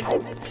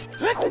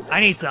 I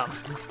need some.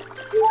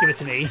 Give it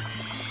to me.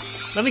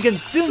 Let me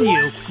consume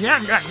you!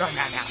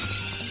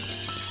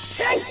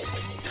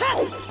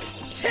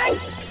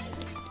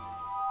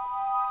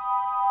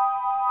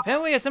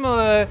 Apparently a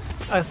similar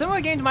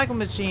game to Micro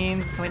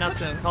Machines coming out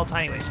soon called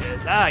Tiny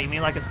Wishes. Ah, you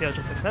mean like a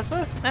spiritual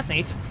successor? That's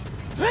neat.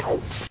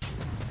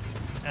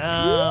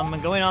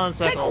 Going on in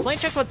circles. Let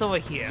me check what's over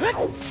here.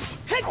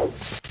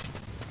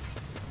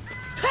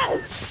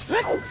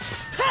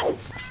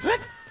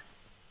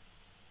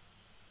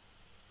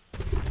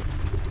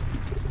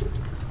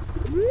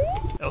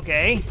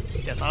 Okay,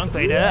 Death on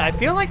Crater. I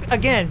feel like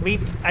again we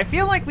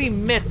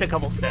missed a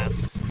couple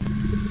steps.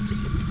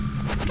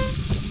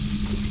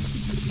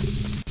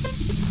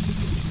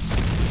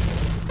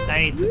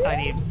 I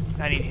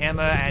need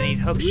hammer. I need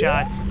hook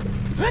shot.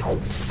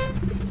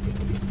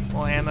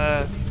 More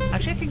hammer.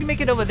 Actually, I can make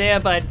it over there,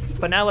 but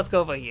for now, let's go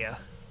over here.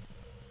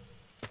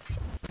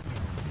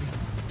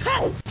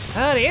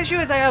 The issue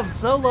is I have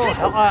so low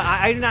health.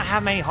 I do not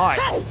have many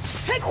hearts.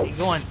 I need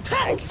Gohan's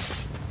tunic.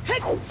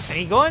 I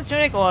need Gohan's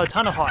tunic or a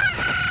ton of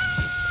hearts.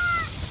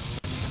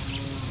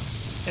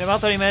 In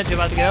about 30 minutes, you're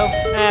about to go?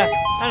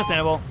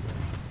 Understandable.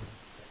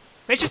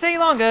 Picture's taking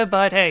longer,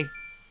 but hey.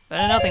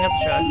 Better than nothing, that's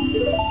for sure.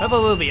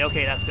 Purple will be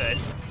okay, that's good.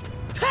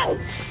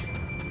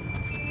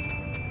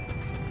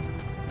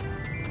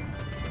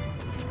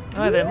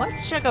 Alright then,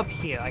 let's check up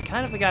here. I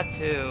kind of forgot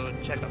to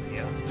check up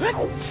here.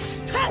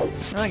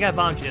 I got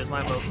bomb shooters,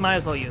 might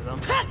as well use them.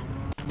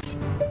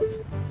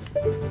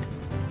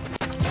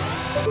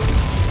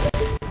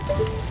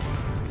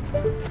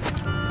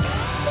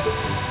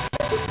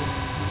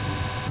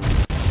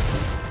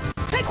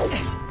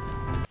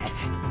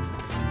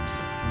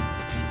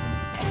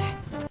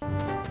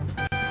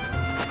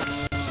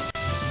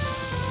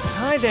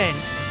 Alright then.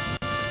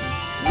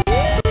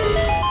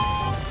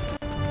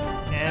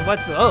 And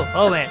what's...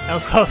 Oh man, that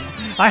was close.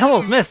 I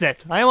almost missed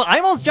it. I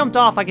almost jumped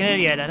off like an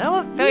idiot. And I'm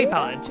a fairy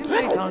paladin. 2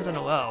 fairy paladins in a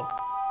row.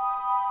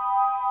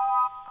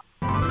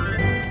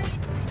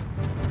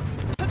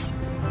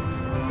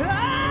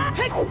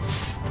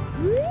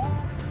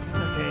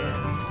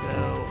 Okay,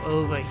 so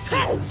over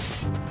here.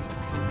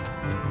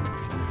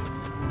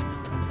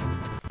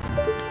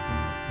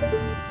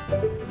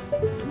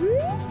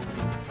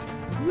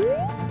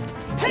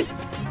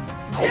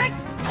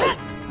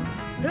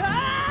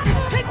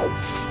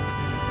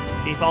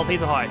 Default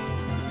piece of heart.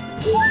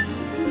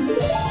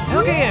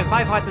 Okay, and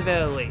 5 hearts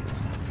available at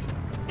least.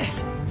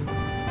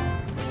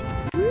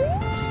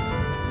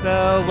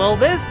 So, will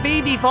this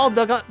be default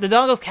the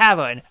Dongle's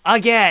Cavern?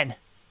 Again!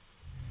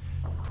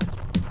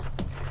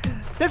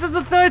 This is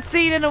the 3rd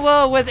seed in a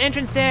row with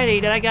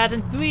EntranceSanity that I got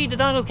in 3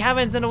 Dongle's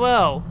Caverns in a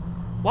row.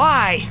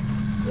 Why?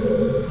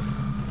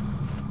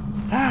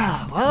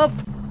 Well,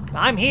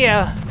 I'm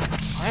here.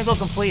 Might as well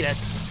complete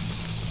it.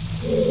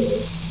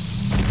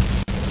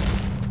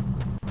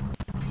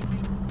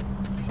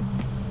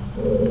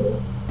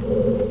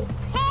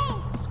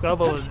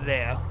 Scrub over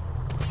there.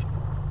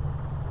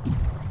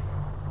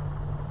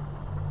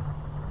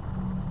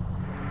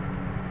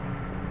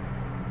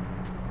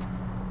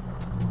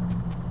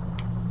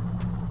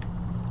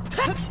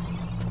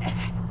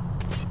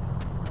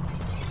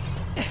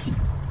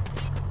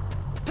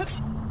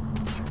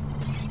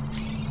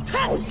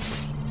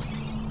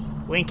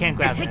 Link can't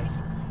grab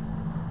this.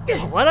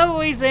 For whatever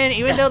reason,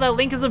 even though that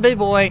Link is a big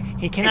boy,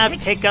 he cannot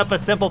pick up a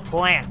simple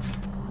plant.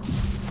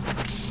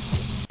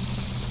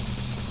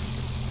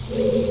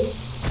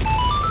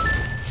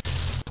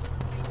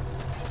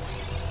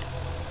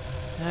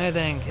 Alright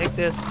then, kick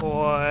this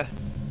for...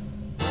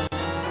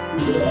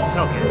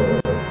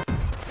 token.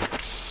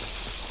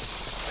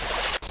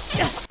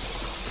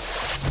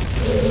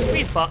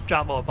 Please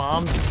drop more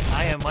bombs.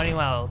 I am running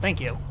well, thank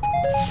you.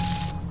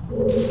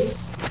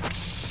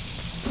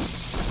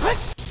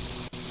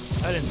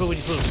 Oh, then spoopity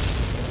spoof.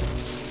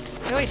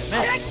 Hey, wait, I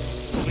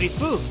missed. Spoopity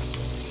spoof.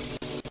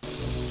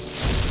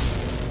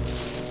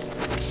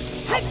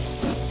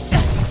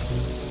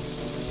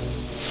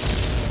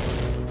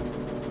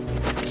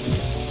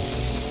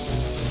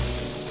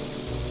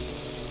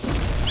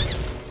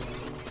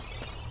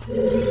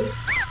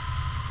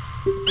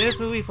 This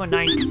movie for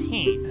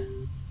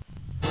 19.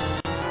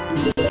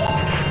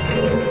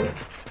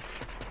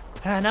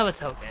 Another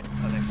token.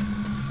 Perfect.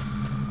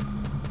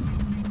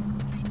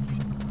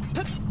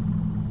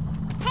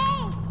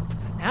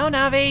 Now,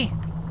 Navi!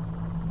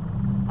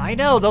 I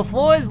know, the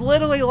floor is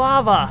literally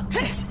lava!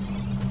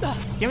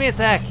 Give me a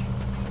sec.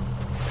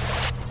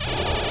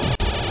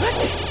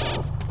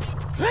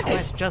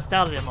 It's just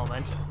out of the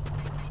moment.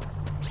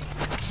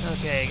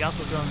 Okay,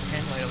 Gospel Stone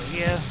pin right over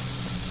here.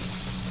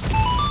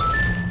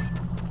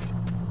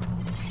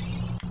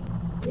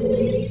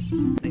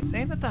 They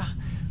say that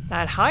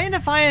that High and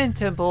Defiant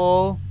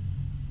Temple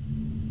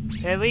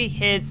heavily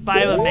hits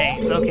by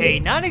remains. Okay,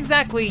 not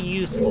exactly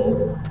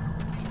useful.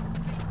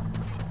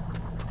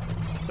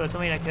 So it's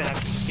something I could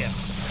actually skip.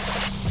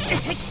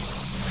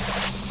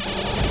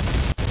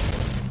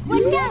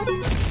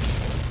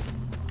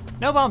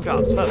 No bomb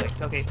drops,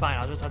 perfect. Okay, fine,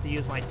 I'll just have to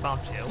use my bomb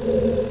shield.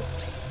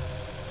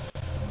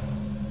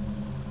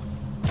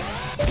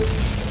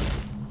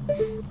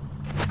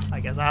 I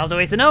guess I'll have to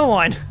waste another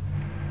one.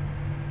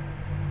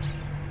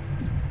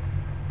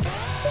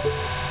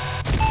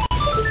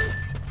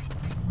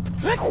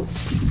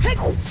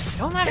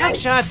 Don't let hook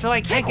shot so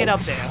I can't get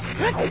up there.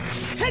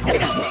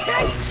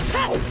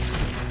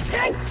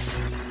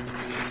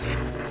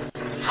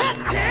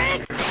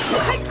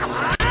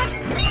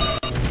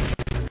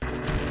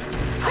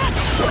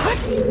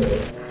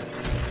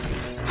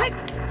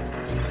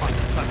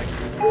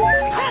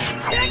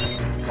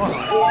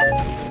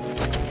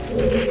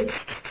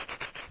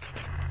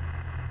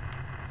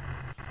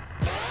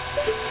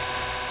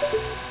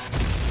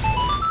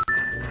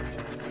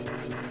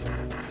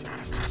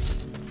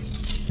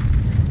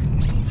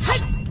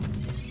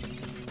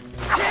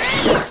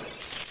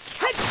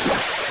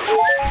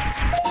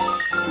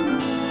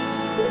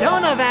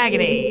 Stone of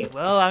Agony!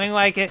 Well, I mean,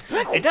 like, it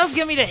does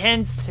give me the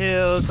hints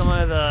to some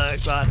of the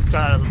grottos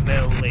at the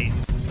very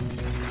least.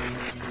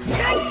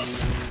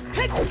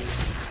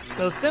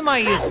 So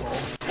semi-useful.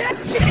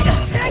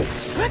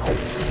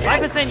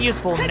 5%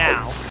 useful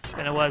now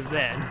than it was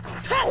then.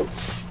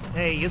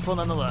 Hey, useful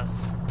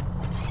nonetheless.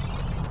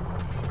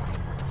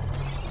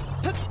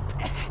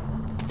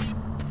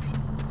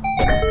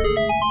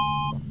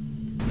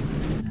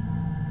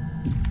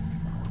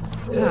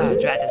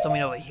 Drat, there's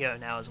something over here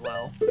now as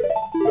well.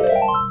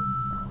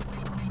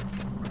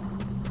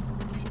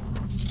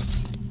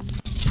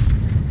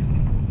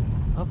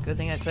 Oh, good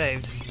thing I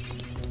saved.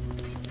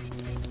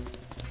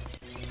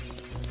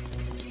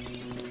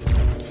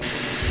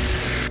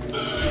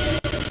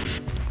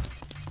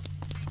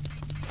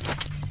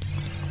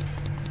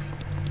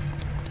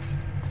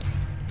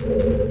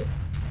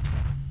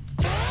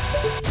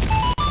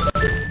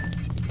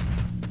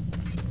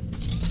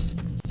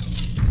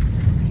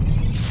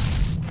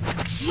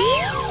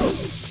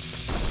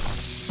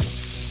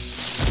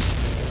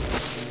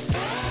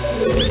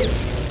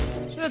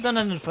 Should have done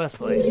it in the first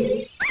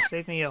place.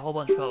 Saved me a whole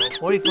bunch of trouble.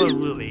 44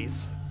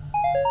 rubies.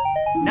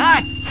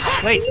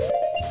 Nuts! Wait,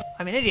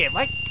 I'm an idiot.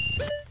 Why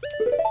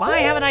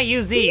haven't I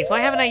used these? Why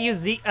haven't I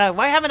used these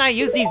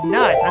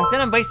nuts?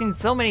 Instead, I'm wasting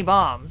so many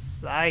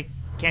bombs. I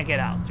can't get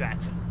out,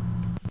 drat.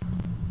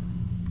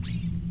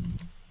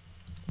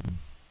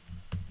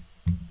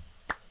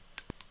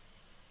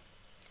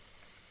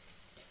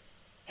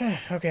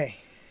 Okay.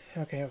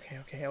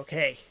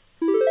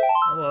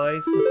 No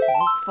worries. This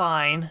is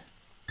fine.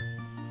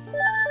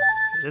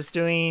 You're just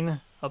doing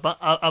a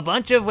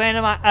bunch of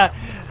random.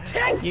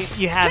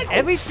 You have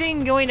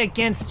everything going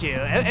against you.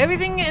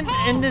 Everything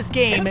in this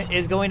game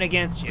is going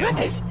against you.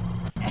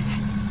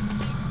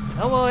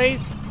 No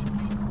worries.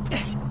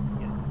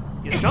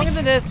 You're stronger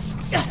than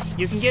this.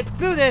 You can get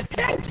through this.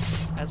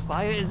 As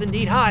fire is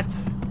indeed hot.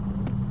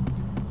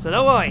 So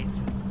no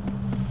worries.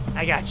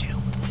 I got you.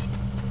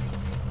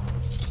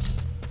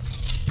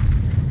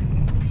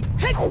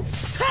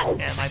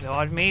 Yeah, might be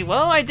hard for me.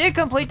 Well, I did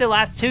complete the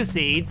last 2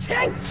 seeds.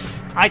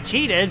 I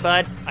cheated,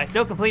 but I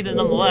still completed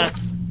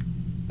nonetheless.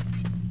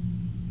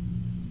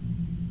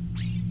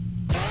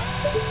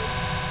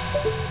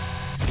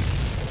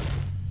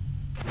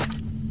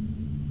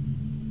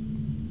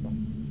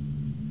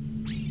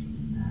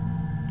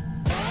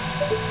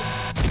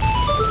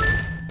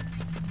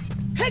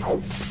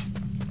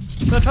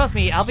 So trust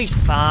me, I'll be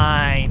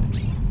fine.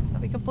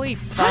 I'll be completely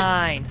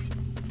fine.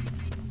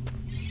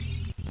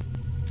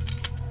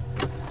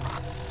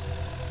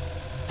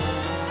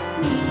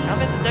 Now,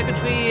 Mr. Deku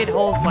Tree, it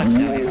holds like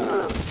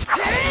that.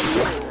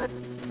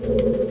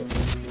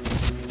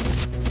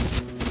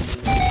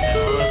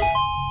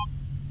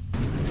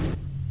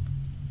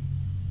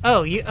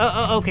 Oh, you.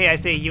 Okay, I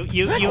see.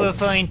 You were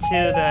referring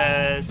to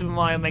the Super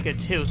Mario Maker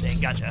 2 thing.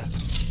 Gotcha.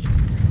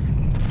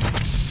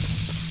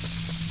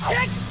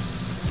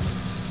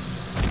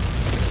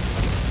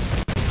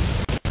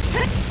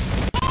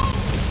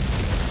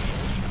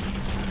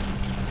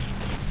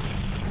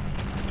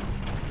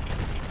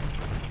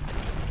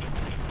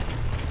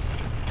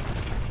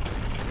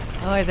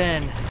 Alright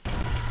then.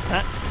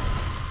 To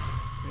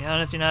be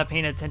honest, you're not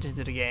paying attention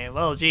to the game.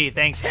 Well, gee,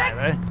 thanks,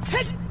 Tyler.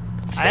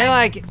 I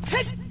like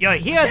you're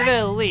here at the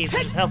very least,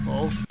 which is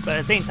helpful, but at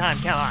the same time,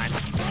 come on.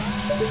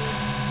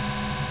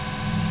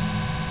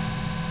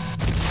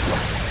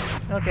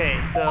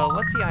 Okay, so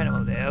what's the item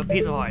over there? A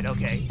piece of heart,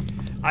 okay.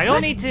 I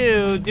don't need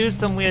to do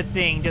some weird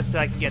thing just so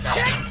I can get that.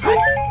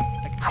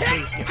 I can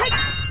completely skip it.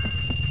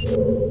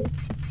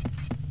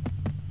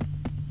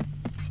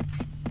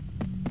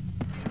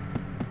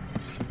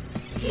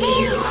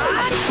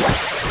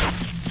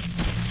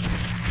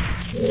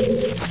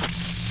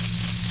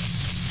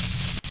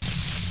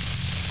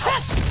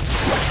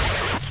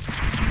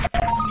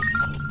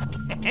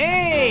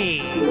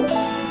 Hey!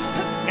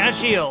 Got a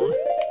shield.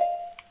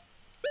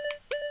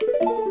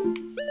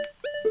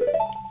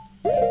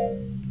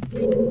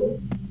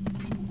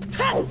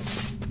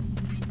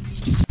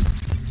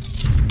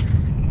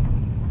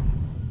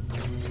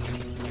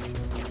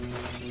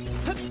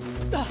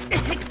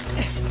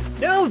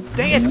 No,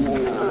 dang it!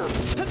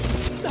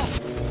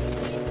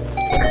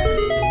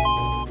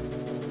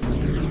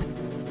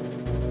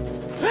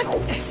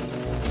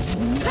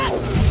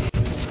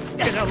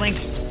 Good job, Link.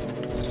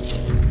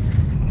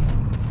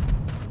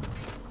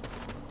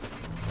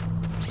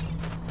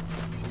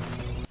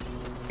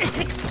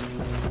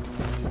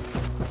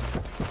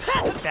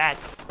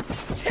 That's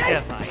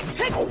terrifying.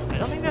 I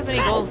don't think there's any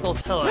gold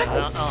tower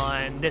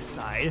on this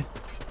side.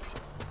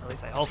 At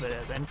least I hope it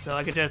isn't, so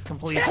I could just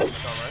complete some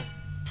silver.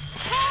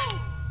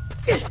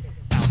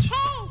 Ouch.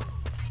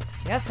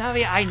 Yes,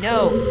 Navi, I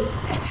know.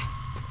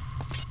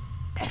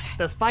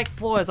 The spiked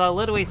floors are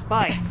literally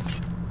spikes.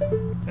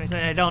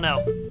 I don't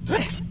know.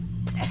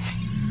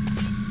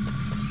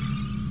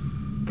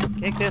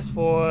 Kick this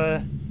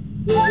for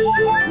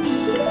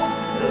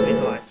these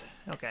hearts.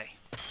 Okay.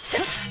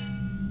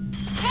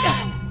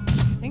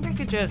 I think I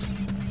could just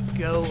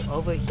go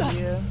over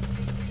here.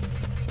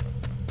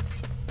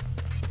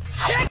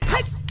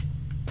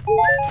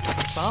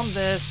 Bomb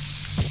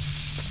this,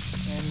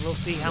 and we'll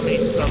see how many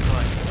scrub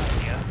are inside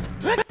here.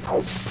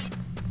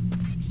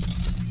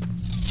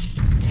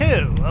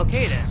 2.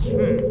 Okay then.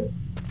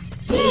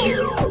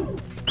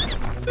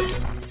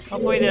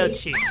 Hopefully they'll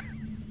cheat.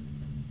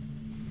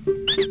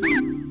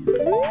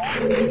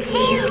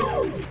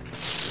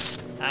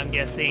 I'm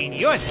guessing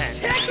you're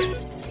 10.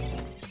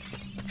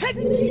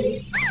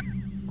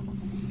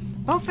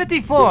 Oh,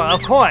 54,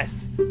 of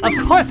course. Of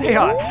course they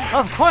are.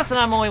 Of course that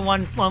I'm only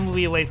one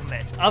movie away from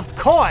it. Of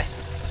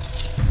course.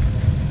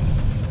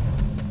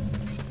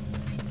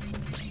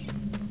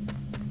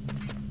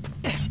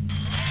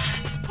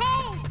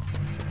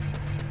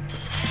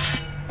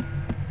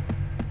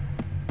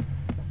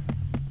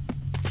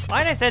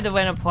 Why did I set the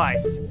random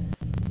price?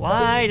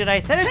 Why did I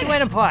set it to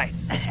random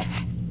price?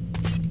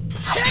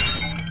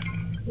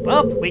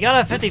 Well, we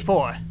got a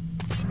 54.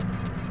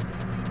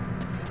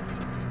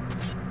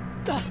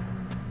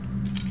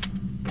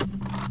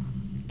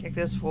 Kick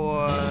this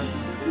for...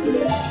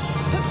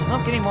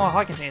 I'm getting more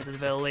heart containers at the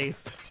very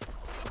least.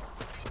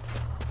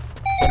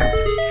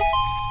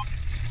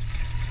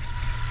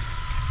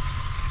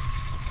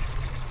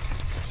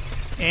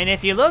 And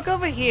if you look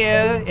over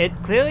here, it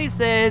clearly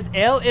says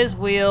L is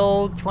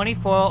wheel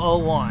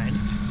 2401.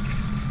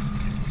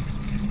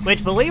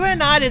 Which, believe it or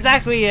not, it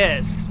actually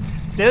is.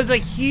 There's a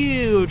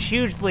huge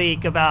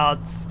leak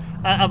about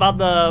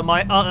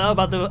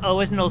the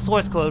original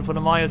source code for the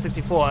Mario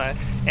 64,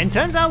 and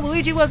turns out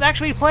Luigi was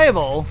actually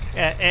playable.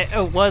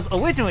 It was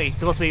originally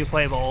supposed to be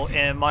playable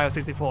in Mario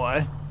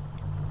 64.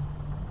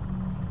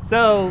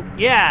 So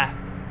yeah,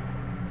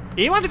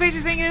 you know what the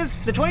craziest thing is?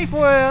 The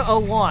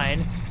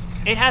 2401.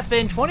 It has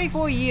been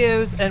 24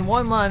 years and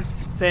 1 month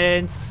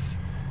since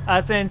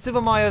Super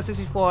Mario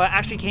 64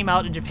 actually came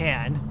out in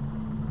Japan,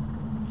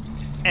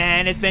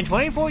 and it's been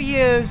 24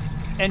 years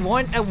and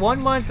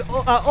one month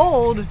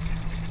old.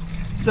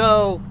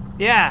 So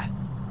yeah,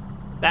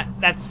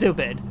 that's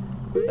stupid.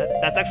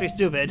 That's actually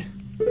stupid.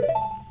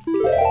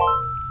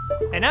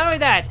 And not only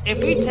that, if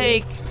we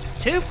take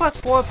 2 plus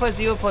 4 plus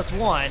 0 plus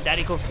 1, that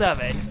equals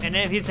 7. And then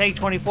if you take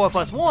 24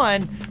 plus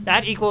 1,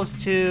 that equals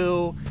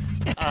to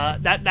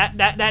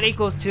that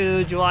equals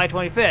to July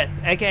 25th,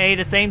 aka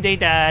the same date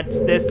that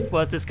this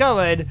was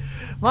discovered.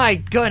 My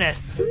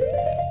goodness.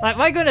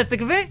 My goodness, the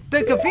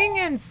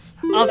convenience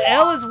of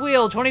L's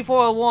Wheel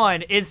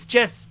 2401 is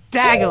just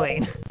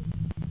staggering.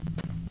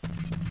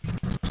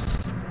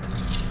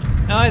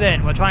 Alright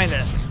then, we're trying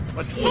this.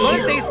 We're going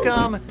to save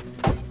scum.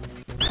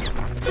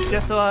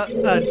 Just so...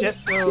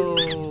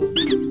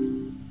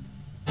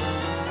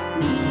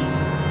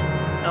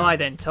 Alright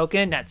then,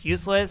 token, that's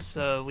useless,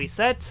 so we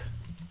set.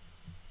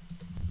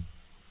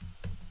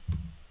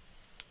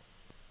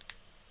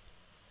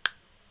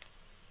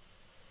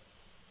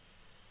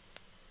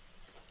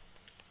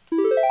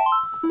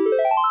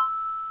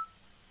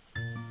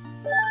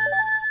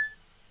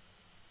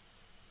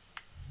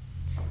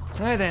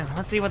 Alright then,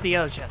 let's see what the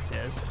other chest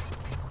is.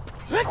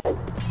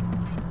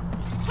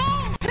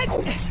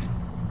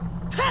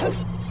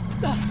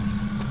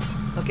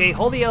 Okay,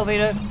 hold the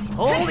elevator.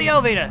 Hold the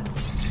elevator!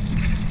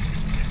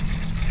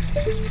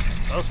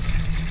 That's close.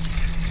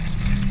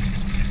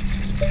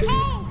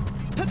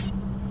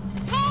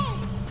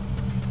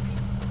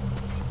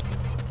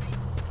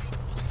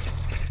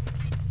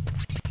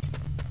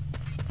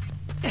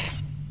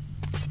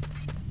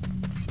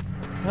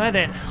 Alright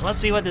then,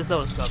 let's see what this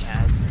oscilloscope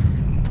has.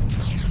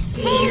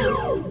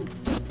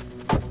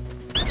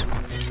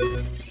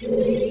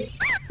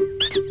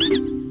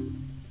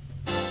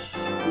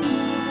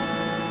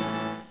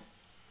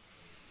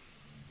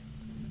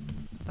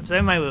 I'm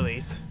saving my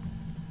rubies.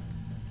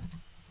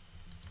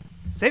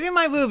 Saving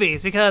my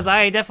rubies because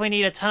I definitely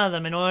need a ton of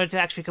them in order to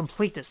actually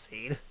complete this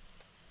seed.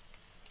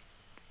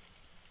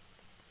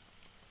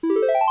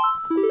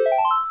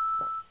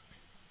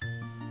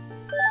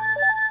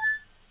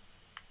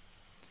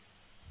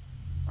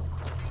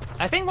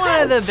 I think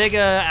one of the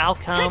bigger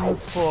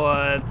outcomes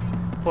for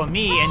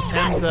me in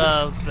terms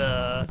of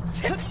the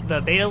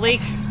beta leak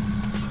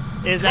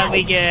is that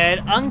we get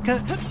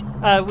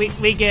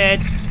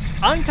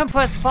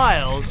uncompressed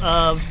files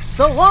of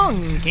 "So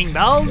long, King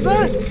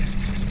Bowser."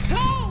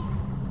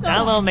 That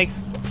alone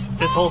makes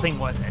this whole thing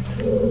worth it.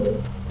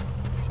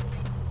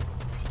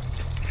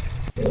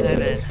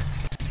 And then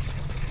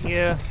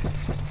here.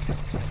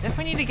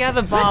 Definitely need to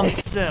gather bombs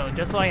soon,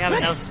 just so I have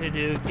enough to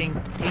do King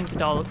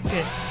Dodongo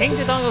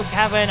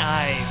Cavern.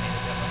 I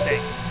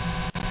made a mistake.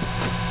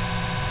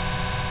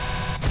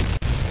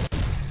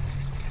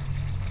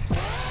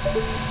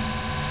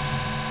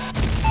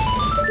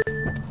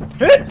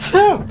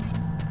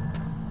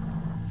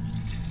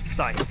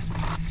 Sorry.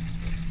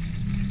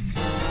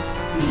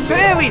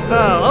 Fairy's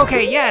bow!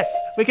 Okay, yes!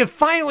 We can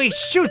finally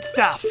shoot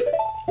stuff!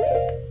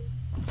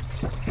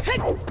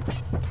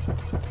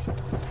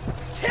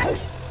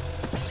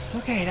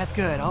 Okay, that's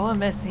good. All I'm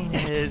missing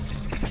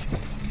is...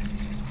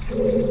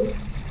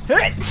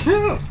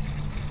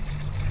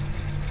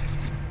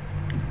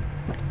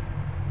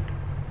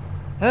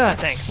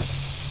 thanks.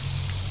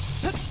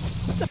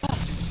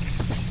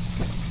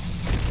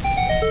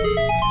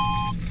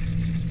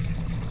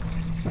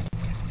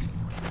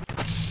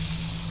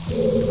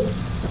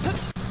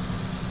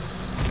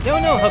 Still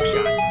no hook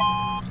shot.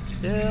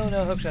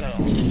 No hookshot at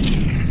all.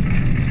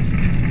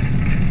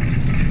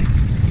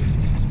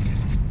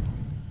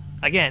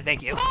 Again,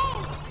 thank you.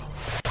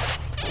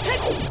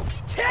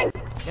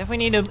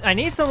 Definitely need to. I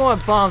need some more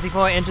bombs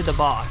before I enter the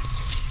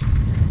boss.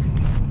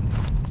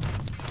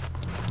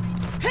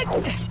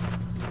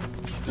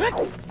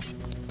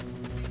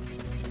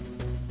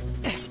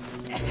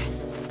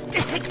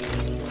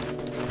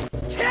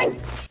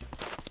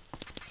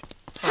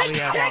 Oh, we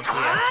have bombs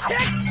here.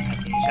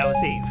 You shall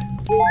receive.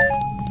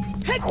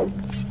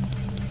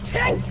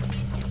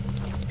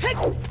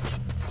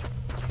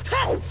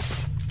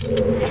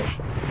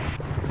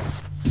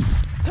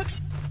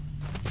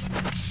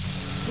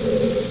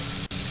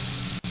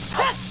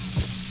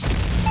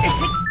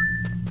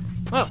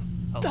 Well,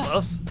 that was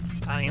close.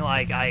 I mean,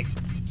 like, I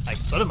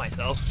exploded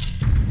myself.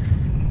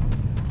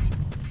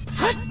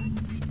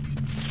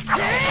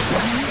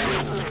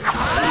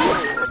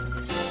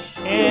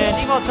 And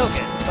default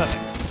token.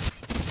 Perfect.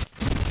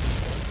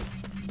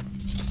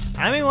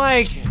 I mean,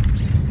 like,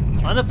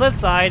 on the flip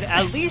side,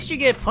 at least you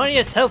get plenty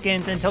of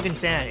tokens in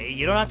EntranceSanity.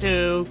 You don't have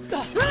to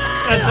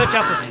search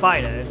out for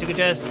spiders. You can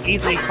just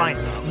easily find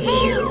some.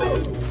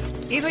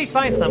 Easily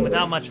find some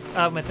without much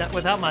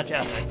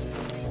effort.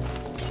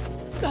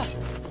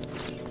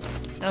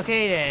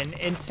 Okay then,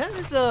 in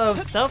terms of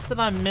stuff that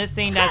I'm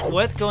missing that's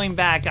worth going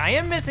back, I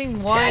am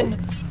missing one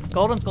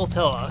golden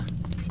skulltilla.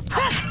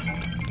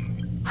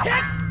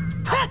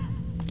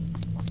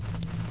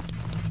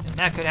 And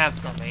that could have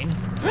something.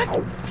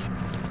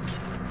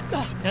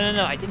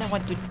 No, I did not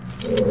want to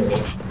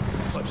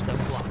push the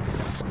block.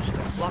 Push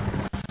the block.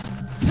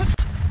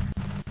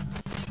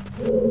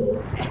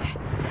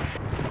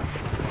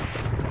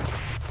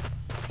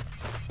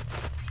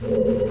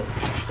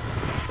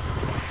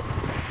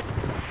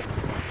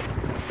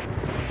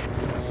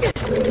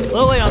 A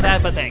little late on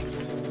that, but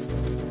thanks.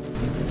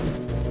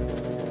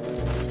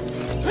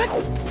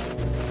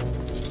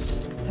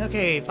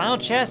 Okay, final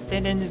chest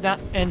and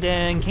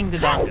then King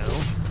Dodongo.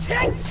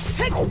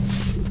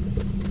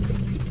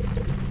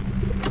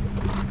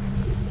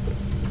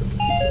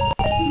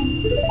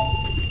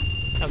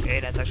 Okay,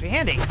 that's actually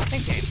handy.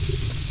 Thanks, game.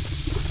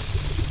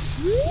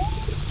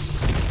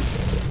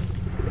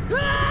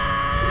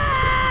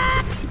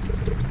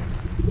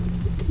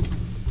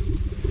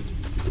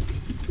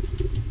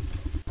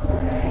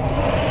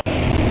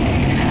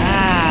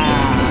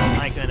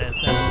 My goodness.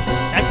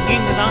 That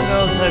King Dodongo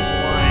took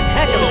one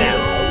heck of a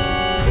damage.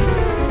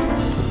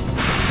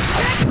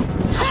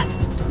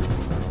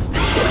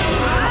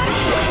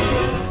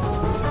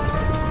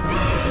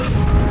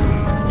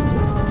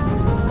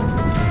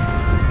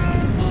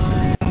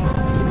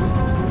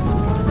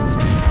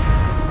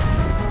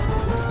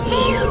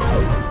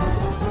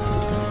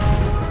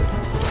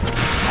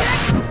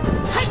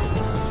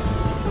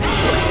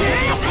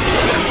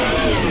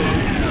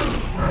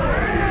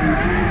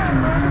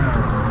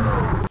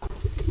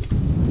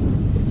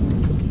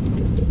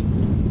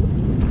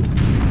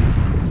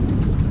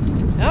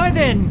 Alright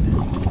then,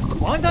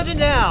 one dungeon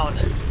down.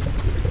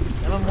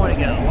 7 more to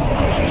go.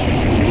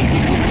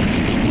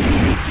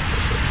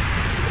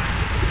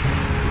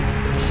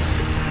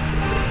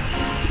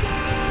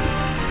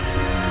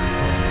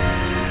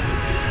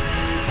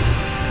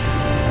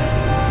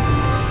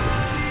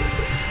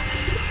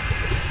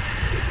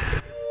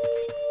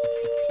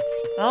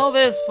 All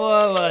this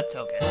for a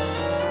token.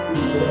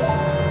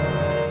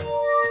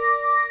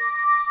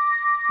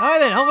 Alright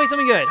then, hopefully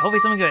something good, hopefully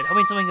something good,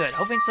 hopefully something good,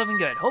 hopefully something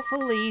good,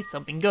 hopefully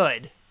something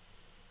good.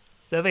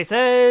 Survey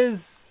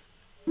says...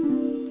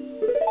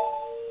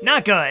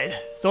 not good!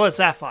 Sword of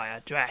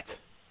Sapphire, drat.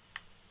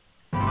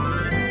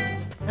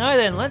 Alright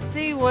then, let's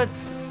see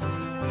what's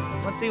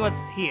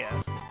here.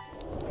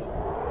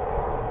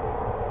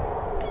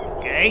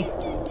 Okay.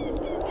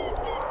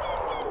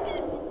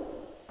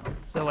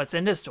 So what's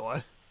in this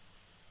door?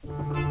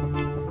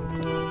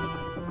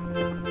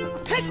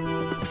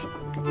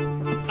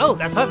 Oh,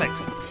 that's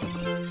perfect.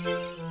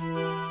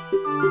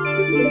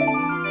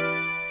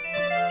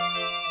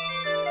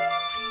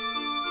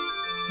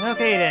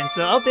 Okay then,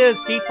 so out there's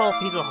default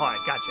piece of heart,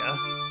 gotcha.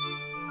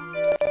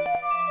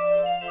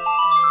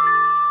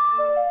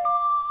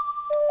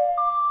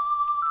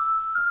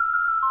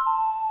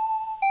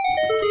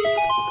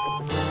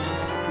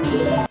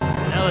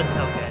 Another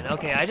token.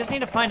 Okay, I just need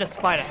to find a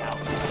spider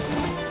house.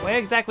 Where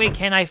exactly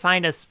can I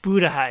find a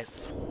spider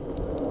house?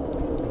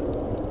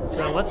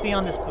 So what's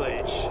beyond this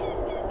bridge?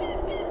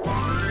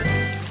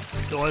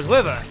 Zora's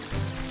River.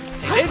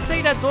 They did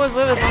say that Zora's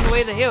River is on the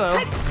way to the hero.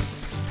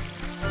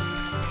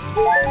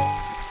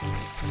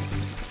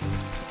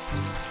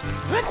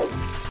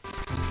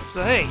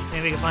 So hey,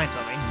 maybe we can find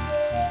something.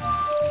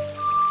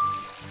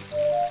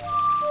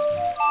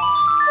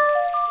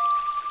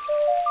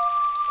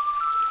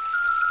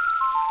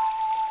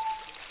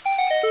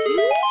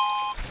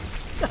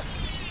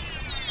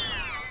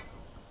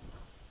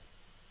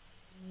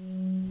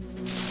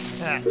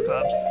 Ah,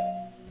 scrubs.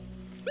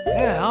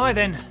 Yeah, alright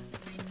then.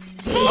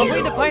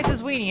 Hopefully the price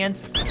is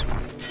lenient.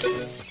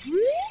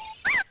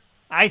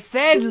 I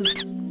said...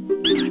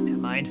 never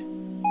mind.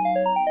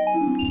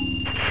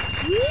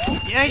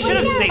 Yeah, I should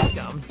have safe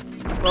scum.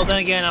 Well, then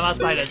again, I'm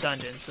outside a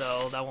dungeon,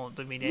 so that won't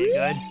do me any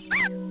good.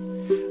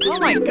 Oh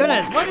my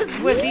goodness, what is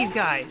with these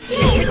guys?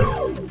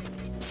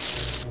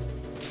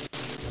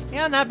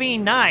 Yeah, not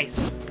being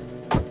nice. In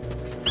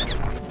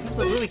terms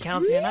of movie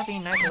counts, you're not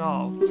being nice at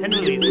all. 10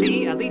 movies,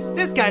 see? At least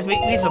this guy's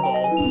reasonable.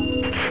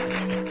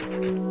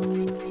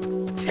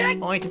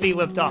 Only to be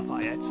whipped off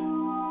by it.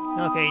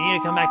 Okay, you need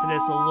to come back to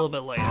this a little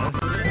bit later.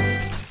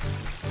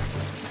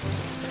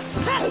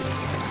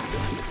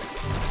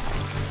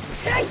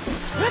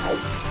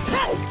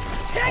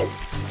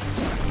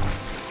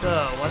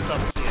 So, what's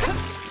up here?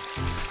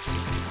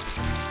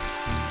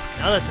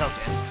 Another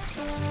token.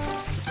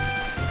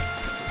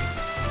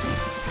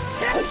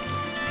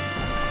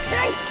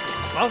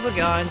 Both are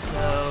gone,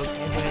 so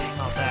can't do anything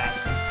about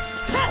that.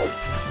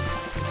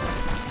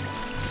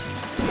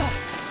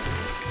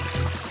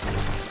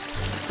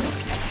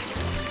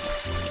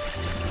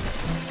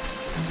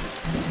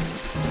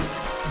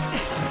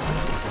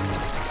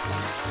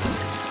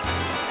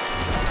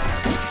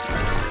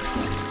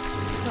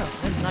 So,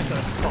 it's not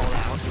gonna fall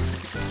down.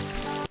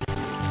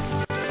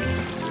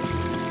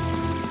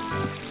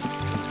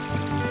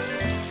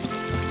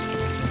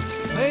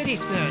 Pretty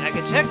soon, I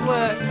can check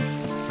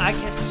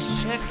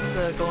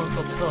the Golden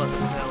Skull Pillars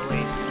at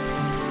least.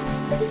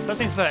 First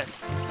things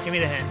first, give me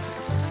the hint.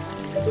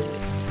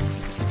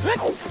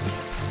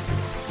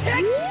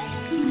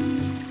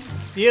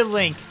 Dear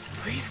Link,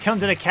 please come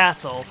to the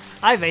castle.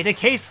 I baked a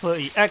cake for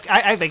you.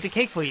 I baked a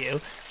cake for you.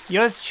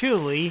 Yours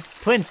truly,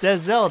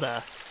 Princess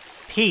Zelda.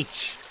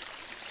 Peach.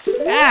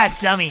 Ah,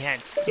 dummy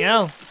hint. You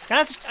know,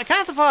 kind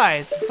of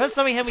surprised. First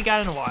dummy hint we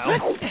got in a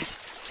while.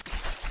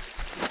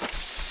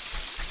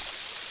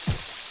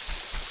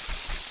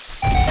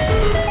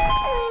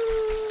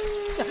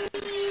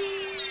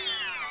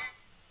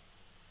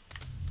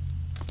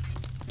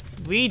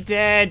 We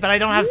did, but I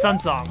don't have Sun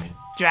Song.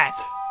 Drat.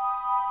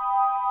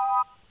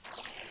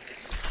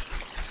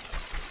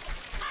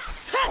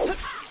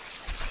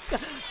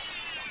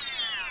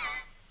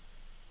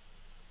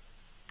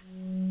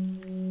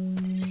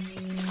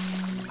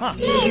 Huh.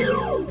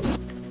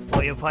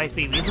 Will your price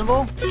be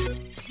reasonable?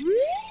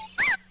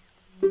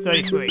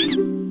 33.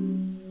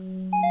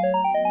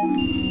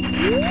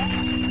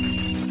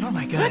 Oh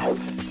my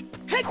goodness.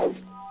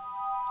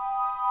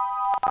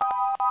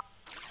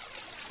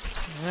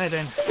 Alright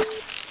then.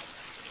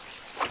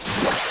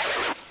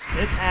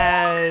 This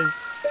has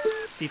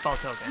default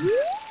token.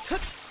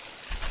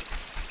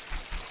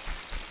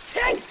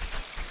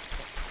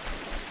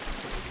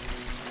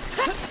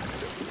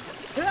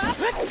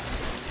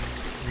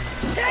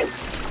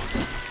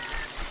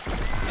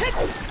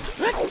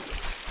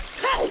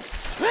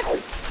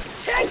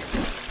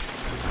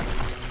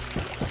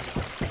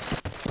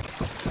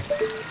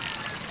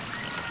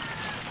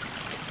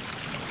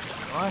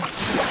 What?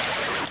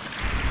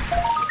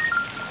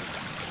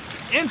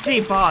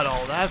 Empty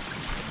bottle. That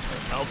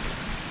helped.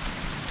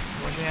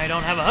 Unfortunately, I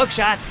don't have a hook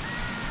shot.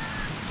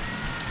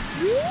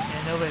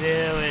 And over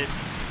here,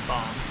 it's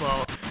bombs.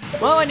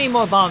 Well, I need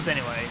more bombs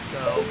anyway, so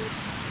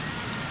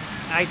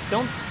I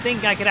don't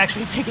think I could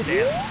actually make it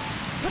there.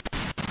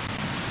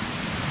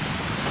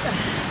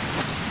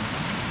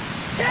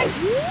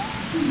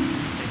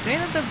 They say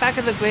at the back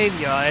of the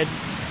graveyard,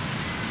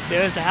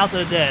 there's the House of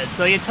the Dead.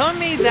 So you told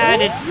me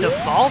that it's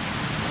default?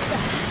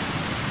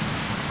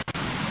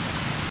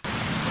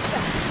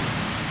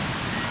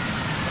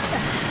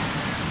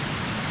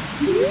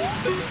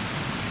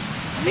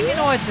 I think in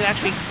order to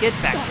actually get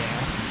back there,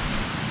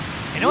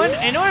 in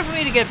order for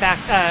me to get back,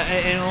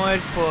 in order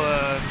for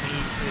me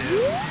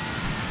to,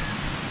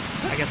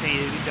 I guess I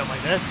need to jump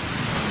like this.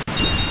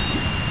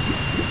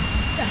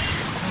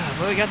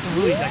 Well, we got some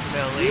movies I can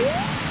at least.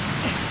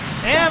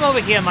 And I'm over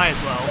here, might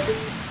as well.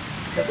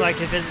 Just so I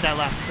can visit that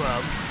last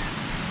club.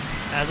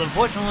 As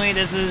unfortunately,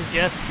 this is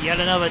just yet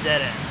another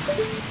dead end.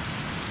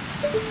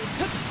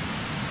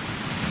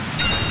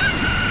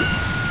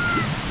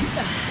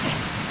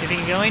 If you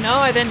can going? Oh,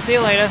 I didn't see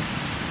you later.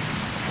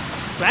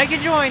 Glad you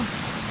could join.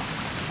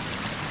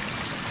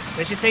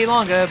 Wish you'd stay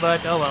longer,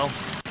 but oh well.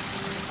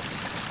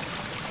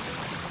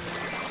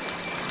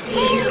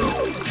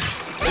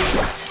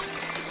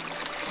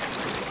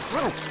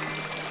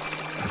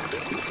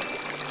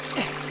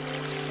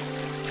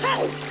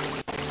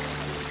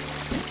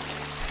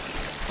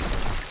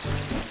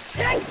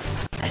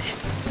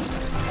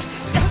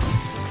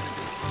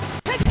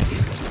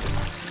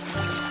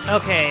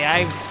 Okay,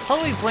 I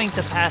totally blinked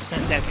the past 10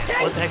 seconds.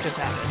 What the heck just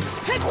happened?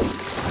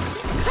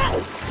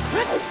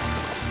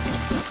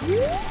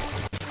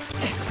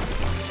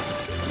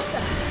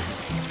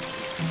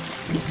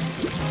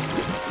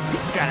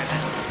 God, I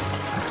missed.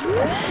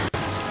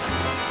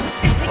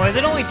 Or is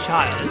it only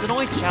child? Is it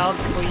only child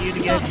for you to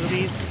get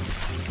movies?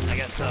 I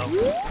guess so.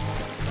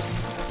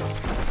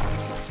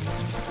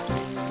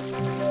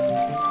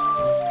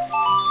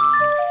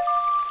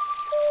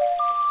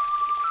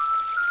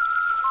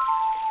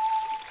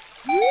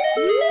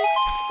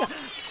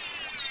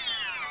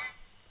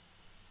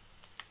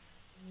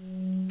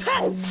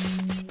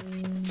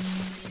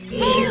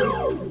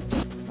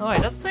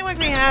 Alright, doesn't seem like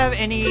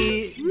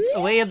any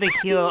way of the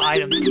hero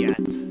items yet.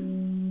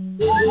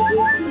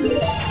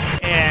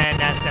 And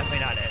that's definitely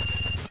not it.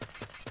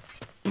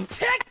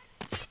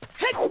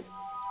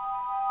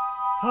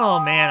 Oh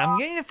man, I'm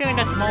getting a feeling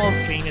that tomorrow's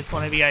stream is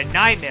going to be a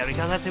nightmare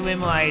because I have to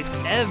memorize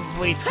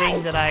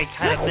everything that I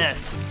kind of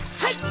miss.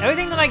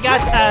 Everything that I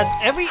got at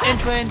every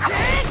entrance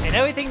and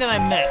everything that I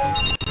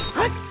missed.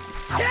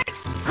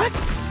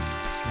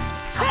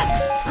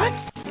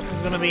 This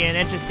is going to be an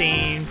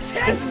interesting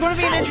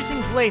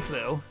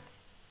playthrough.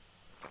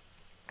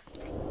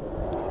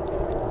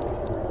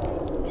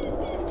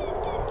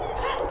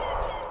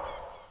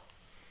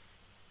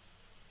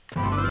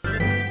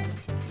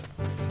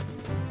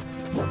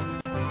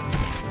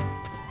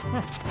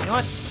 You know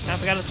what? I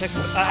forgot to check.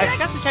 I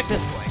forgot to check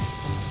this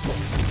place.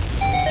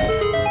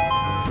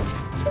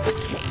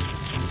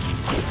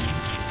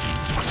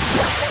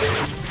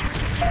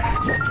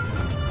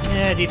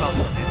 Yeah, default.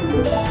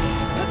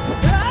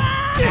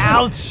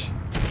 Ouch!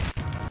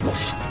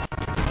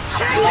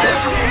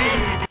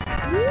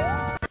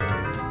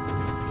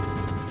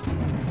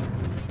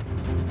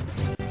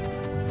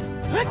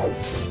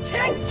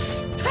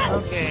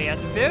 Okay, at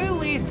the very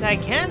least, I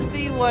can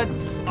see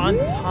what's on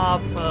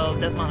top of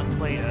Death Mountain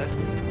Crater.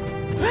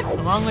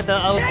 Along with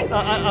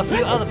a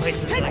few other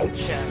places that I can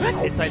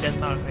check inside Death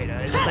Mountain Crater.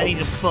 It's just I need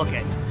to book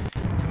it.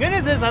 The good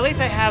news is, at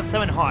least I have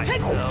 7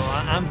 hearts, so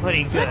I'm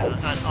pretty good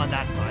on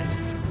that front.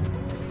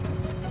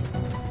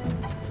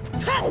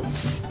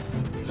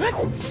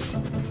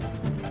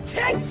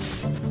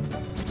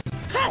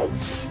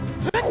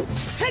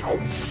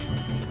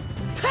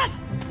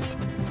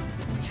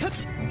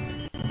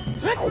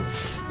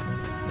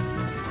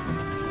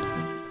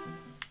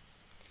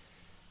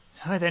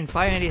 Oh, then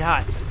fire indeed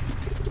hot.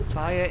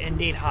 Fire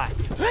indeed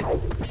hot.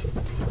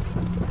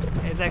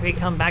 Exactly,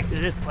 come back to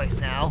this place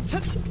now.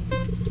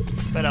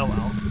 But oh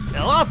well. There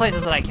are a lot of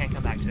places that I can't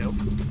come back to.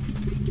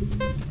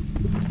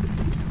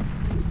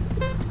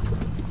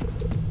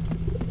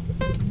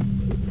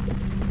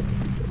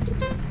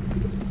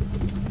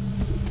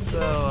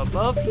 So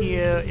above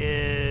here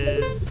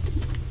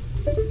is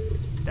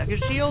Decker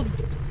Shield?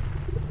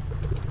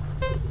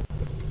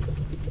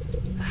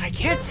 I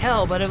can't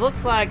tell, but it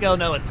looks like, oh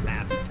no, it's a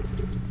map.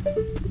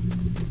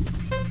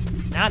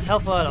 Not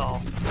helpful at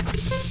all.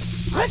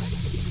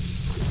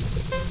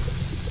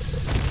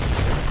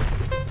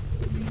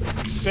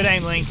 Good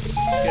aim, Link.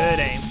 Good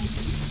aim.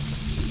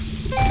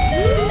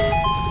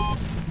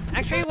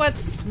 Actually,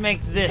 let's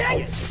make this the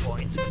entry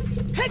point.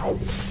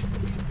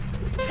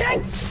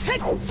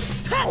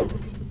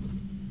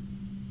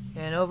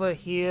 And over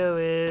here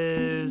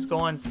is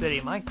Goron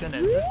City. My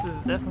goodness, this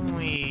is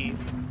definitely...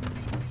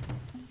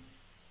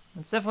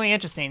 It's definitely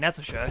interesting, that's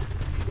for sure.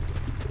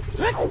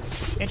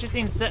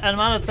 Interesting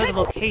amount of set of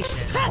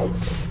locations.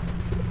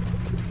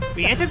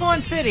 We enter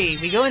Goron City,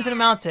 we go into the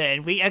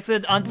mountain, we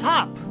exit on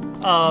top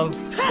of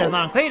the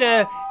mountain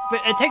crater,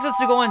 but it takes us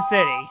to Goron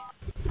City.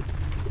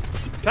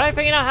 Try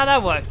figuring out how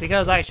that works,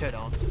 because I sure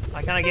don't.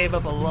 I kinda gave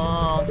up a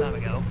long time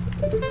ago.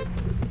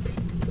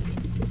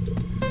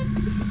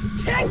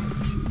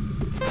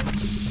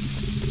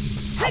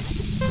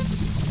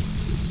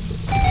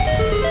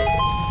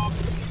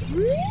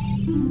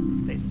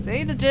 They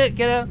say the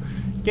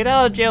get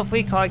out of jail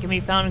free card can be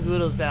found in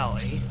Gudo's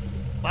Valley.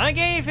 But I'm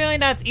getting a feeling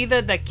that's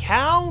either the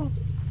cow.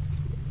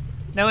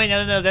 No wait,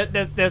 no.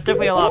 There's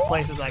definitely a lot of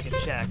places I can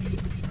check.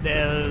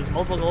 There's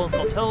multiple golden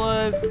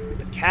sculpturas,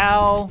 the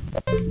cow.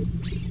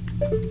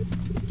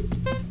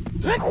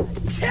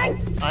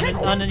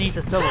 Underneath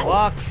the silver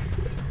rock.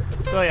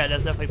 So yeah,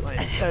 there's definitely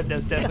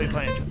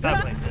plenty. Of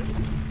bad places.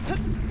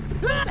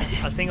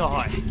 A single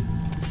heart.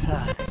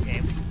 This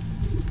game.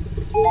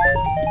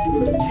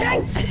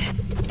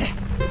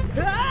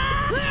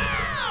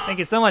 Thank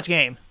you so much,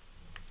 game.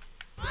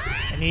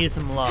 I needed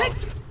some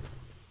love.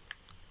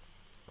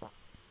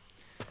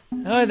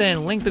 Alright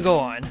then, Link to go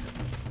on.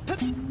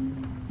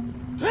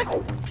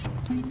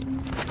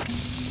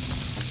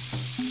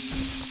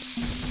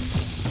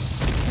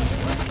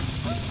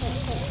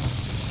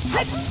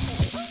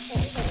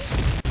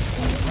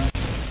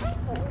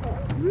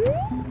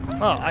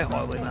 Oh, I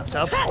horribly messed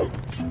up.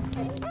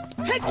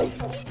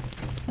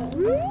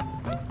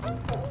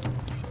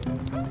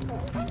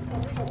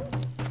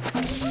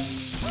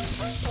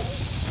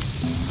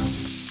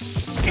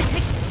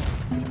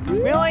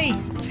 Really?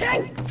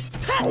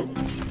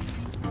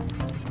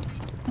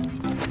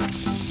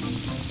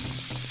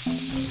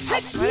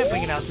 Why did I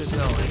bring it out this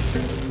early?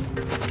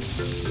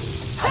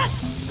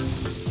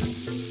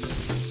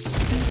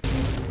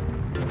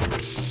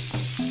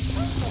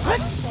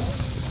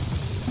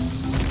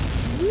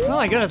 Oh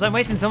my goodness, I'm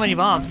wasting so many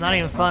bombs, not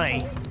even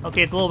funny.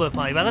 Okay, it's a little bit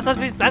funny, but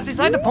that's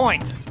beside the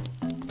point.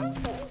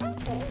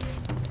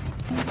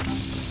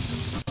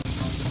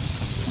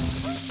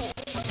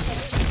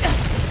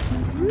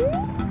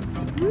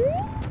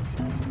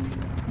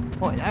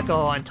 Boy, that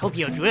go on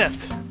Tokyo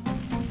Drift.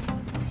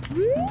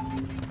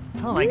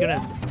 Oh my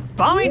goodness.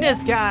 Bombing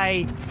this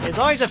guy is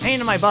always a pain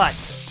in my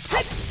butt.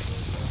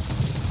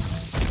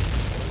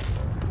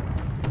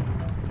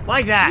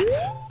 Like that.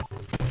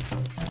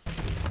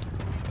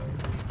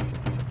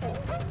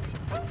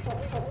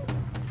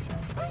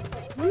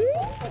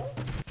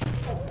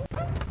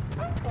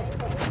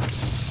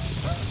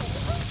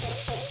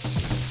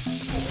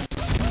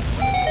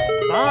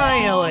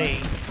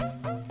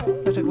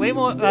 That took way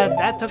more,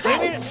 that took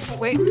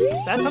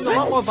that took a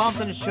lot more bombs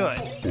than it should.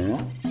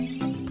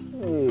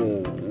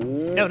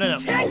 No, no, no.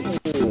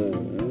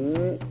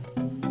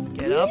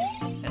 Get up,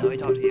 and let me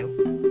talk to you.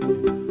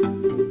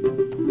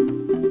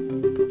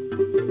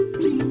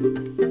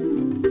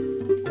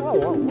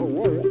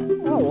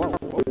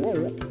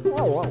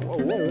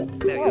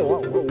 There we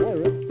go.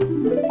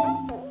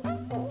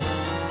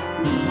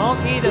 Small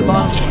key to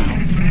bottom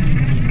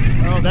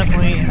one. Well,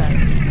 definitely, I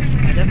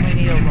definitely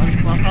need a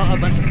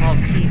bunch of small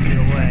keys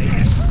either way.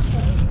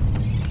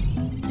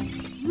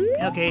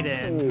 Okay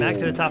then, back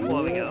to the top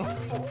floor we go.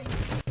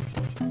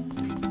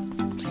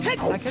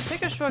 I could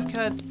take a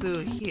shortcut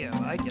through here,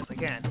 right? Yes, I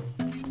can.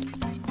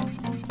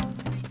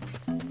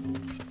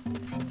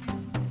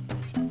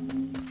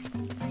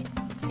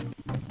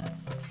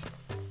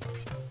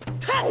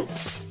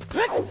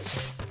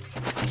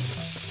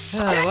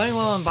 Running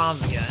low on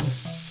bombs again.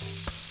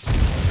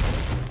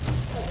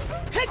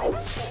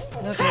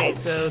 Okay,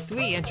 so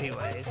 3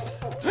 entryways.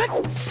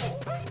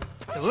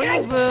 The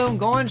Woody's Room,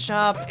 Golden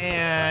Shop,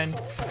 and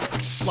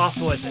Lost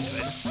Woods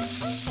entrance.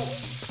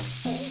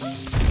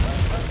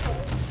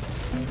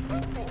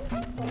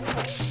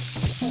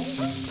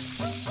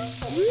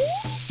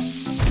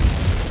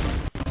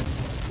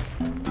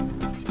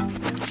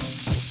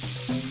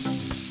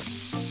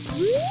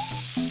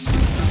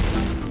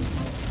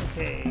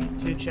 Okay,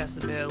 2 chests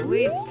of at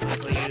least. Might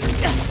as well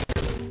use.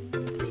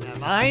 Never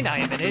mind, I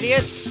am an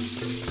idiot.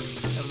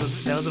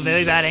 That was a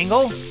very bad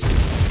angle.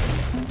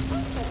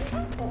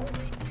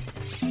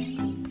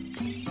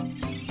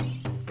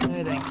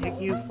 And then kick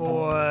you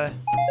for an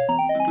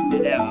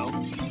arrow.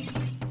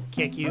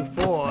 Kick you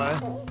for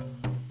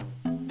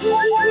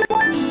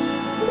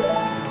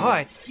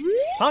hearts.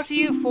 Talk to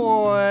you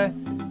for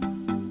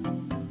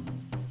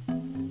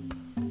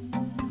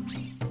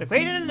the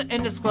crate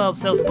in this club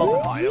sells a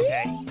broken heart.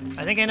 Okay,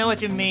 I think I know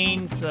what you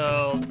mean.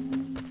 So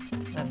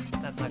that's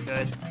not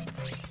good.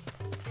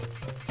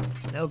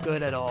 No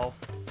good at all.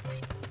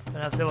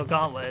 Don't have several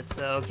gauntlets,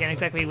 so can't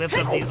exactly lift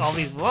up all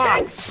these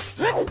rocks.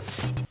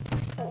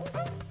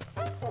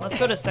 Let's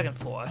go to 2nd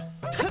floor.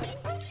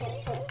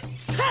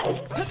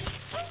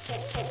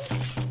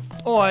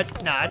 Or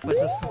not,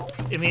 let's just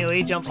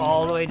immediately jump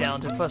all the way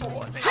down to 1st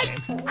floor.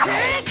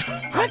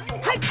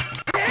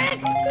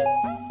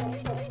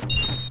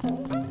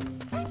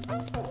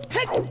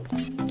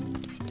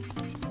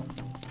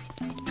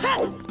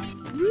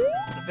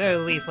 At the very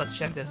least, let's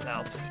check this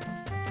out.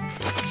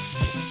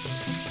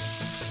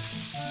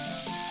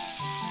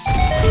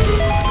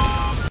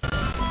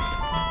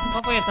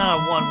 Hopefully it's not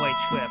a one-way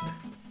trip.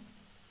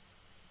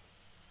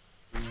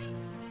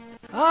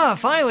 Ah,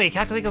 finally,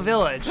 Kakariko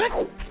Village.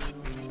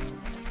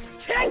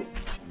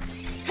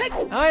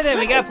 Alright then,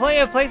 we got plenty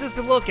of places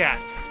to look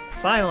at.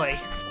 Finally.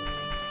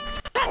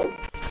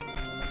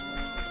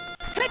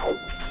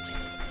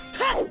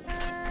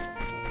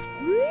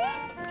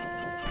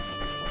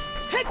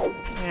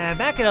 Yeah,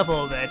 back it up a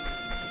little bit.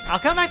 I'll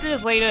come back to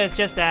this later, it's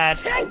just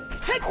that...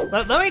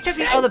 Let me check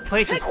the other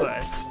places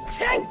first.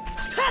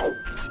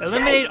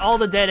 Eliminate all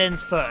the dead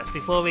ends first,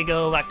 before we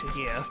go back to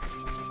here.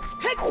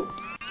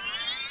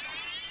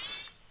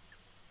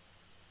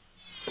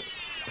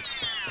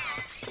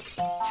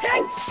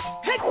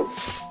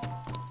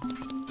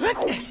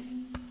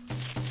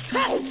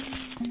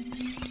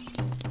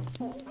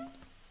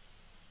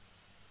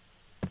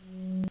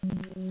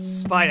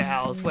 Spider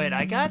House. Wait,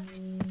 I got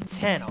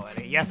 10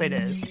 already. Yes, I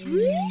did. A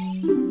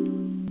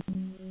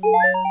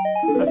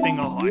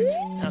single heart.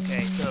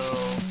 Okay, so...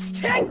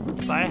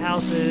 Spider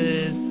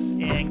Houses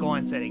and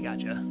Goron City.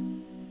 Gotcha.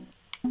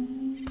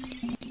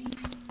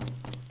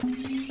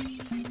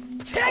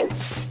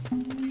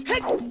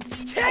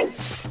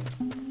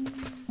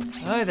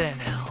 Alright then,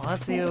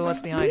 let's see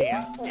what's behind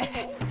here.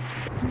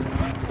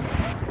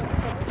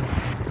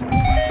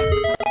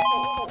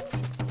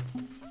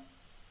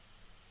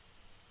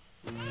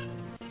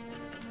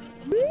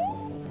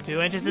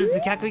 Two entrances to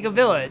Kakariko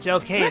Village.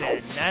 Okay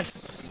then,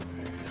 that's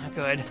not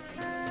good.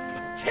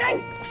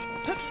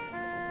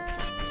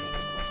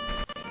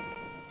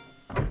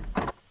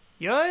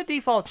 Your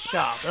default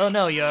shop. Oh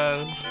no, your...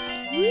 Do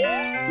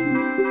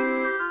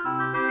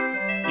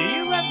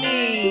you let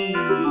me...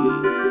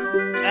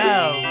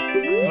 Oh,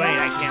 wait,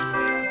 I can't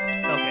play this.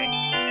 Okay.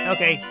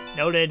 Okay,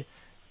 noted.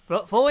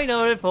 Fully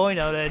noted, fully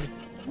noted.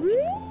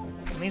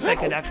 At least I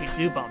could actually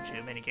do Bomb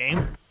Shoot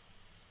minigame.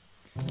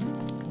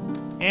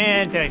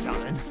 And Fairy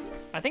Fountain.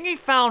 I think he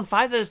found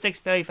 5 of the 6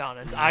 Fairy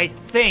Fountains. I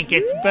think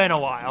it's been a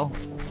while.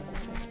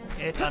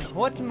 It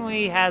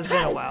unfortunately has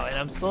been a while, and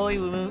I'm slowly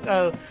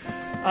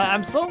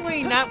I'm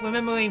slowly not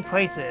remembering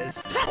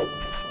places. Oh,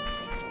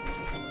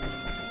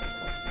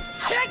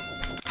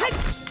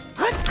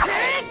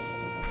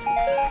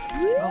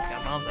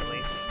 got bombs at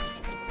least.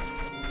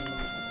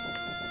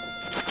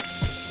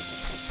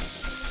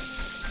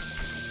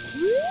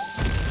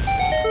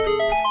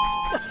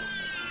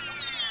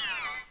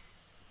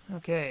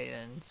 Okay,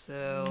 and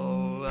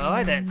so...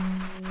 Alright then.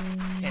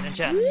 And a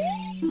chest.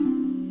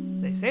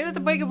 They say that the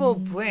breakable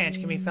branch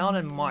can be found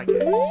in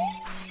markets.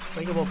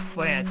 Breakable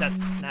branch,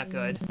 that's not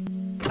good.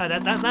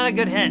 That's not a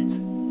good hint.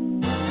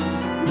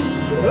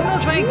 Uno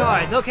train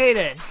cards. Okay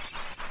then.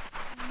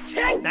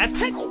 That's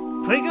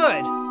pretty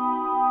good.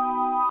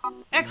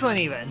 Excellent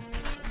even.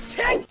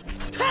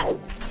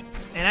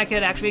 And I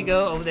could actually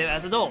go over there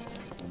as adult.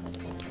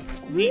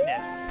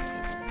 Neatness.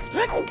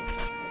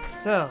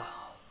 So,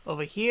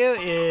 over here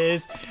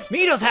is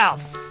Mito's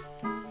house.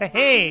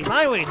 Hey,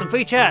 finally, some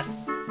free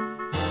chests.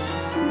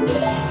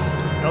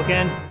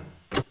 Token.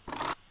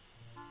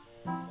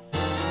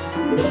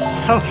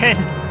 Token.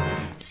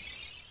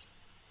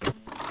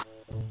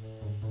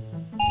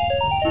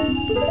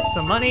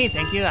 Some money,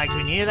 thank you, I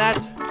actually needed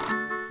that.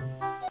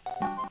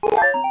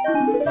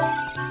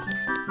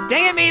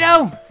 Dang it,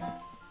 Mito!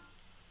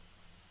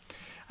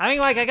 I mean,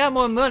 like, I got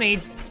more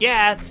money,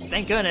 yeah,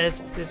 thank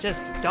goodness. It's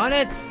just, darn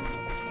it,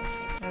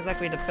 not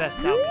exactly the best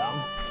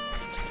outcome.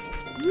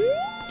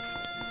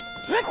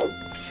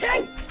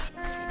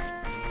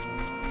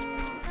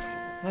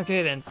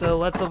 Okay then, so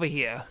let's over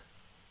here.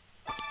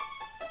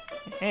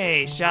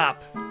 Hey,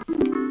 shop.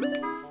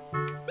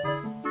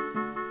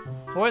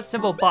 Forest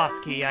Temple boss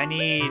key, I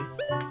need...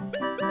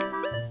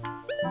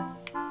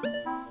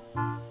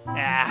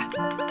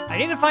 I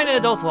need to find an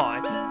adult's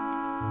wallet.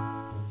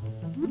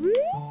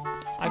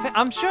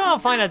 I'm sure I'll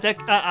find a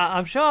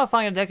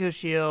Deku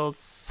shield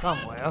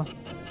somewhere.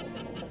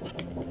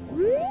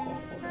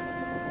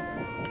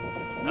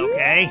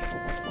 Okay.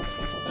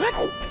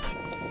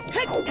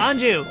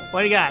 Anju,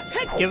 what do you got?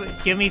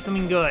 Give me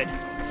something good.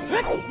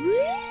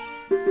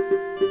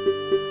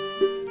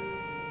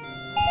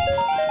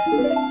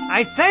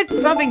 I said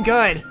something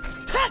good.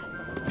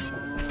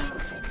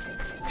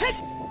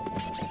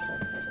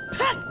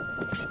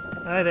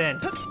 Alright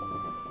then.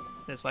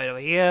 This right over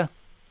here.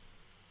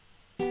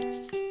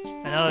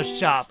 Another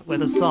shop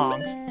with a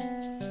song.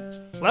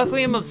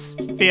 Requiem of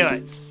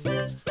Spirits.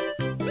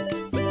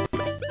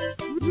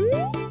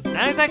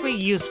 Not exactly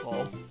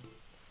useful.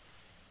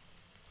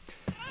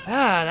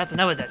 Ah, that's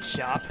another dead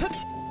shop.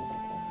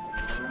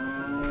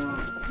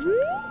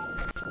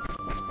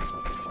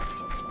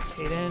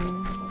 Okay then.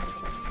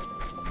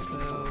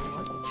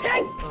 So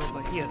what's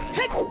over here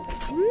then?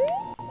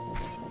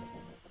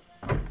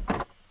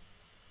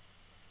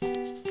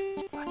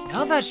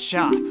 Another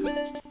shop.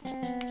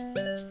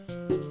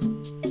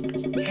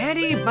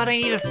 Handy, but I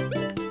need a.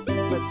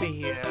 Let's see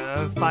here.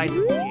 Fight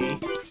key.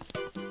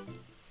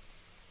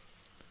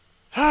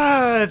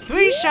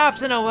 3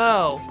 shops in a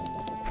row.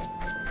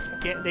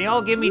 They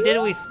all give me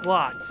diddly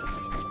squat.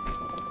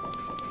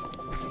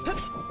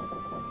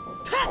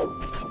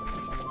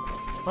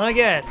 Well, I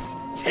guess.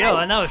 Yo,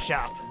 another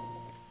shop.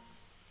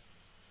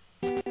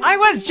 I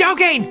was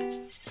joking!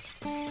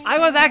 I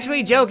was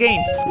actually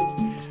joking!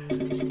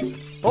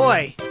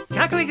 Boy,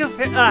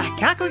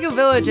 Kakariko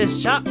Village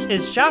is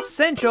shop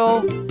central,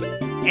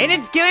 and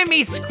it's giving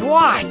me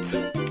squat!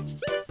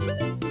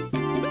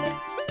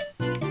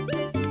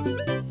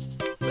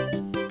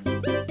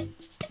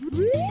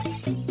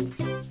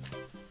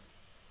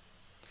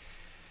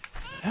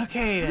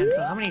 Okay then,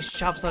 so how many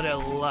shops are there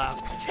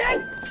left?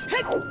 Trying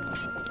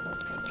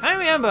to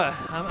remember.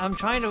 I'm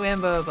trying to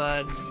remember,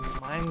 but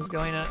mine's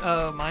going to.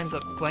 Oh, mine's a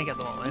blank at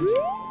the moment.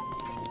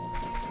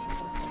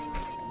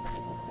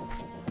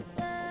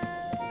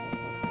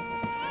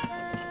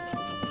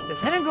 The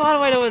Senate go all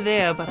the way over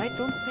there, but I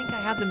don't think I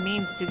have the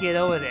means to get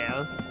over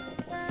there.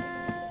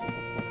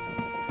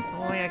 The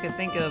only way I can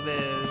think of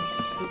is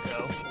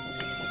Kuko.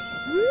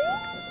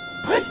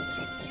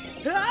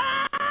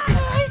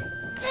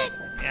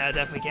 Yeah, I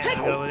definitely can't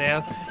go over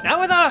there. Not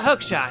without a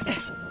hook shot.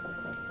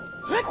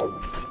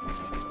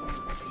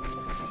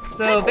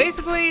 So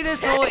basically,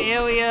 this whole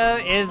area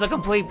is a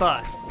complete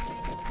bus.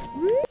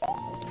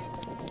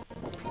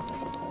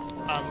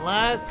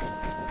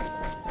 Unless...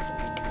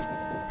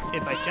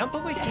 if I jump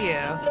over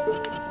here,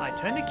 I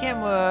turn the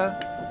camera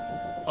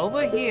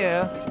over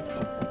here...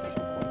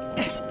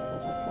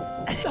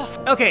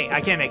 Okay,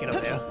 I can't make it over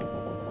there.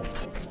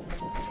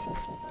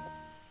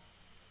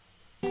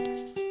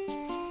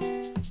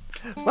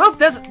 Well,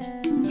 there's...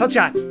 hook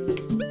shots!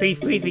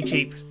 Please be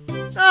cheap.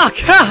 Oh,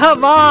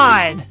 come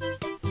on!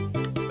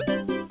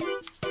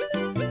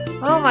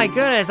 Oh my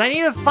goodness, I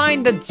need to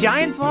find the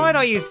giant sword?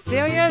 Are you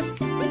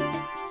serious?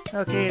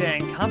 Okay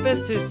then,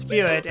 compass to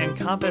spirit and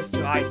compass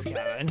to ice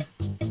cavern.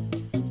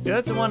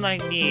 Spirit's the one I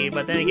need,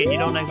 but then again, you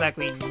don't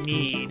exactly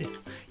need.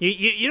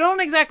 You don't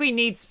exactly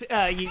need.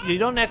 You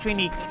don't actually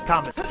need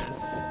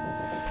compasses.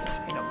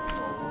 I don't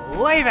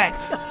believe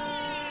it.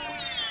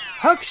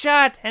 Hook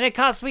shot, and it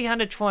costs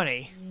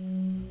 320.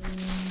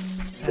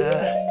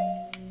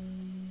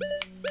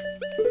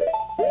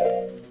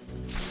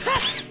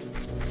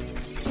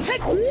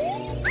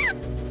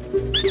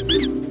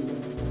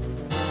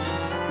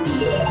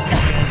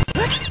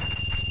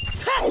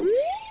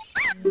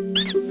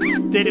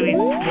 Steadily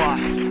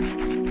squat.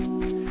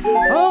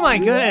 Oh my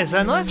goodness,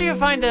 unless you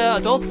find the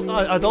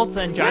adults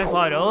and giants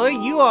wild early,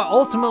 you are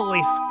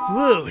ultimately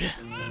screwed.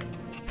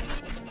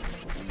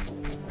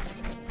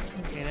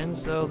 Okay then,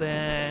 so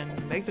then,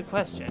 begs the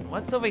question,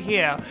 what's over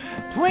here?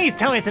 Please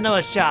tell me it's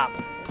another shop.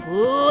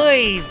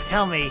 Please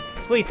tell me.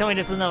 Please tell me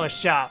this is another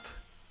shop.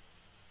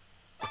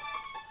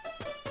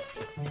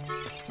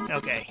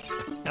 Okay.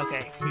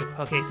 Okay.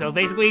 Okay, so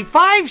basically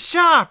 5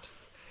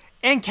 shops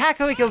in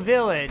Kakariko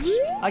Village.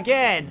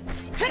 Again,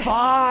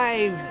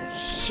 5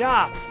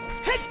 shops.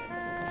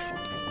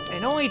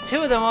 And only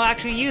 2 of them are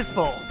actually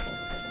useful.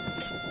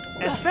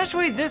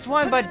 Especially this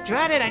one, but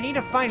drat it, I need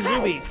to find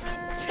rubies.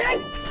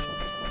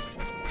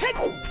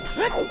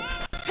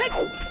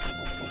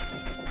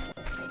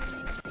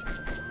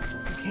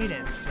 Okay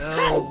then,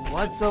 so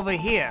what's over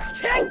here?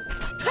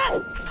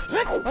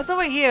 What's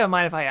over here,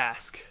 mind if I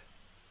ask?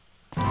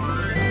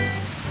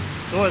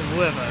 Sora's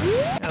River.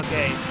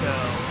 Okay, so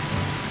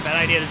bad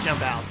idea to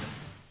jump out.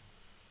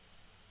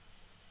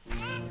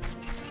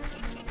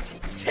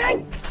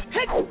 I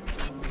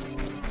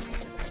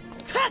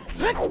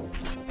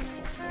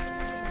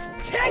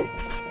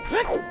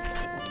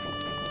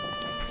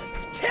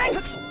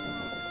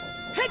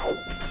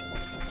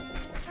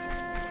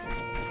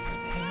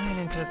ran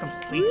into a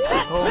complete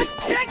circle.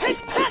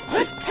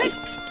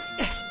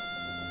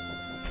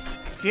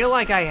 Feel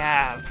like I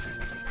have.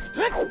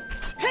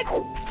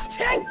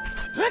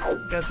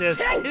 Because there's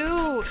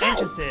 2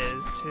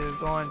 entrances to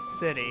Goron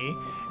City,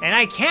 and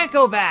I can't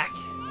go back!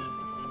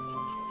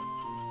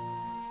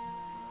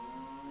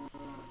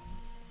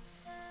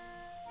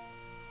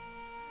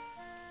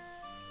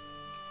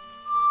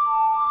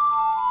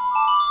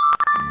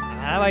 I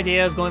have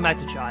ideas going back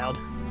to Child.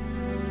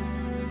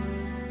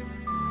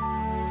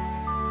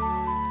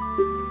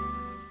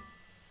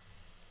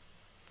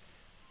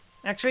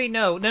 Actually,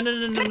 no,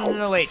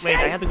 wait,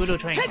 I have to go to a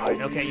training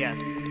card. Okay, yes.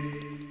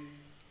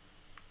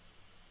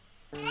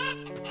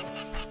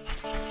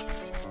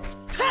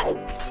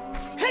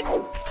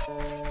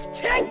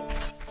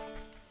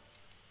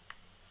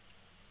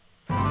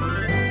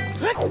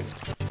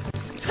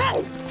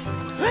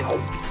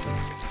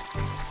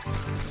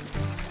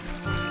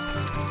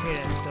 Okay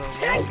then, so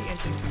where's the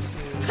entrance to...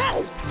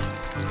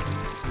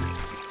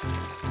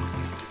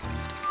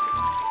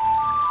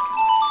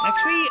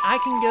 Actually, I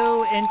can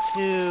go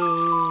into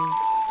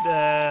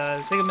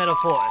the Sacred Meadow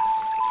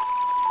Forest.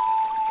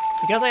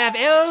 Because I have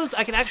arrows,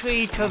 I can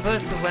actually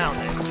traverse around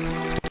it.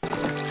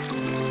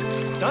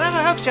 Don't have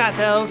a hook shot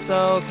though,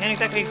 so can't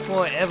exactly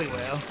explore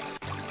everywhere.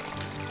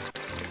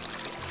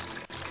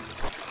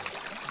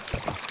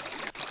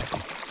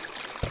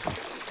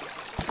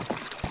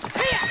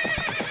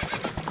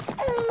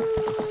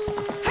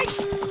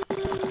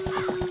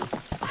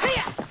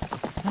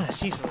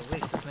 She's so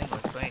weak, this makes my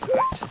brain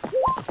hurt.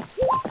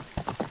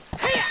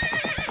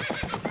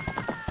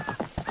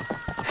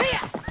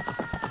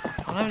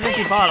 I don't have an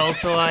empty bottle,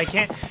 so I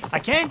can't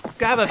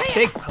grab a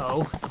big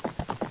Poe.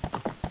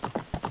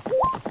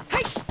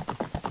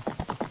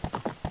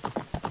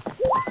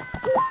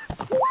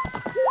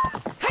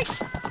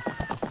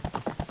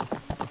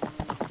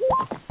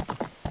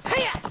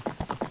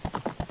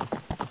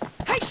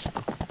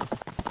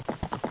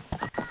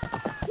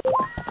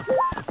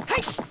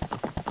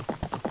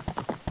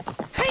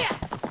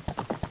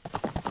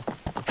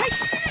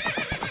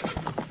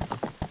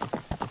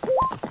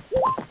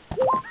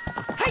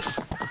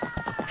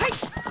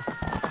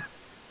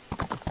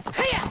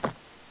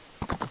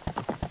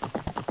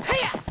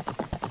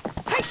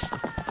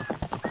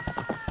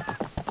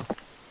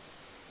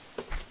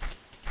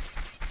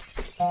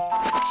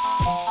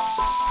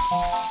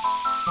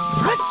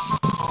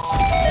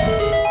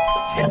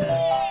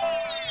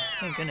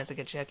 Thank goodness I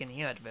could check in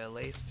here at the very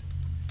least.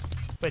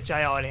 Which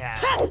I already have.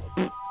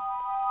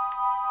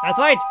 That's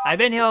right! I've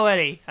been here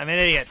already. I'm an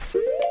idiot.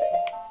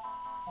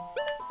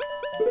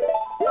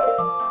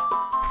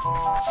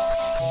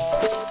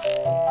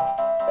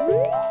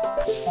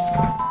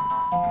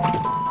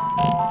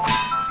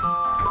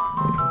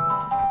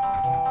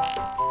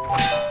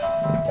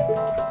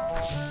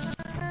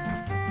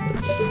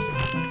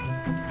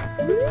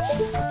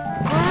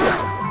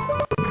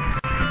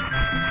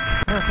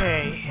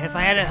 Okay, if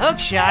I had a hook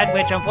shot,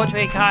 which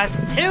unfortunately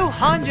costs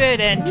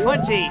 230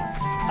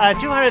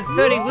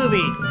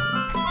 rubies.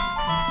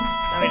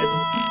 I mean, I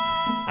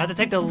have to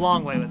take the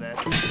long way with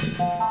this.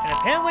 And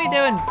apparently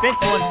they're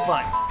invincible in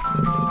front.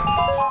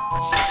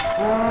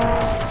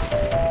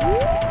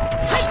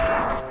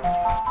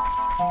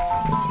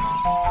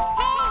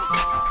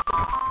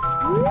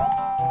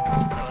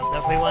 That was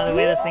definitely one of the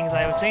weirdest things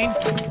I've seen.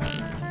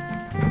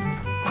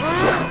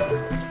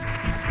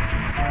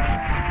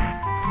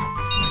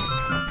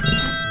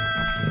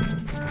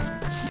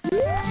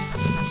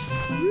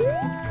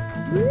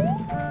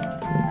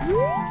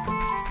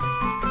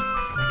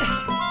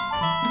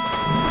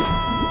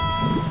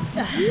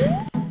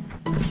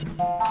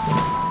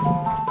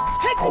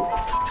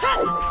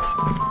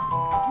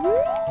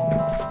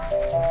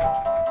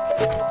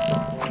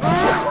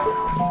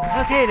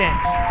 Okay then,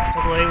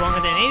 took a little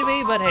longer than it needed to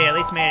be, but hey, at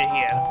least made it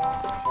here.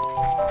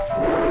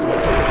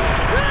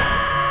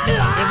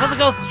 You're supposed to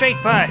go straight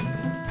first.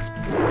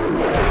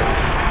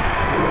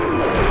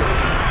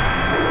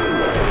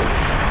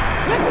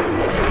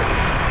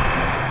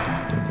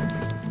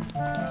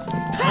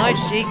 Alright,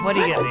 Sheik, what do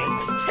you get me?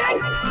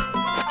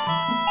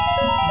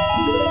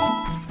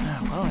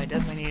 Oh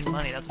need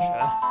money, that's for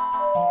sure.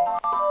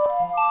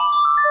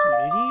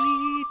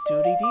 Doody-dee,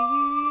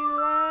 doody-dee,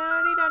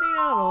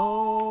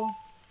 la-dee-da-dee-da-do.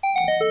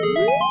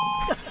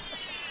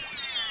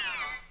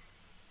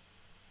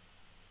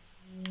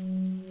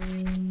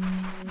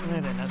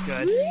 That's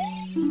good.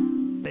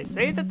 They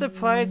say that the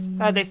prize,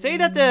 they say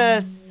that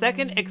the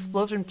second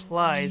explosion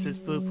prize is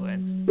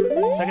blueprints.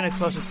 Second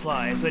explosion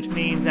prize, which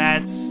means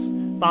that's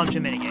bombs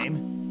your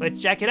minigame.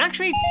 Which I can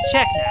actually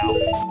check now.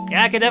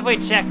 Yeah, I can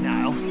definitely check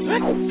now.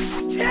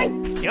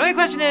 The only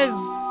question is,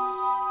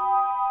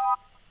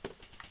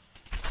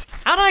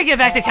 how do I get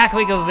back to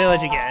Kakariko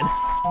Village again?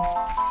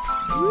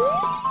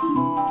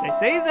 They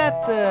say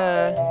that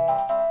the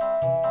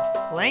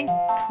clank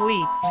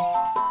cleats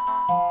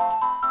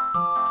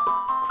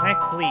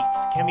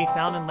can be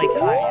found in Lake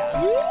Hylia.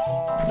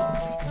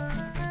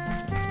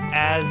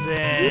 As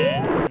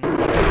in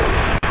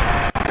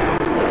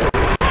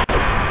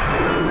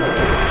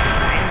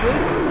rain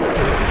boots?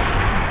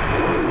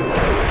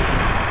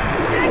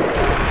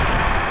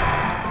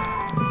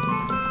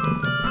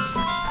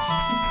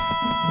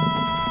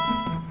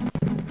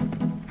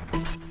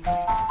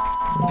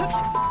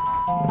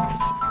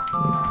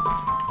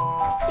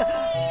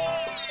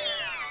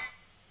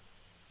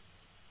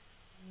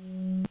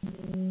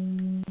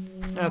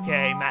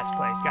 Okay, Matt's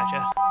place,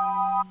 gotcha.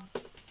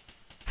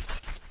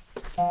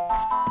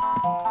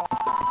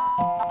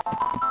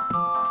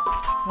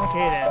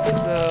 Okay then,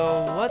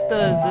 so what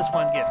does this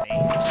one give me?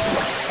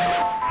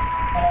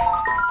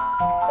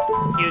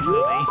 Huge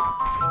movie.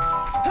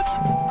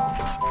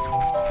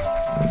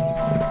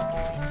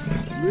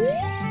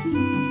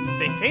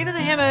 They say that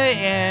the hammer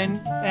and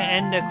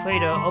the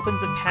crater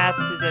opens a path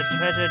to the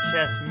treasure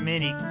chest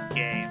mini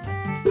game.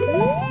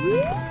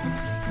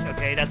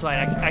 Okay, that's why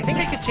I think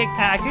I could check.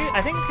 I think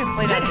I can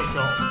play that as a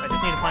goal. I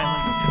just need to find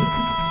Lens of Truth.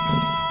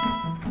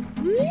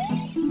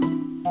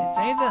 They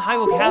say the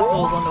Hyrule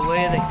Castle is on the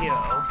way to the hero.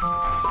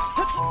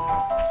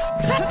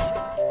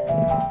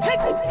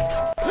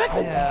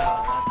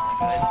 Yeah, that's not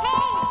good.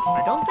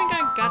 I don't think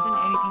I've gotten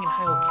anything in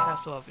Hyrule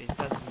Castle of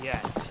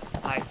yet.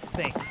 I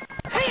think.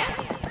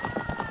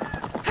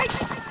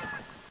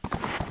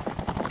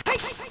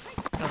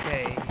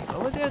 Okay,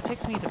 over there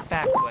takes me the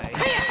back way.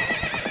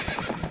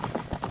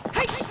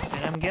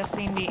 I'm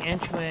guessing the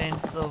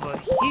entrance over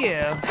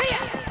here,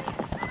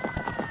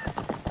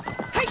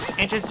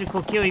 entrance to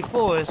Kokiri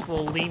Forest,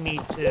 will lead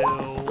me to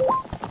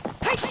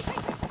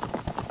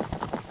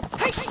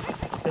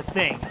the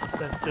thing.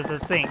 The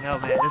thing. Oh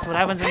man, this is what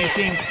happens when you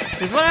stream.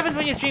 This is what happens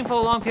when you stream for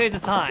a long period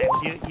of time.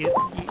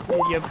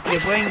 Your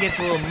brain gets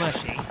a little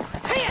mushy.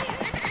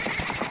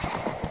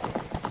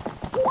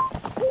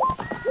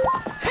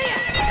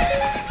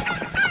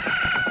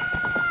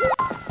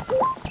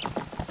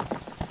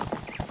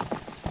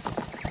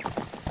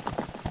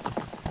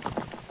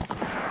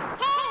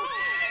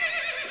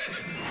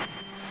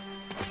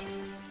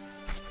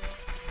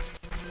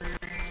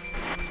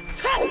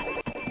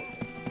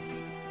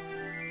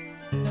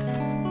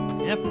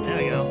 Yep, there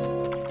we go.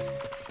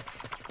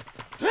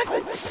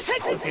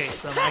 Okay,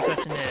 so my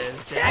question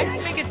is, did I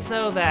make it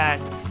so that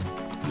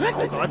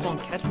guards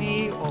won't catch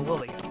me, or will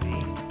they catch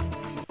me?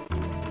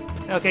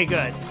 Okay,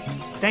 good.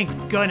 Thank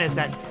goodness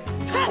that...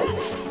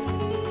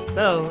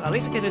 So, at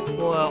least I can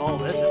explore all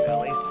this at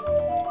least.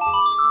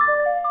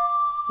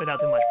 Without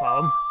too much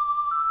problem.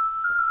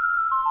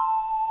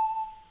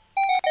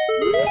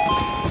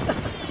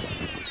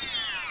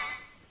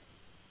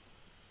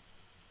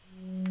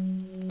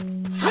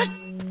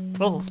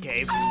 Bull's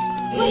Cave.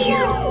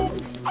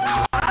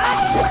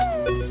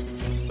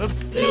 Oops.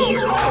 Let's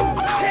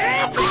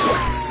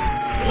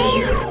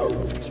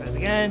try this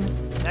again.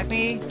 Attack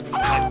me.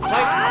 Swipe,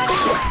 swipe.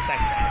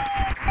 Backstab.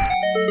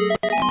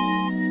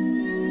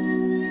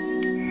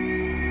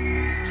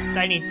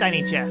 Tiny,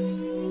 tiny chest.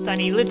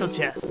 Tiny little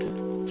chest.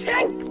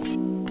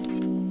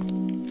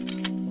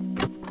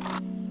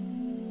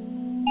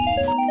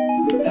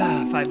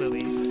 Ah, 5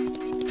 movies.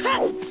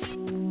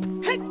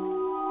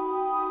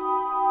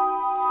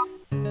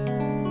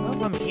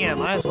 From here,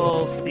 might as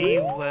well see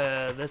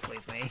where this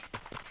leads me.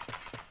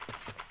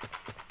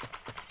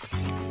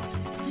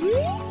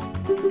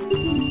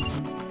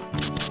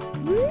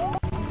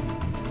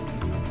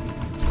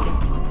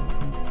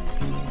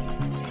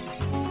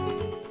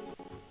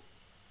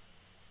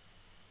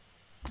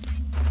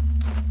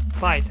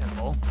 Fire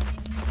temple.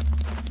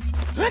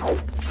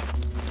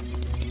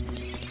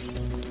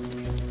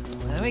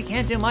 Well, we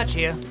can't do much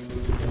here.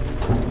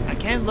 I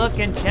can look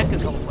and check a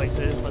couple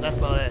places, but that's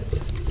about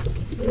it.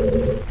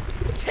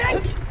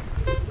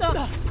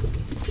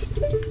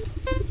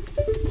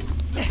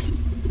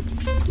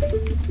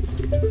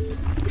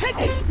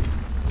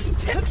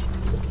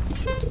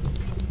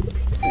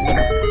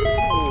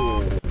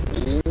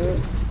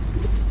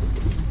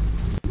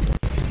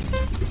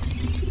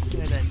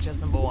 And then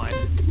just number 1.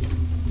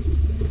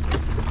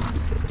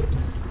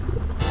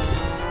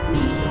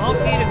 Small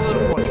key to go to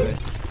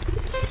fortress.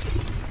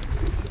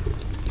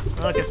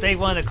 Well, I can save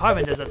one of the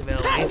carpenters at the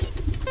very least.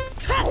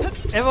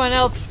 Everyone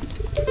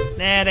else,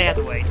 nah, they have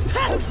to wait.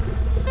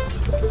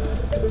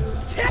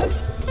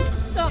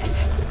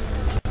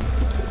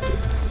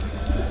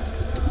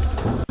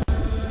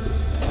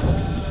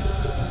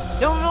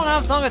 Still don't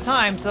have Song of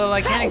Time, so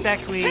I can't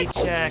exactly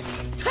check.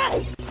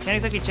 Can't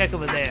exactly check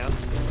over there.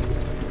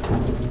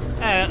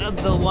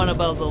 The one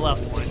above the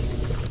left one.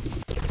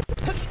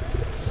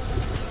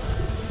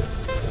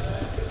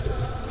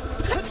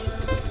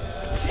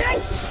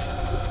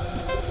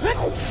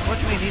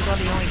 Unfortunately, these are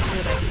the only two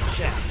that I can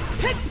check.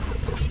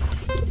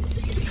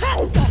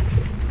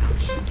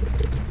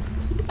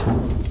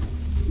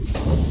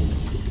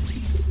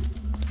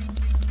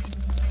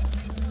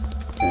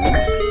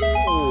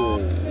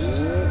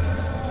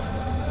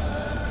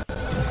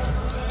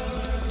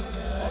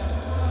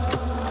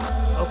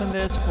 Open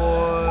this for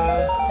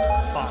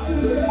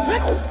bombs.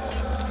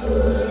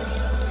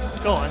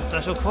 Go on,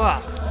 special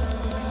crop.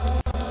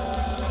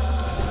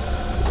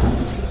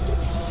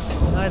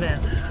 Alright then.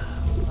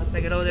 Let's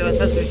make it over there as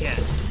best we can.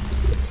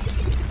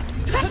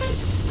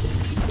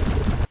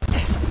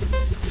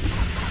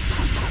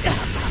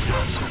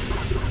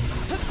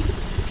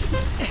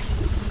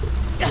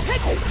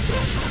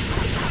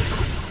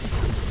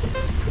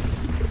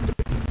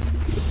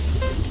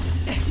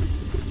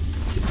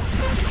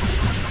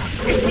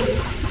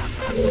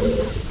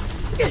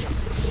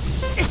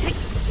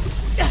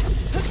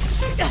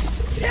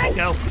 Let's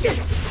go.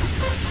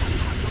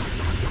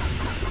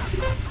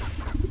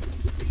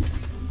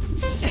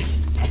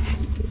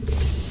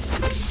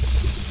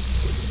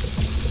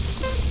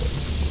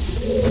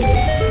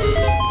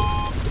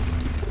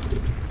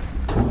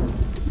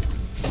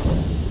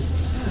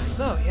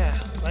 So, yeah,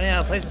 running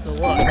out of places to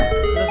look.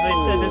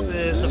 So this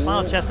is the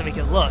final chest that we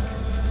can look.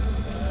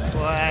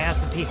 Before I have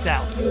to peace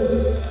out.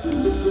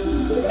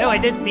 No, I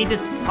didn't mean to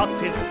talk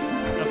to...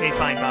 Okay,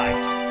 fine, bye.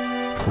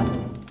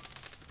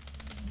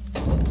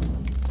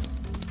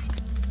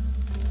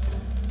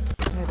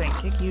 I think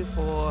kick you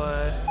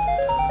for...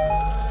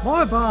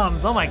 More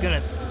bombs! Oh my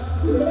goodness.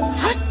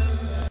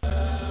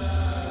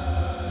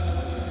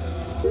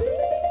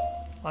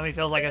 Part of me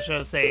feels like I should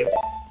have saved.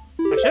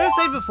 I should have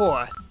saved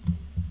before.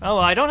 Oh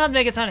well, I don't have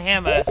Megaton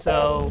Hammer,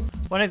 so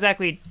won't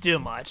exactly do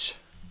much.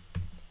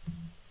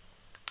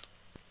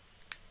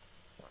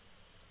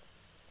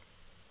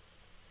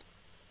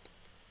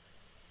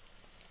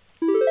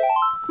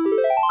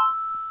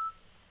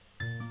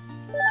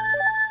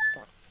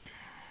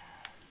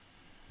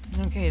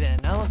 Okay then,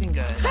 not looking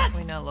good.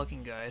 Definitely not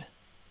looking good.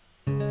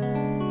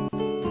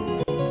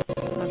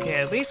 Okay,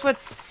 at least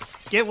let's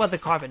get what the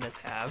carpenters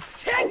have.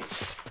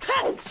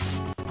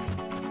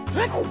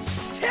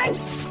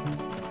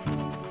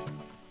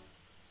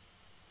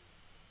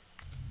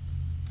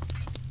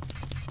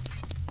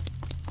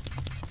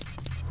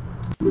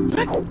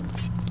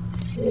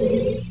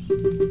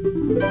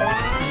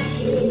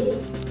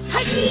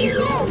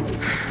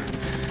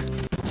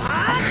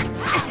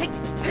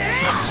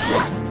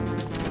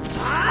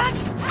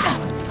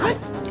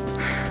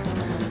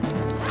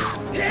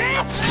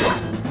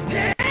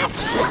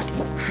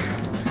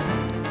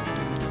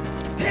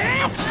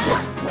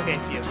 Okay,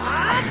 phew.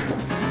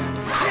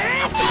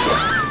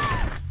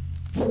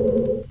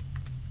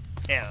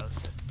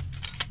 Arrows.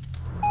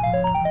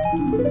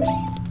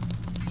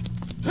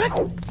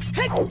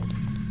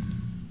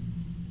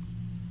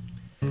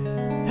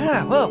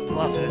 Well,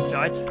 off to a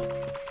start.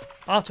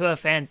 Off to a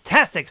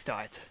fantastic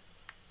start.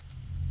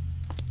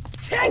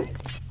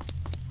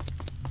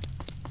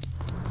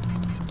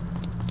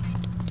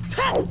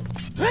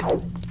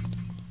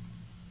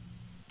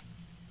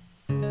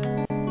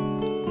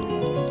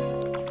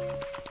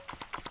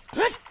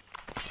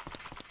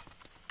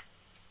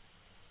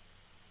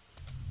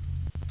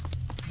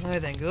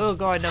 Alright then, go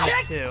guard number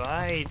 2.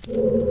 I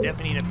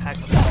definitely need to pack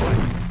up the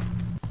points.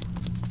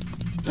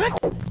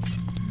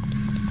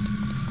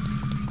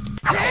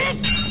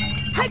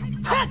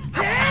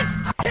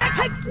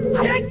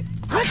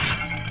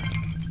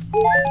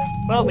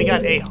 Well, we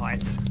got a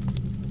heart.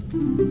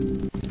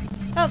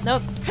 Oh, no,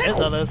 there's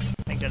others.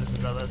 Thank goodness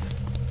there's others.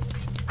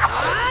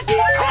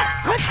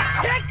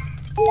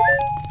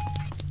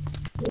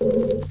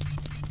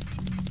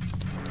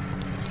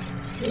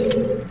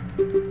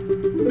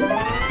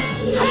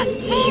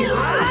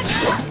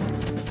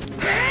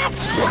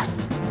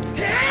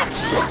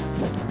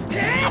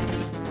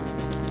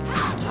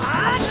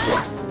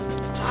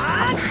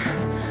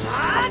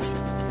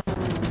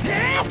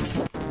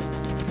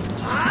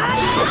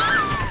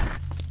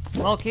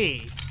 Small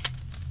key.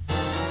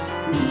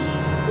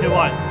 2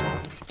 what?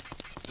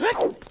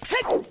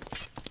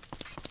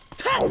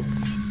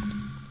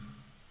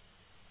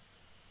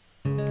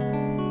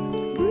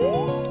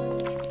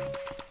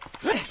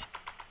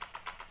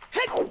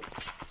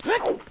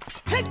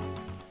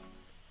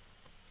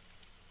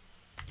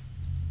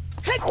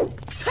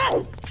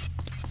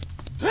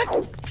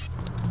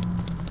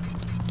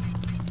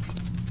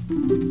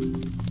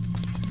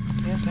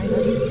 Yes, I know.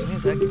 Give me a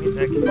sec, give me a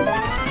sec. Good,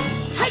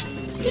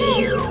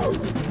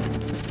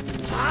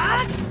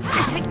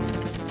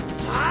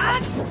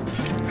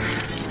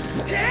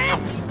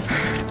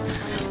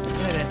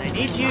 I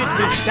need you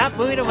to stop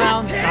moving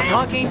around, stop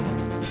blocking.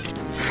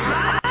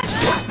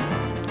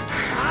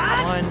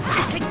 Come One.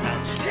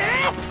 Touch.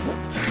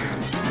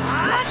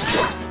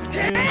 2,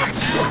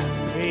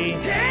 3.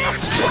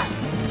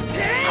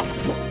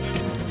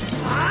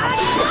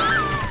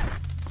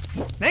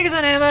 Mega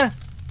Sun Hammer!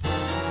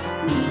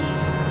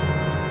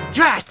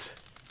 Drat!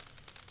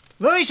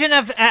 Really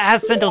shouldn't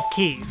have spent those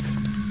keys.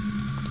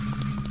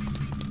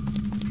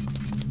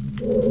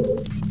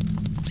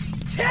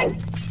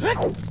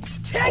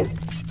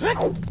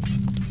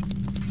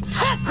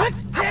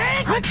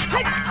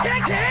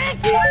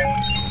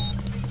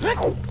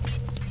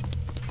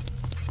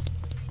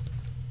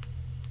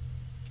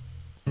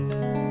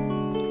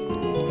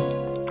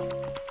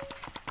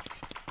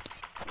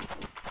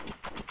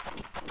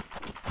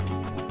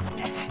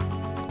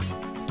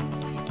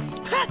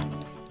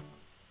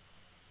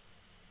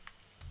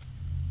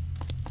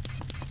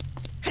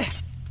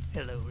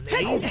 Hello,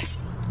 ladies.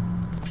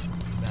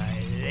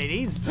 Bye,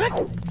 ladies.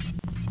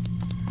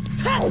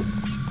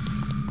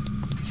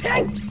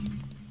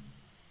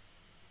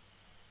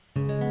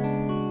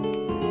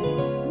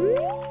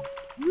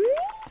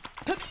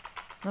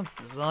 Oh,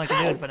 this is all I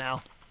can do for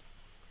now.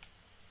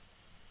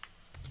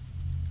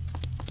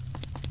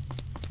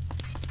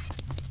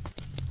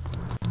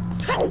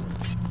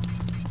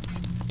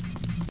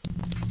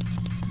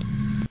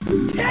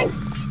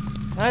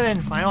 Alright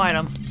then, final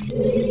item.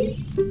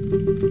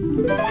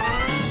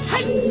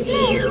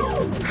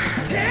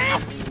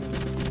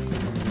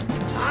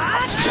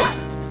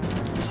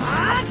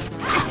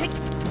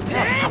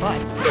 Oh,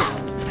 butt.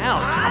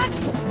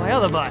 Ouch. My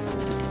other butt.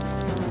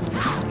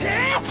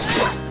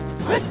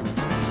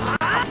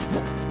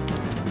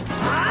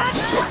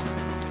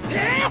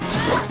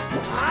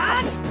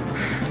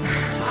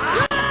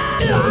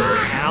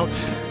 Ouch.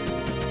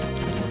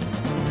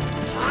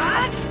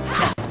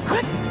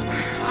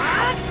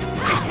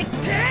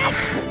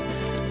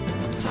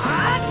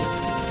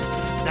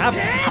 Stop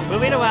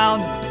moving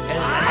around and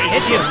let me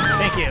hit you.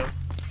 Thank you.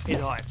 Hit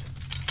hard.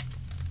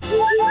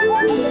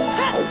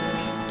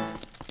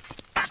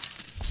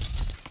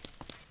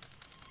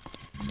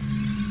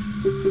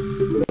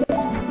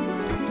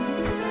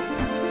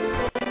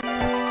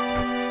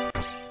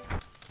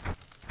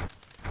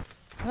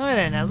 Alright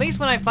then, at least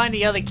when I find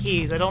the other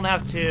keys, I don't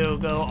have to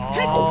go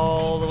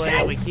all the way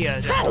over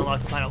here just to unlock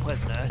the final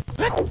prisoner.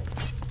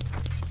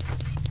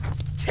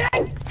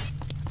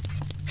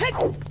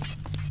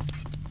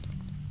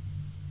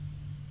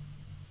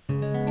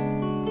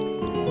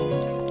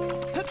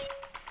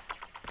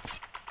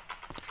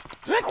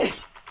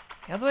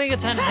 I have to make a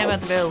 10 time at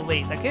the very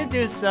least. I could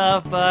do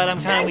stuff, but I'm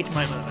kind of weak to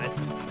my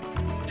movements.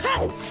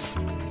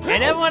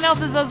 And everyone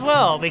else is as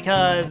well,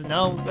 because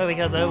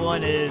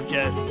everyone is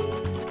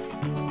just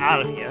out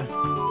of here.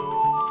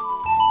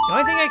 The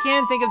only thing I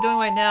can think of doing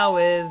right now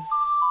is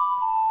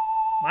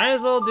might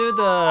as well do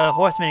the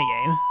horse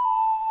minigame.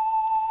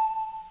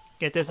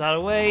 Get this out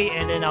of the way,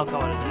 and then I'll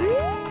call it a day.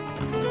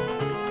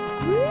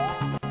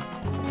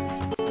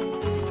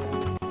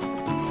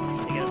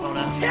 Take a phone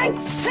out.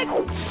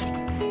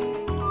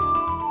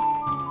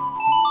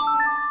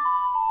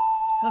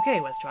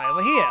 Okay, let's try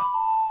over here.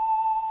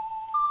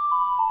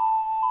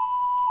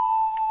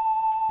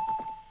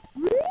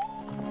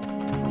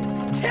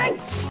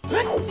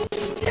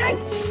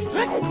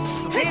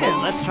 Okay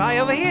then, let's try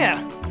over here.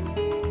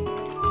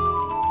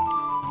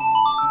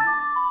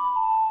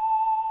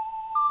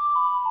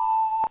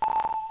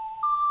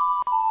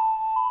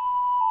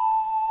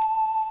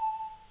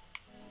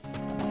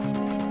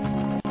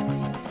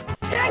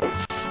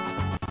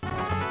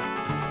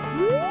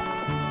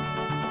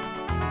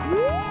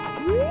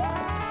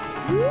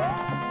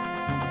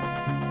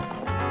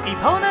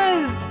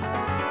 Epona's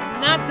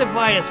not the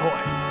brightest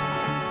horse.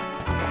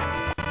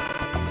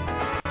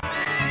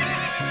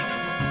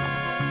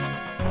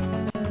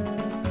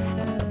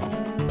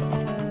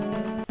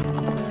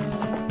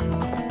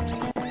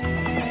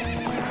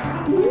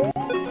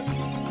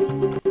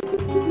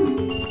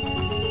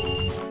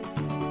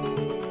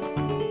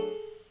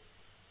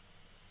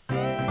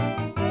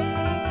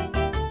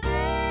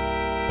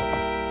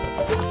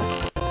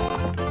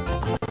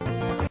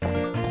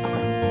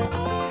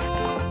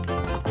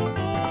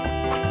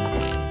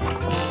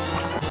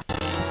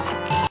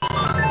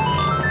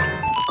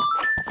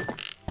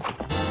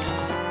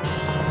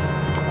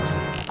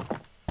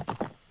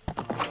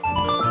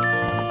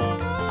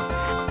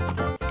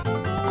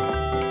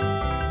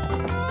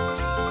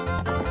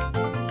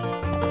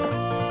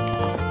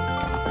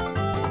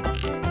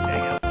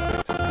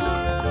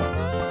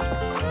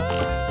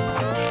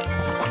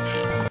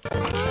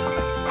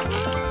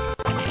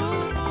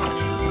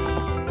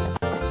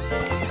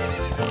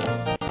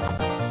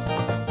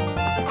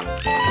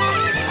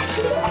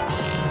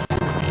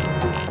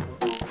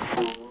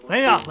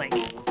 Play it off, Link.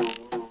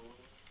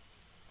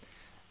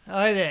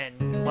 Alright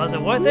then, was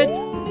it worth it?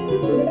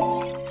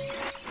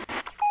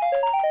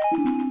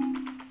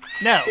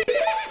 No.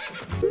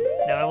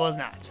 No, it was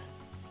not.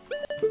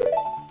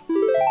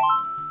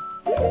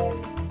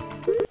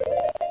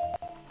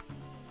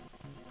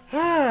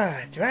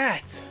 Ah,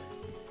 drat.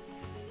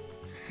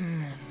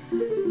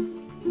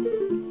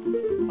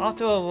 Off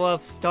to a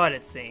rough start,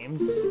 it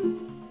seems.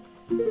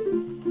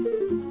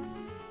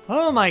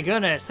 Oh my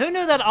goodness, who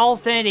knew that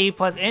AllSanity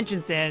plus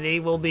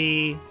EntranceSanity will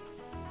be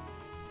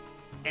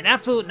an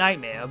absolute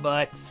nightmare,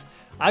 but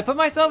I put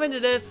myself into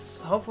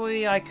this.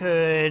 Hopefully I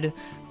could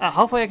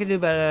do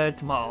better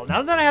tomorrow.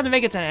 Now that I have to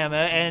make it to Hammer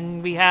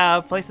and we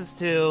have places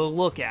to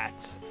look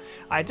at.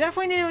 I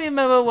definitely need to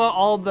remember what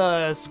all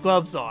the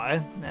scrubs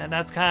are, and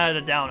that's kind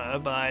of the downer,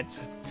 but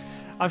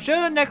I'm sure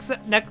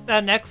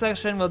the next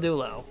section will do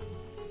low.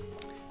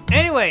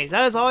 Anyways,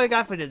 that is all I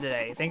got for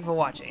today. Thank you for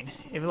watching.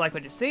 If you like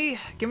what you see,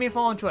 give me a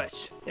follow on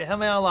Twitch. It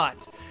helped me out a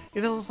lot.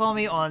 You can also follow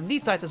me on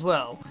these sites as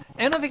well.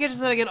 And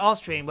notifications that I get off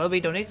stream, whether it be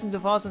donations to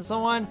followers and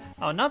so on.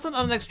 I'll announce it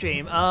on the next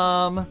stream.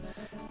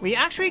 We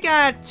actually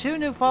got 2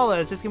 new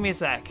followers. Just give me a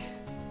sec.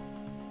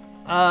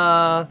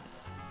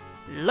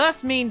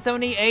 Less Mean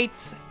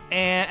 78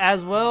 and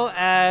as well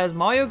as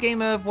Mario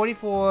Gamer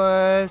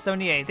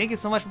 4478. Thank you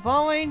so much for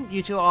following.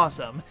 You two are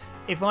awesome.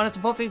 If you want to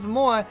support me for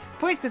more,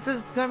 please consider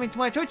subscribing to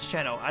my Twitch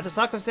channel at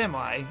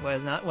The-Sakura-Samurai,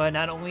 where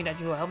not only that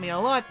you will help me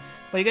out a lot,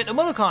 but you get the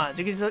emoticons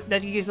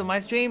that you get on my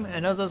stream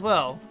and those as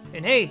well.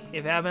 And hey,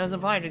 if you have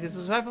Amazon Prime, you can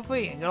subscribe for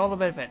free and get all the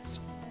benefits.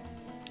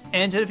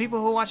 And to the people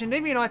who are watching the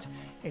video not,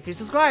 if you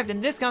subscribe, then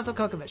discounts will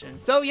come commission.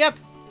 So yep,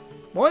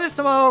 more of this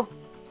tomorrow.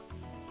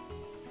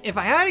 If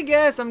I had to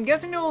guess, I'm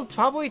guessing it'll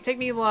probably take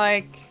me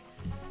like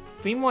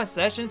 3 more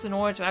sessions in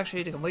order to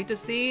actually complete the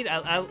seed.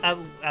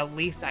 At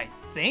least I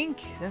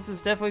think this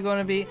is definitely going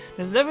to be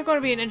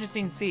an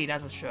interesting seed,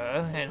 that's for sure.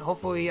 And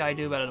hopefully I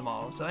do better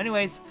tomorrow. So,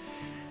 anyways,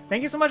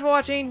 thank you so much for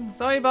watching.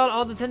 Sorry about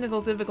all the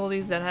technical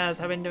difficulties that has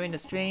happened during the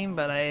stream,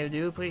 but I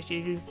do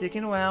appreciate you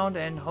sticking around,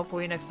 and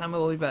hopefully next time it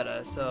will be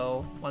better.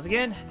 So, once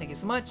again, thank you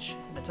so much.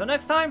 And until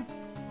next time,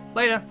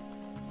 later.